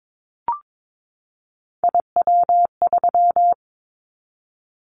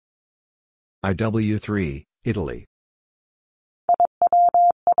 IW3, Italy.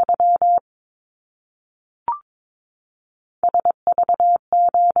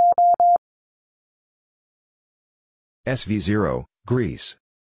 SV0, Greece.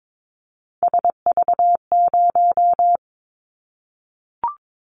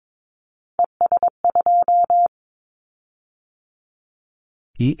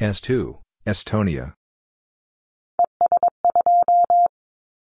 ES2, Estonia.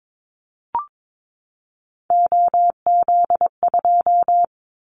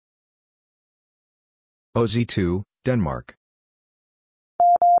 OZ2, Denmark.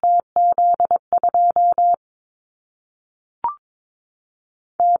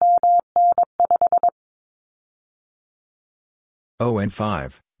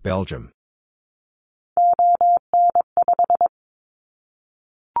 ON5, Belgium.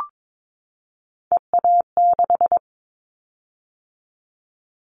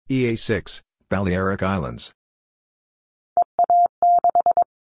 EA6, Balearic Islands.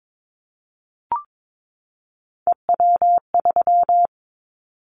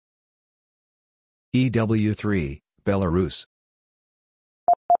 EW3, Belarus.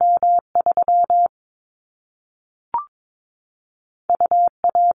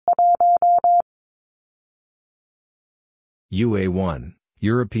 UA1,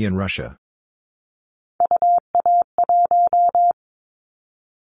 European Russia.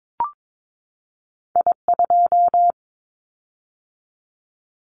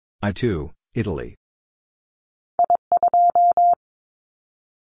 I2, Italy.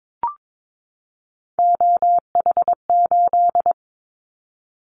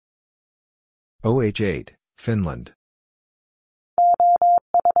 OH8, Finland.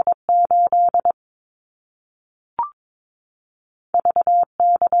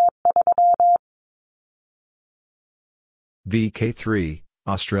 VK3,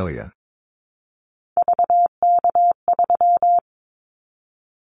 Australia.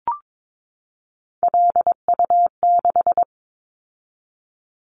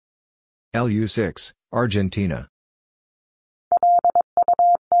 LU6, Argentina.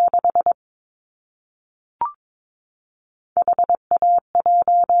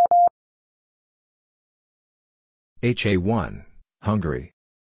 HA1, Hungary.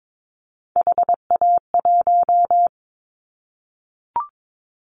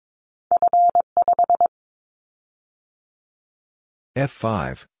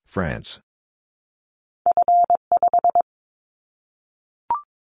 F5, France.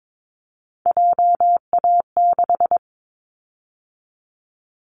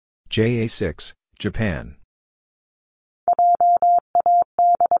 JA6, Japan.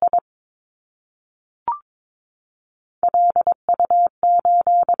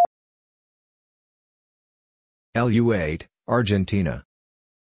 LU8, Argentina.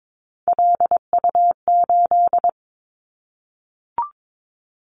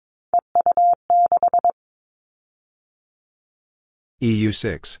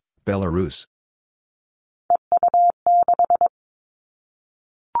 EU6, Belarus.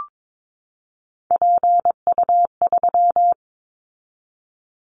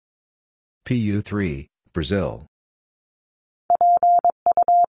 PU3, Brazil.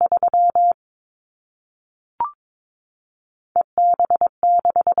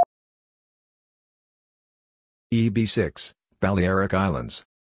 EB6, Balearic Islands.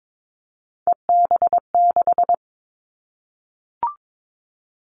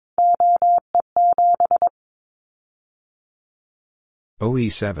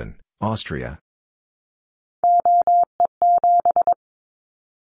 OE7, Austria.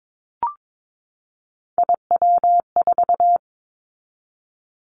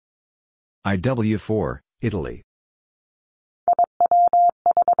 IW4, Italy.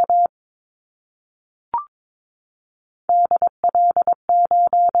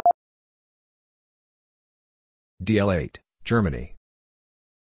 DL8, Germany.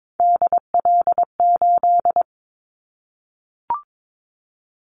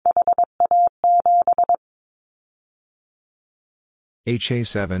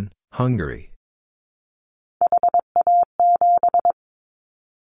 HA7, Hungary.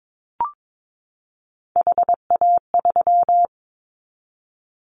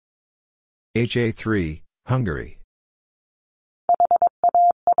 HA3, Hungary.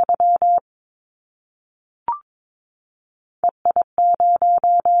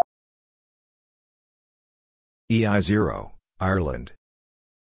 EI0, Ireland.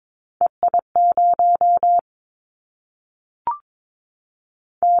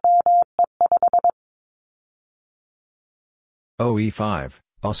 OE5,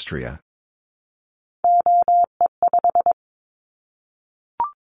 Austria.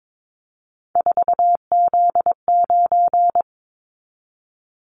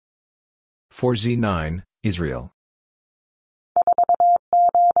 Z9, Israel.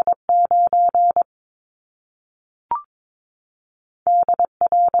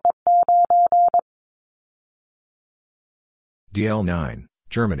 DL9,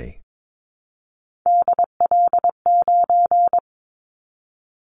 Germany.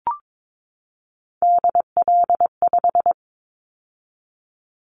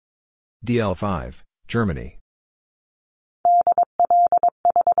 DL5, Germany.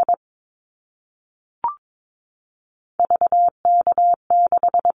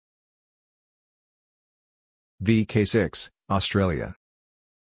 VK6, Australia.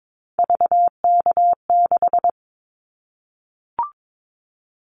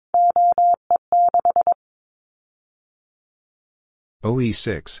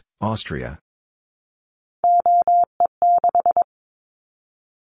 OE6, Austria.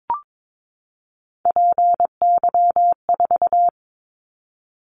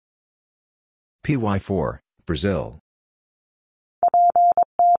 PY4, Brazil.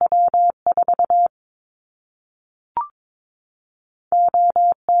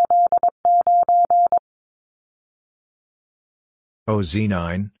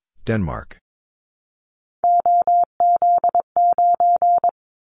 OZ9, Denmark.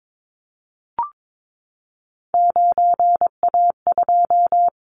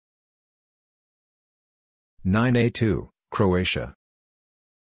 -9A2, Croatia.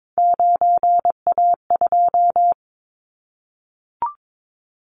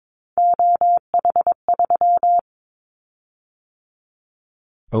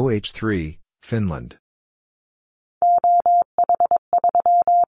 OH3, Finland.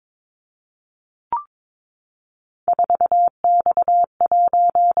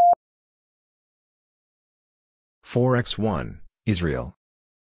 -4X1, Israel.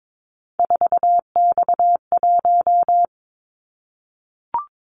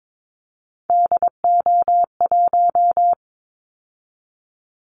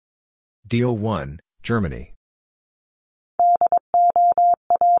 DO1, Germany.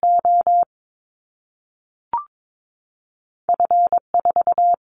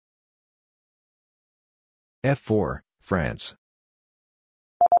 F4, France.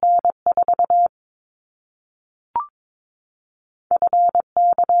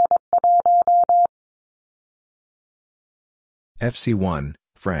 FC1,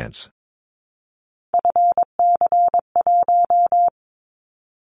 France.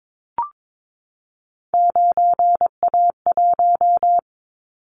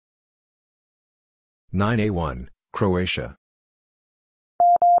 (9A1), Croatia.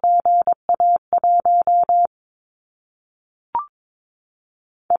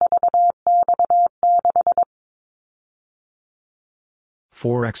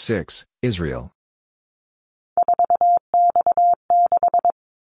 (4X6), Israel.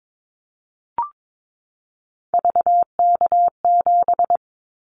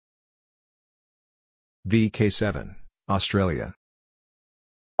 VK7, Australia.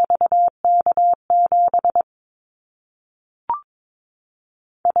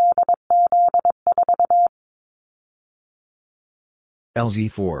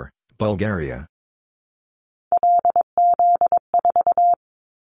 LZ4, Bulgaria.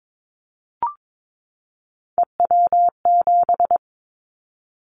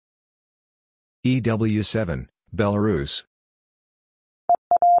 EW7, Belarus.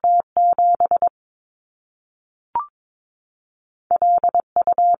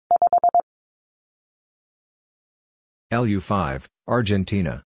 LU5,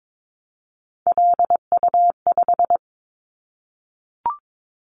 Argentina.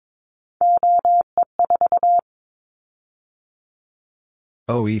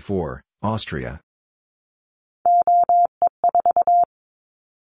 OE4, Austria.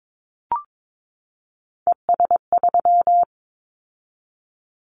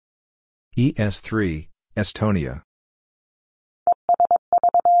 ES3, Estonia.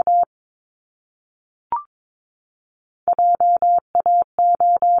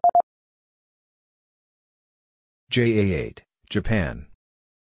 JA8, Japan.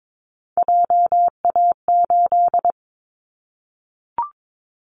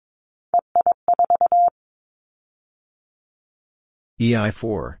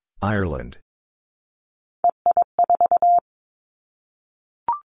 EI4, Ireland.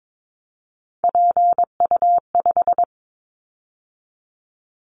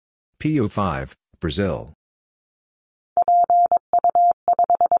 PO5, Brazil.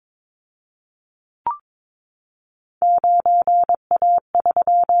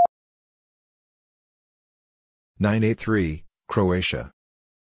 (983), Croatia.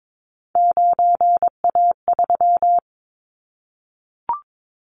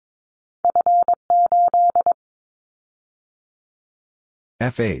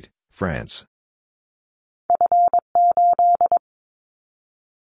 F8, France.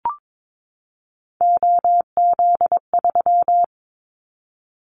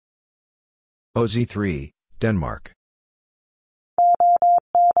 OZ3, Denmark.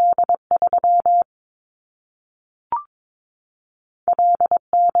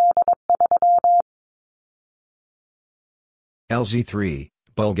 LZ3,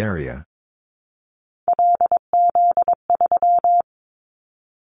 Bulgaria.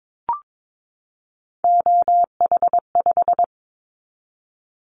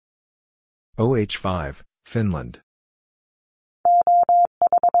 OH5, Finland.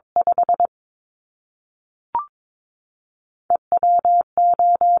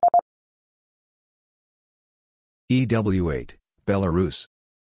 EW8, Belarus.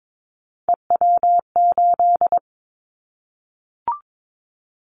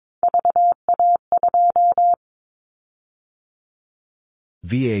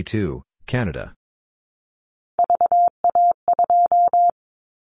 VA2, Canada.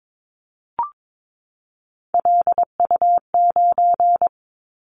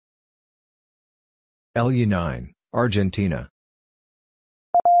 LU9, Argentina.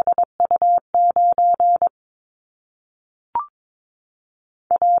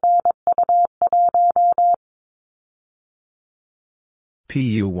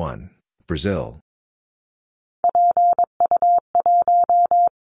 PU1, Brazil.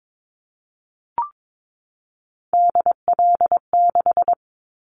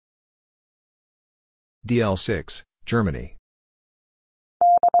 DL6, Germany.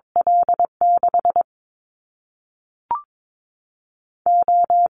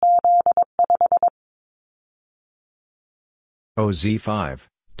 OZ5,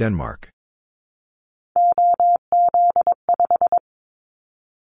 Denmark.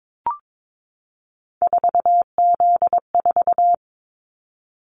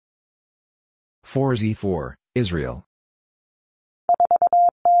 (4Z4), Israel.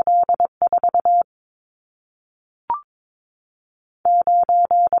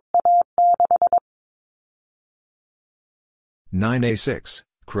 9A6,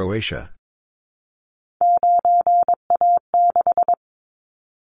 Croatia.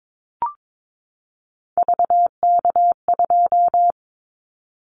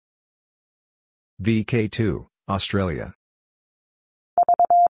 VK2, Australia.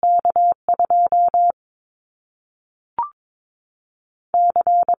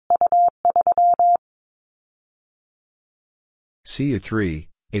 CU3,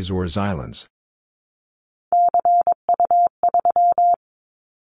 Azores Islands.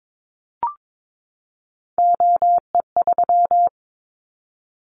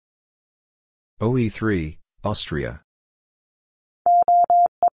 OE3, Austria.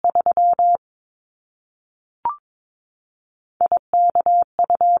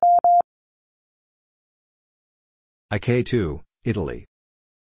 IK2, Italy.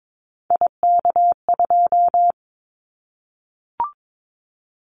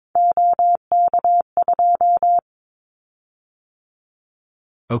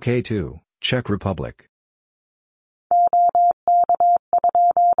 OK2, Czech Republic.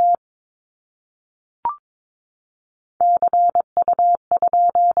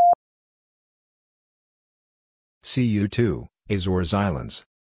 CU2, Azores Islands.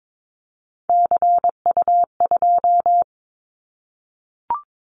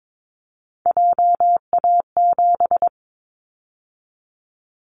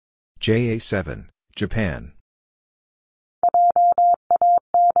 JA7, Japan.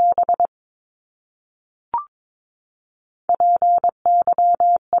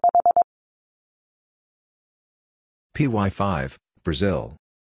 PY5, Brazil.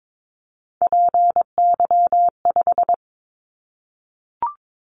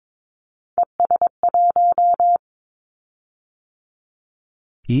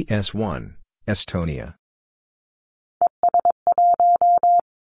 ES1, Estonia.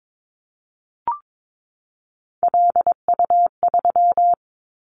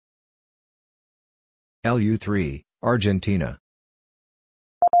 LU3, Argentina.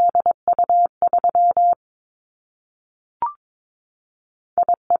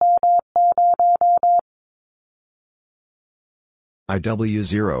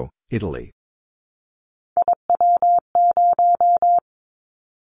 IW0, Italy.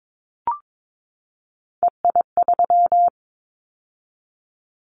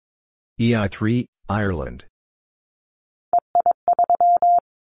 EI3, Ireland.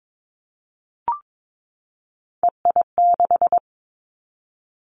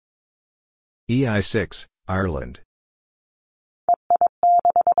 EI6, Ireland.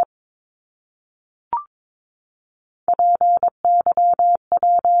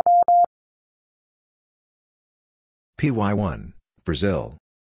 PY1, Brazil.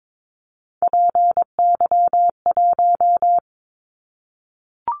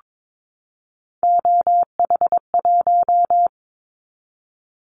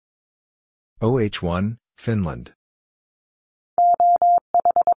 OH1, Finland.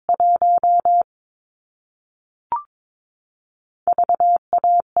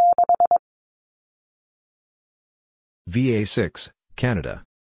 VA6, Canada.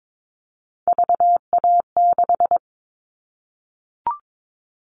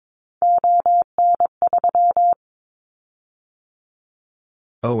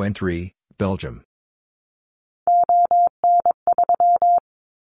 ON3, Belgium.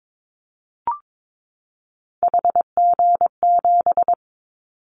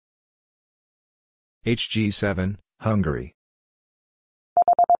 HG7, Hungary.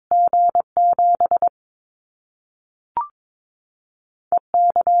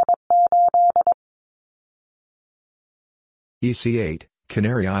 EC8,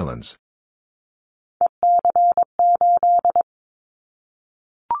 Canary Islands.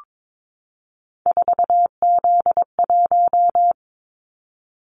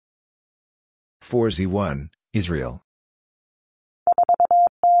 Z1, Israel.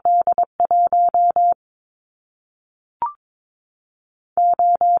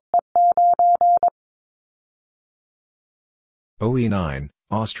 OE9,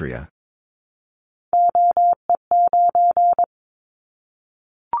 Austria.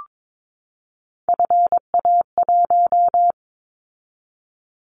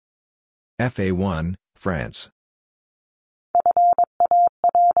 FA1, France.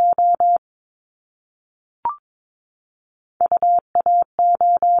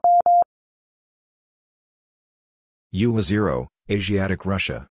 UA0, Asiatic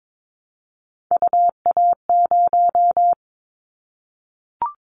Russia.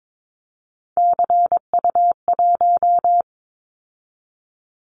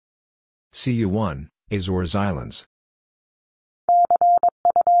 CU1, Azores Islands.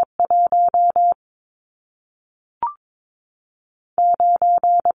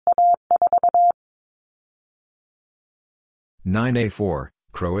 9A4,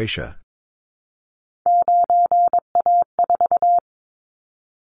 Croatia.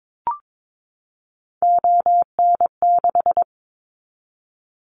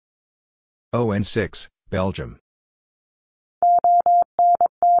 ON6, Belgium.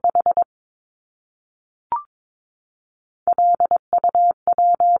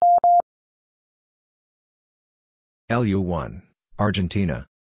 LU1, Argentina.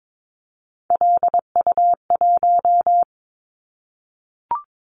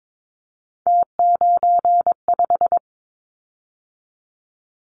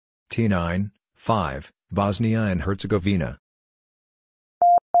 T9, 5, Bosnia and Herzegovina.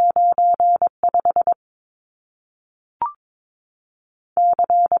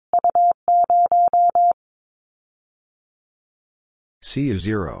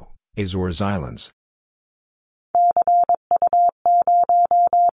 CU0, Azores Islands.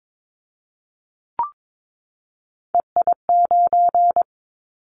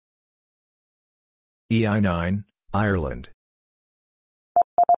 EI9, Ireland.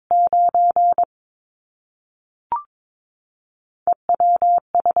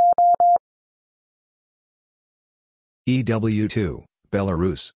 EW2,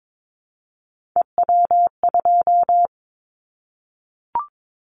 Belarus.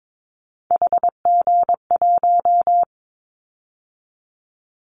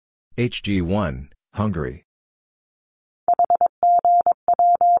 HG1, Hungary.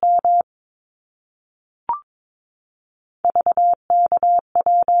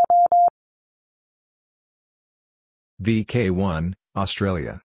 VK1,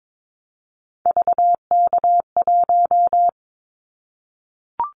 Australia.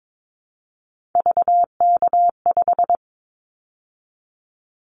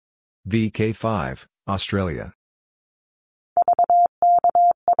 VK5, Australia.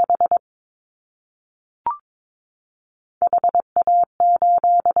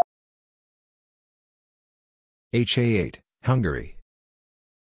 HA8, Hungary.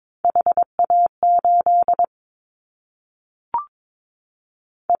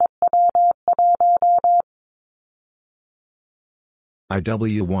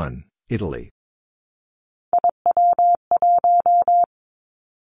 IW1, Italy.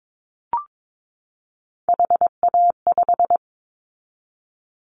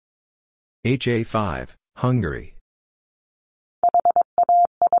 HA5, Hungary.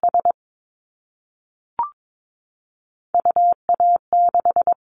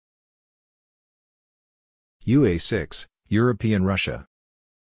 UA6, European Russia.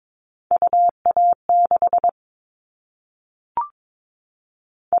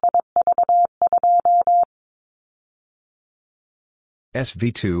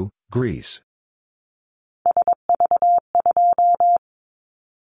 SV2, Greece.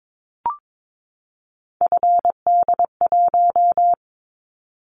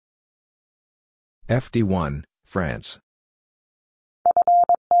 FD1, France.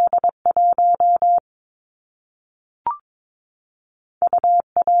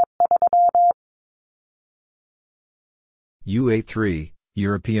 UA3,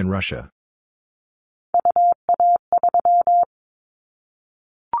 European Russia.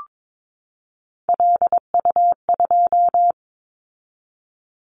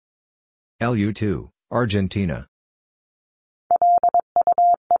 LU2, Argentina.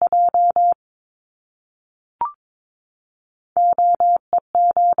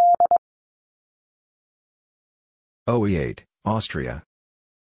 OE8, Austria.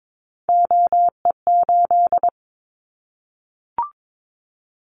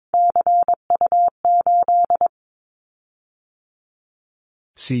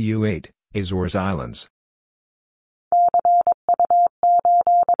 CU8, Azores Islands.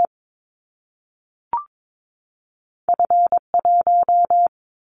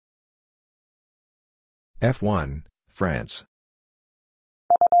 F1, France.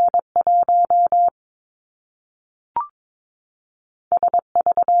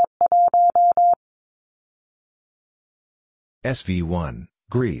 SV1,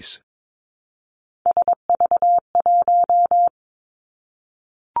 Greece.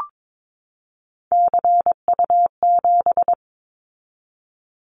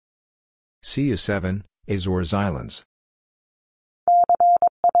 CU7, Azores Islands.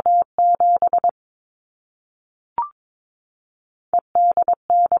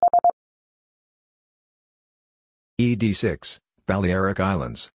 ED6, Balearic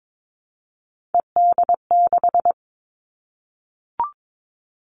Islands.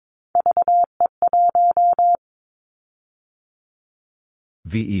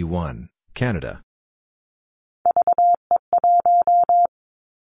 VE1, Canada.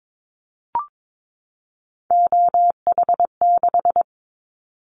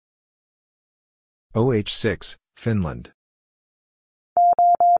 OH6, Finland.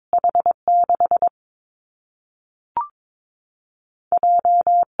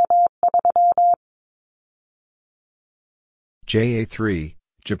 JA3,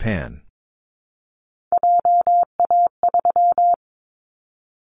 Japan.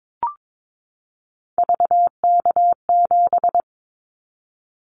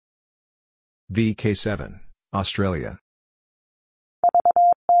 VK7, Australia.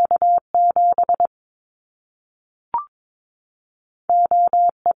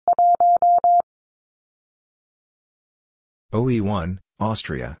 OE1,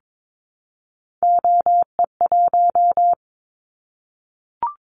 Austria.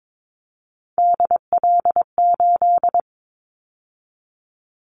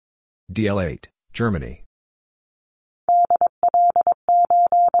 DL8, Germany.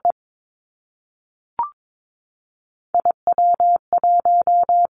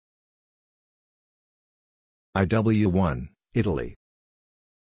 IW1, Italy.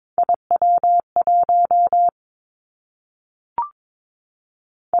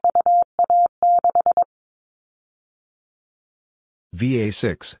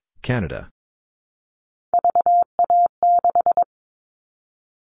 VA6, Canada.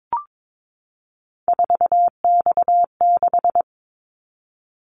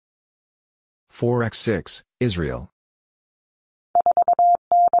 -4X6, Israel.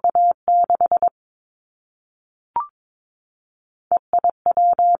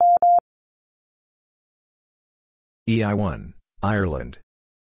 EI1, Ireland.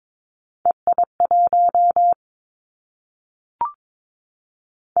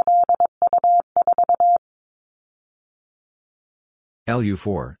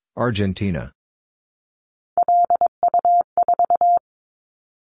 LU4, Argentina.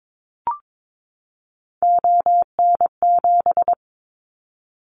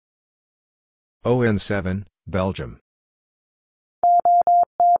 ON7, Belgium.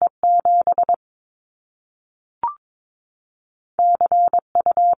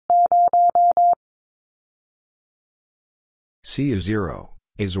 CU0,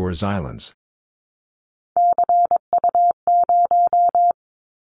 Azores Islands.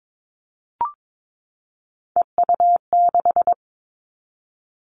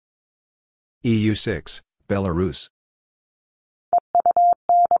 EU6, Belarus.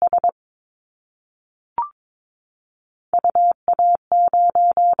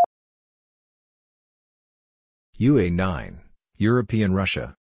 UA9, European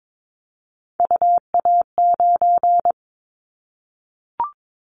Russia.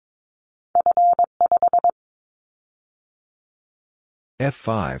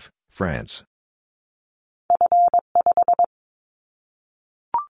 F5, France.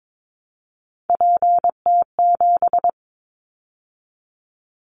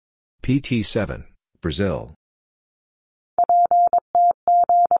 PT7, Brazil.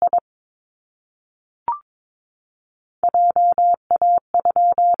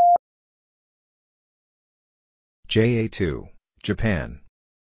 JA2, Japan.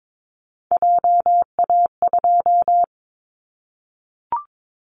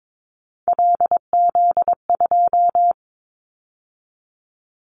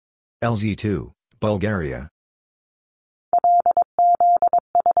 LZ2, Bulgaria.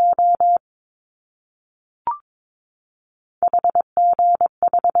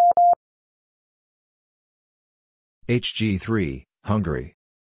 HG3, Hungary.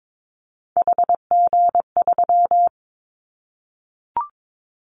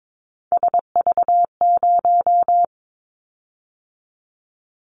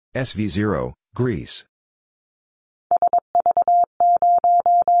 SV0, Greece.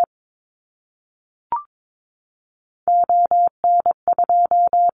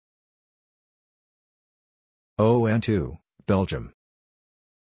 ON2, Belgium.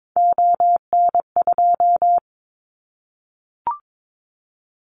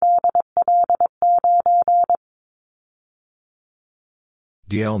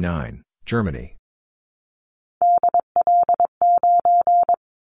 DL9, Germany.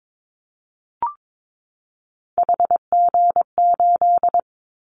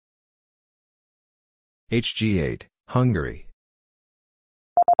 HG8, Hungary.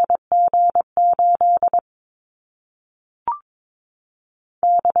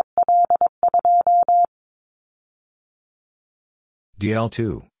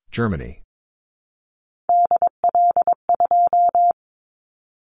 DL2, Germany.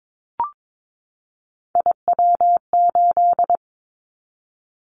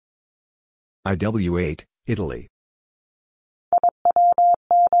 IW8, Italy.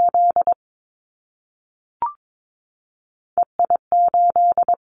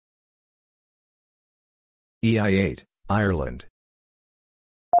 EI8, Ireland.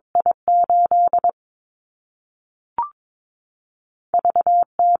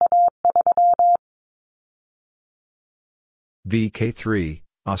 VK3,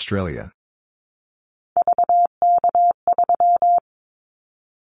 Australia.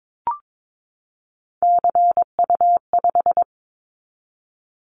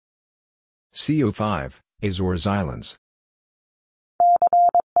 CO5, Azores Islands.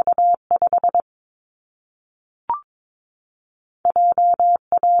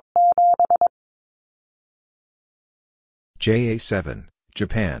 JA7,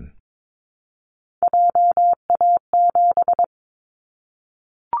 Japan.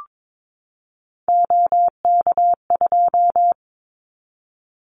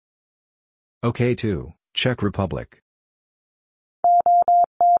 OK2, Czech Republic.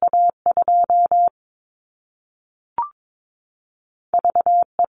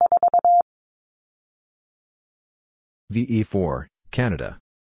 VE4, Canada.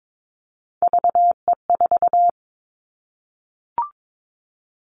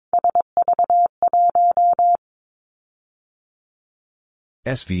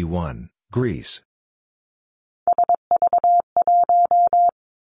 SV1, Greece.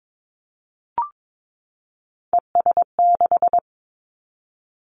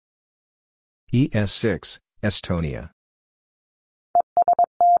 ES6, Estonia.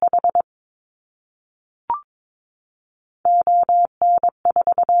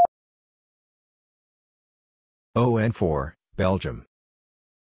 ON4, Belgium.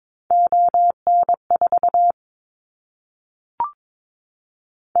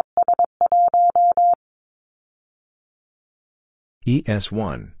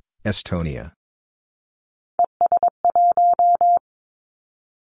 ES1, Estonia.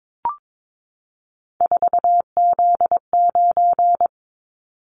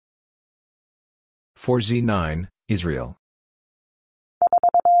 Z9, Israel.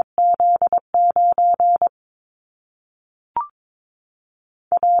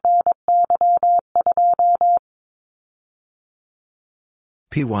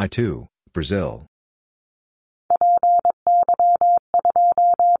 PY2, Brazil.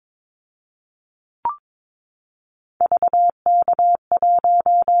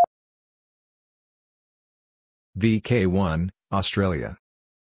 VK1, Australia.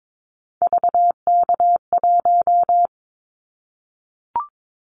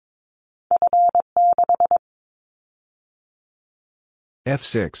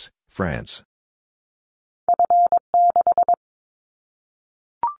 F6, France.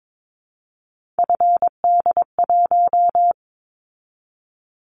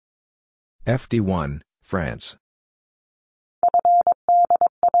 FD1, France.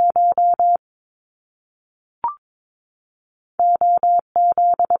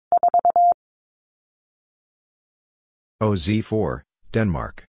 OZ4,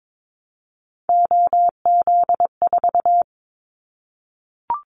 Denmark.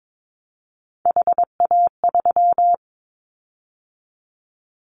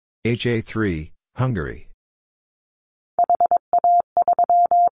 HA3, Hungary.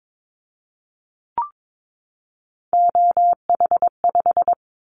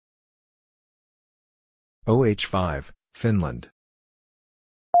 OH5, Finland.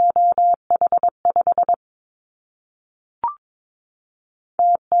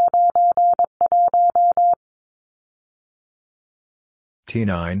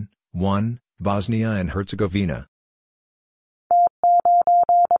 T9, 1, Bosnia and Herzegovina.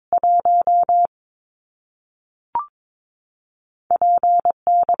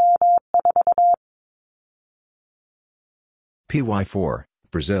 PY4,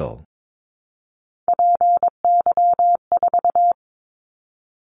 Brazil.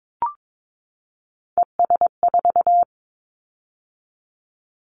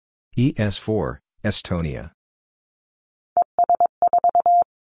 ES4, Estonia.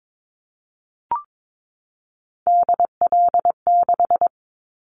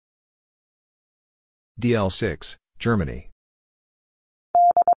 DL6, Germany.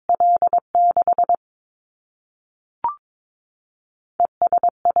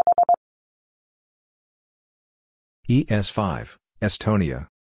 ES5, Estonia.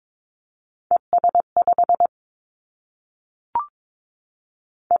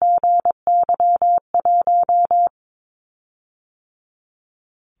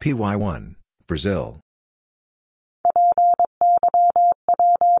 PY1, Brazil.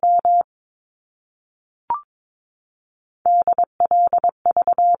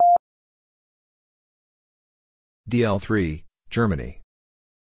 DL3, Germany.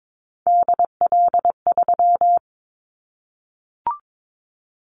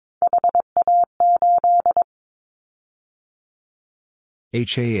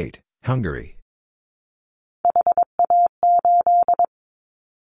 HA8, Hungary.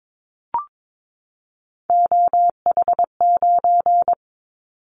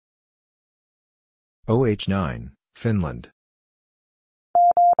 OH9, Finland.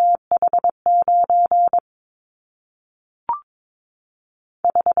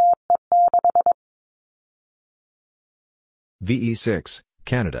 VE6,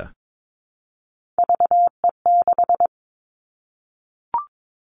 Canada.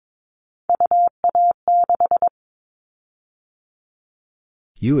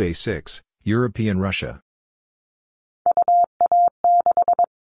 UA6, European Russia.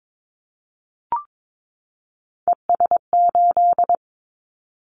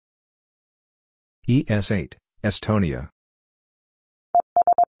 ES8, Estonia.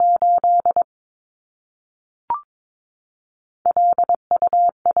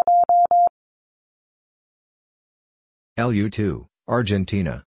 LU2,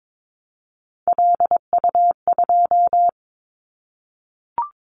 Argentina.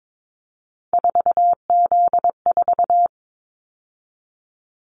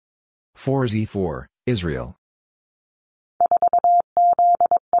 Z4, Israel.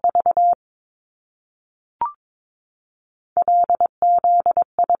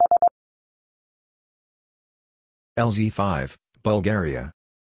 LZ5, Bulgaria.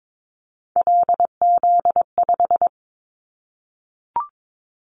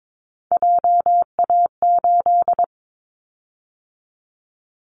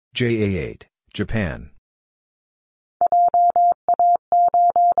 JA8, Japan.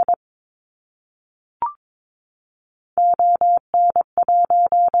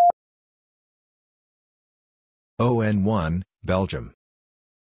 ON1, Belgium.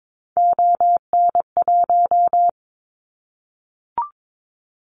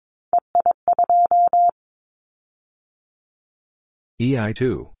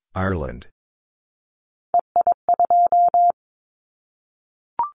 EI2, Ireland.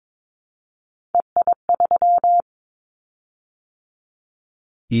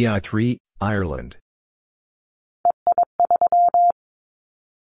 EI3, Ireland.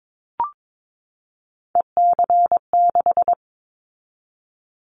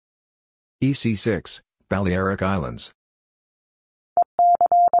 EC6, Balearic Islands.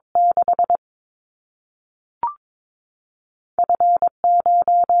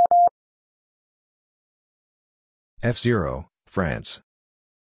 F0, France.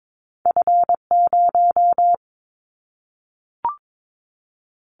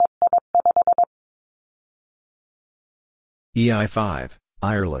 EI5,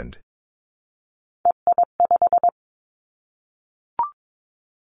 Ireland.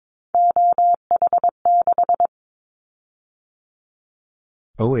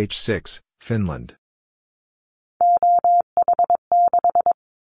 OH6, Finland.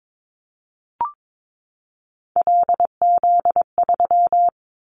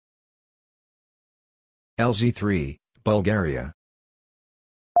 LZ3, Bulgaria.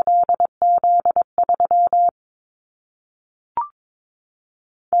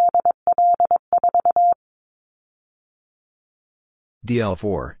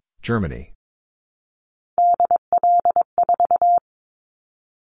 DL4, Germany.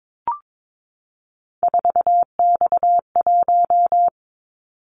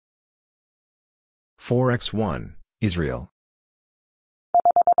 (4x1), Israel.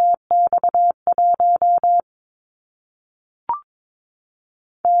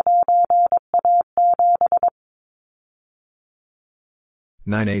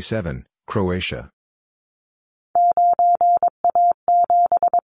 (9A7), Croatia.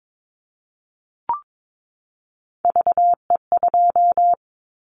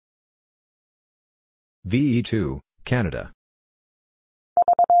 VE2, Canada.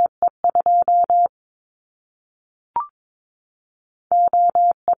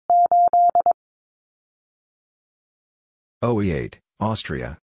 OE8,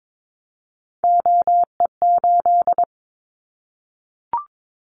 Austria.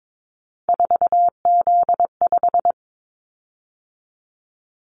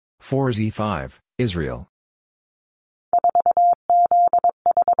 (4Z5), Israel.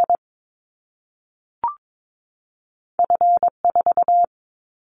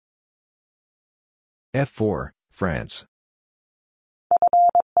 F4, France.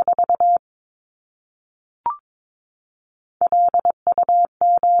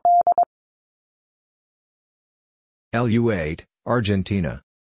 LU8, Argentina.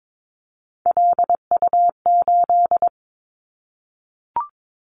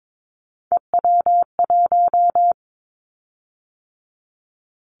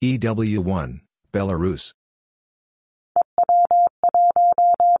 EW1, Belarus.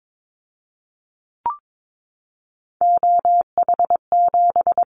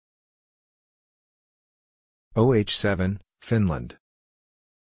 OH7, Finland.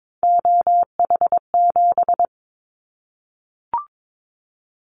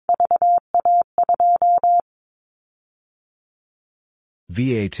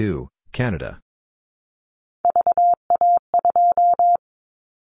 VA2, Canada.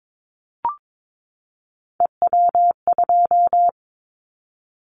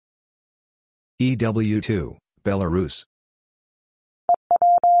 EW2, Belarus.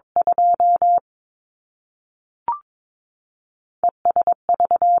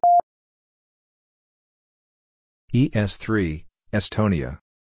 ES3, Estonia.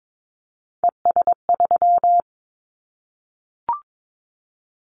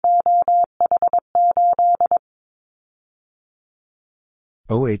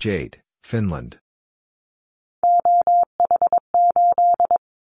 OH8, Finland.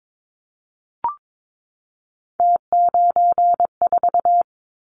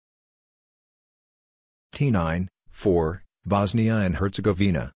 T9, 4, Bosnia and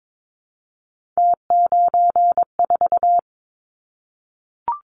Herzegovina.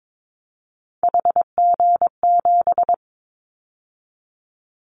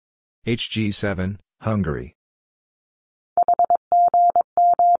 HG7, Hungary.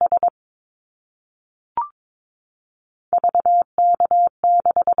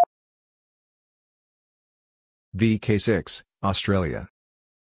 VK6, Australia.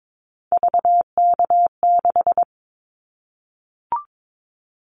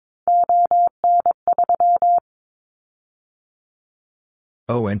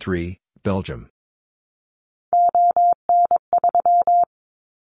 ON3, Belgium.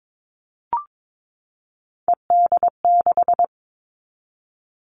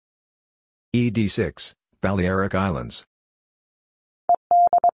 ED6, Balearic Islands.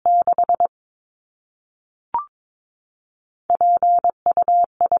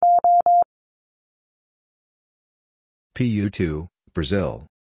 PU2, Brazil.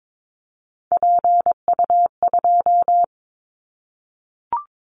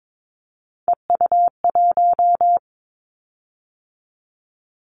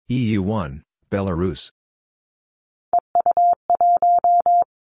 EU1, Belarus.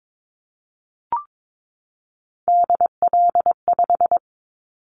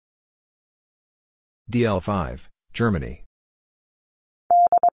 DL5, Germany.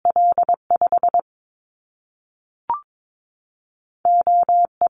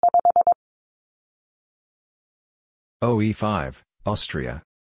 OE5, Austria.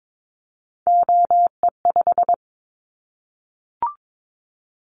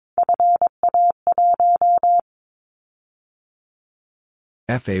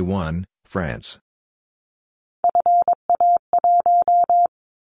 FA1, France.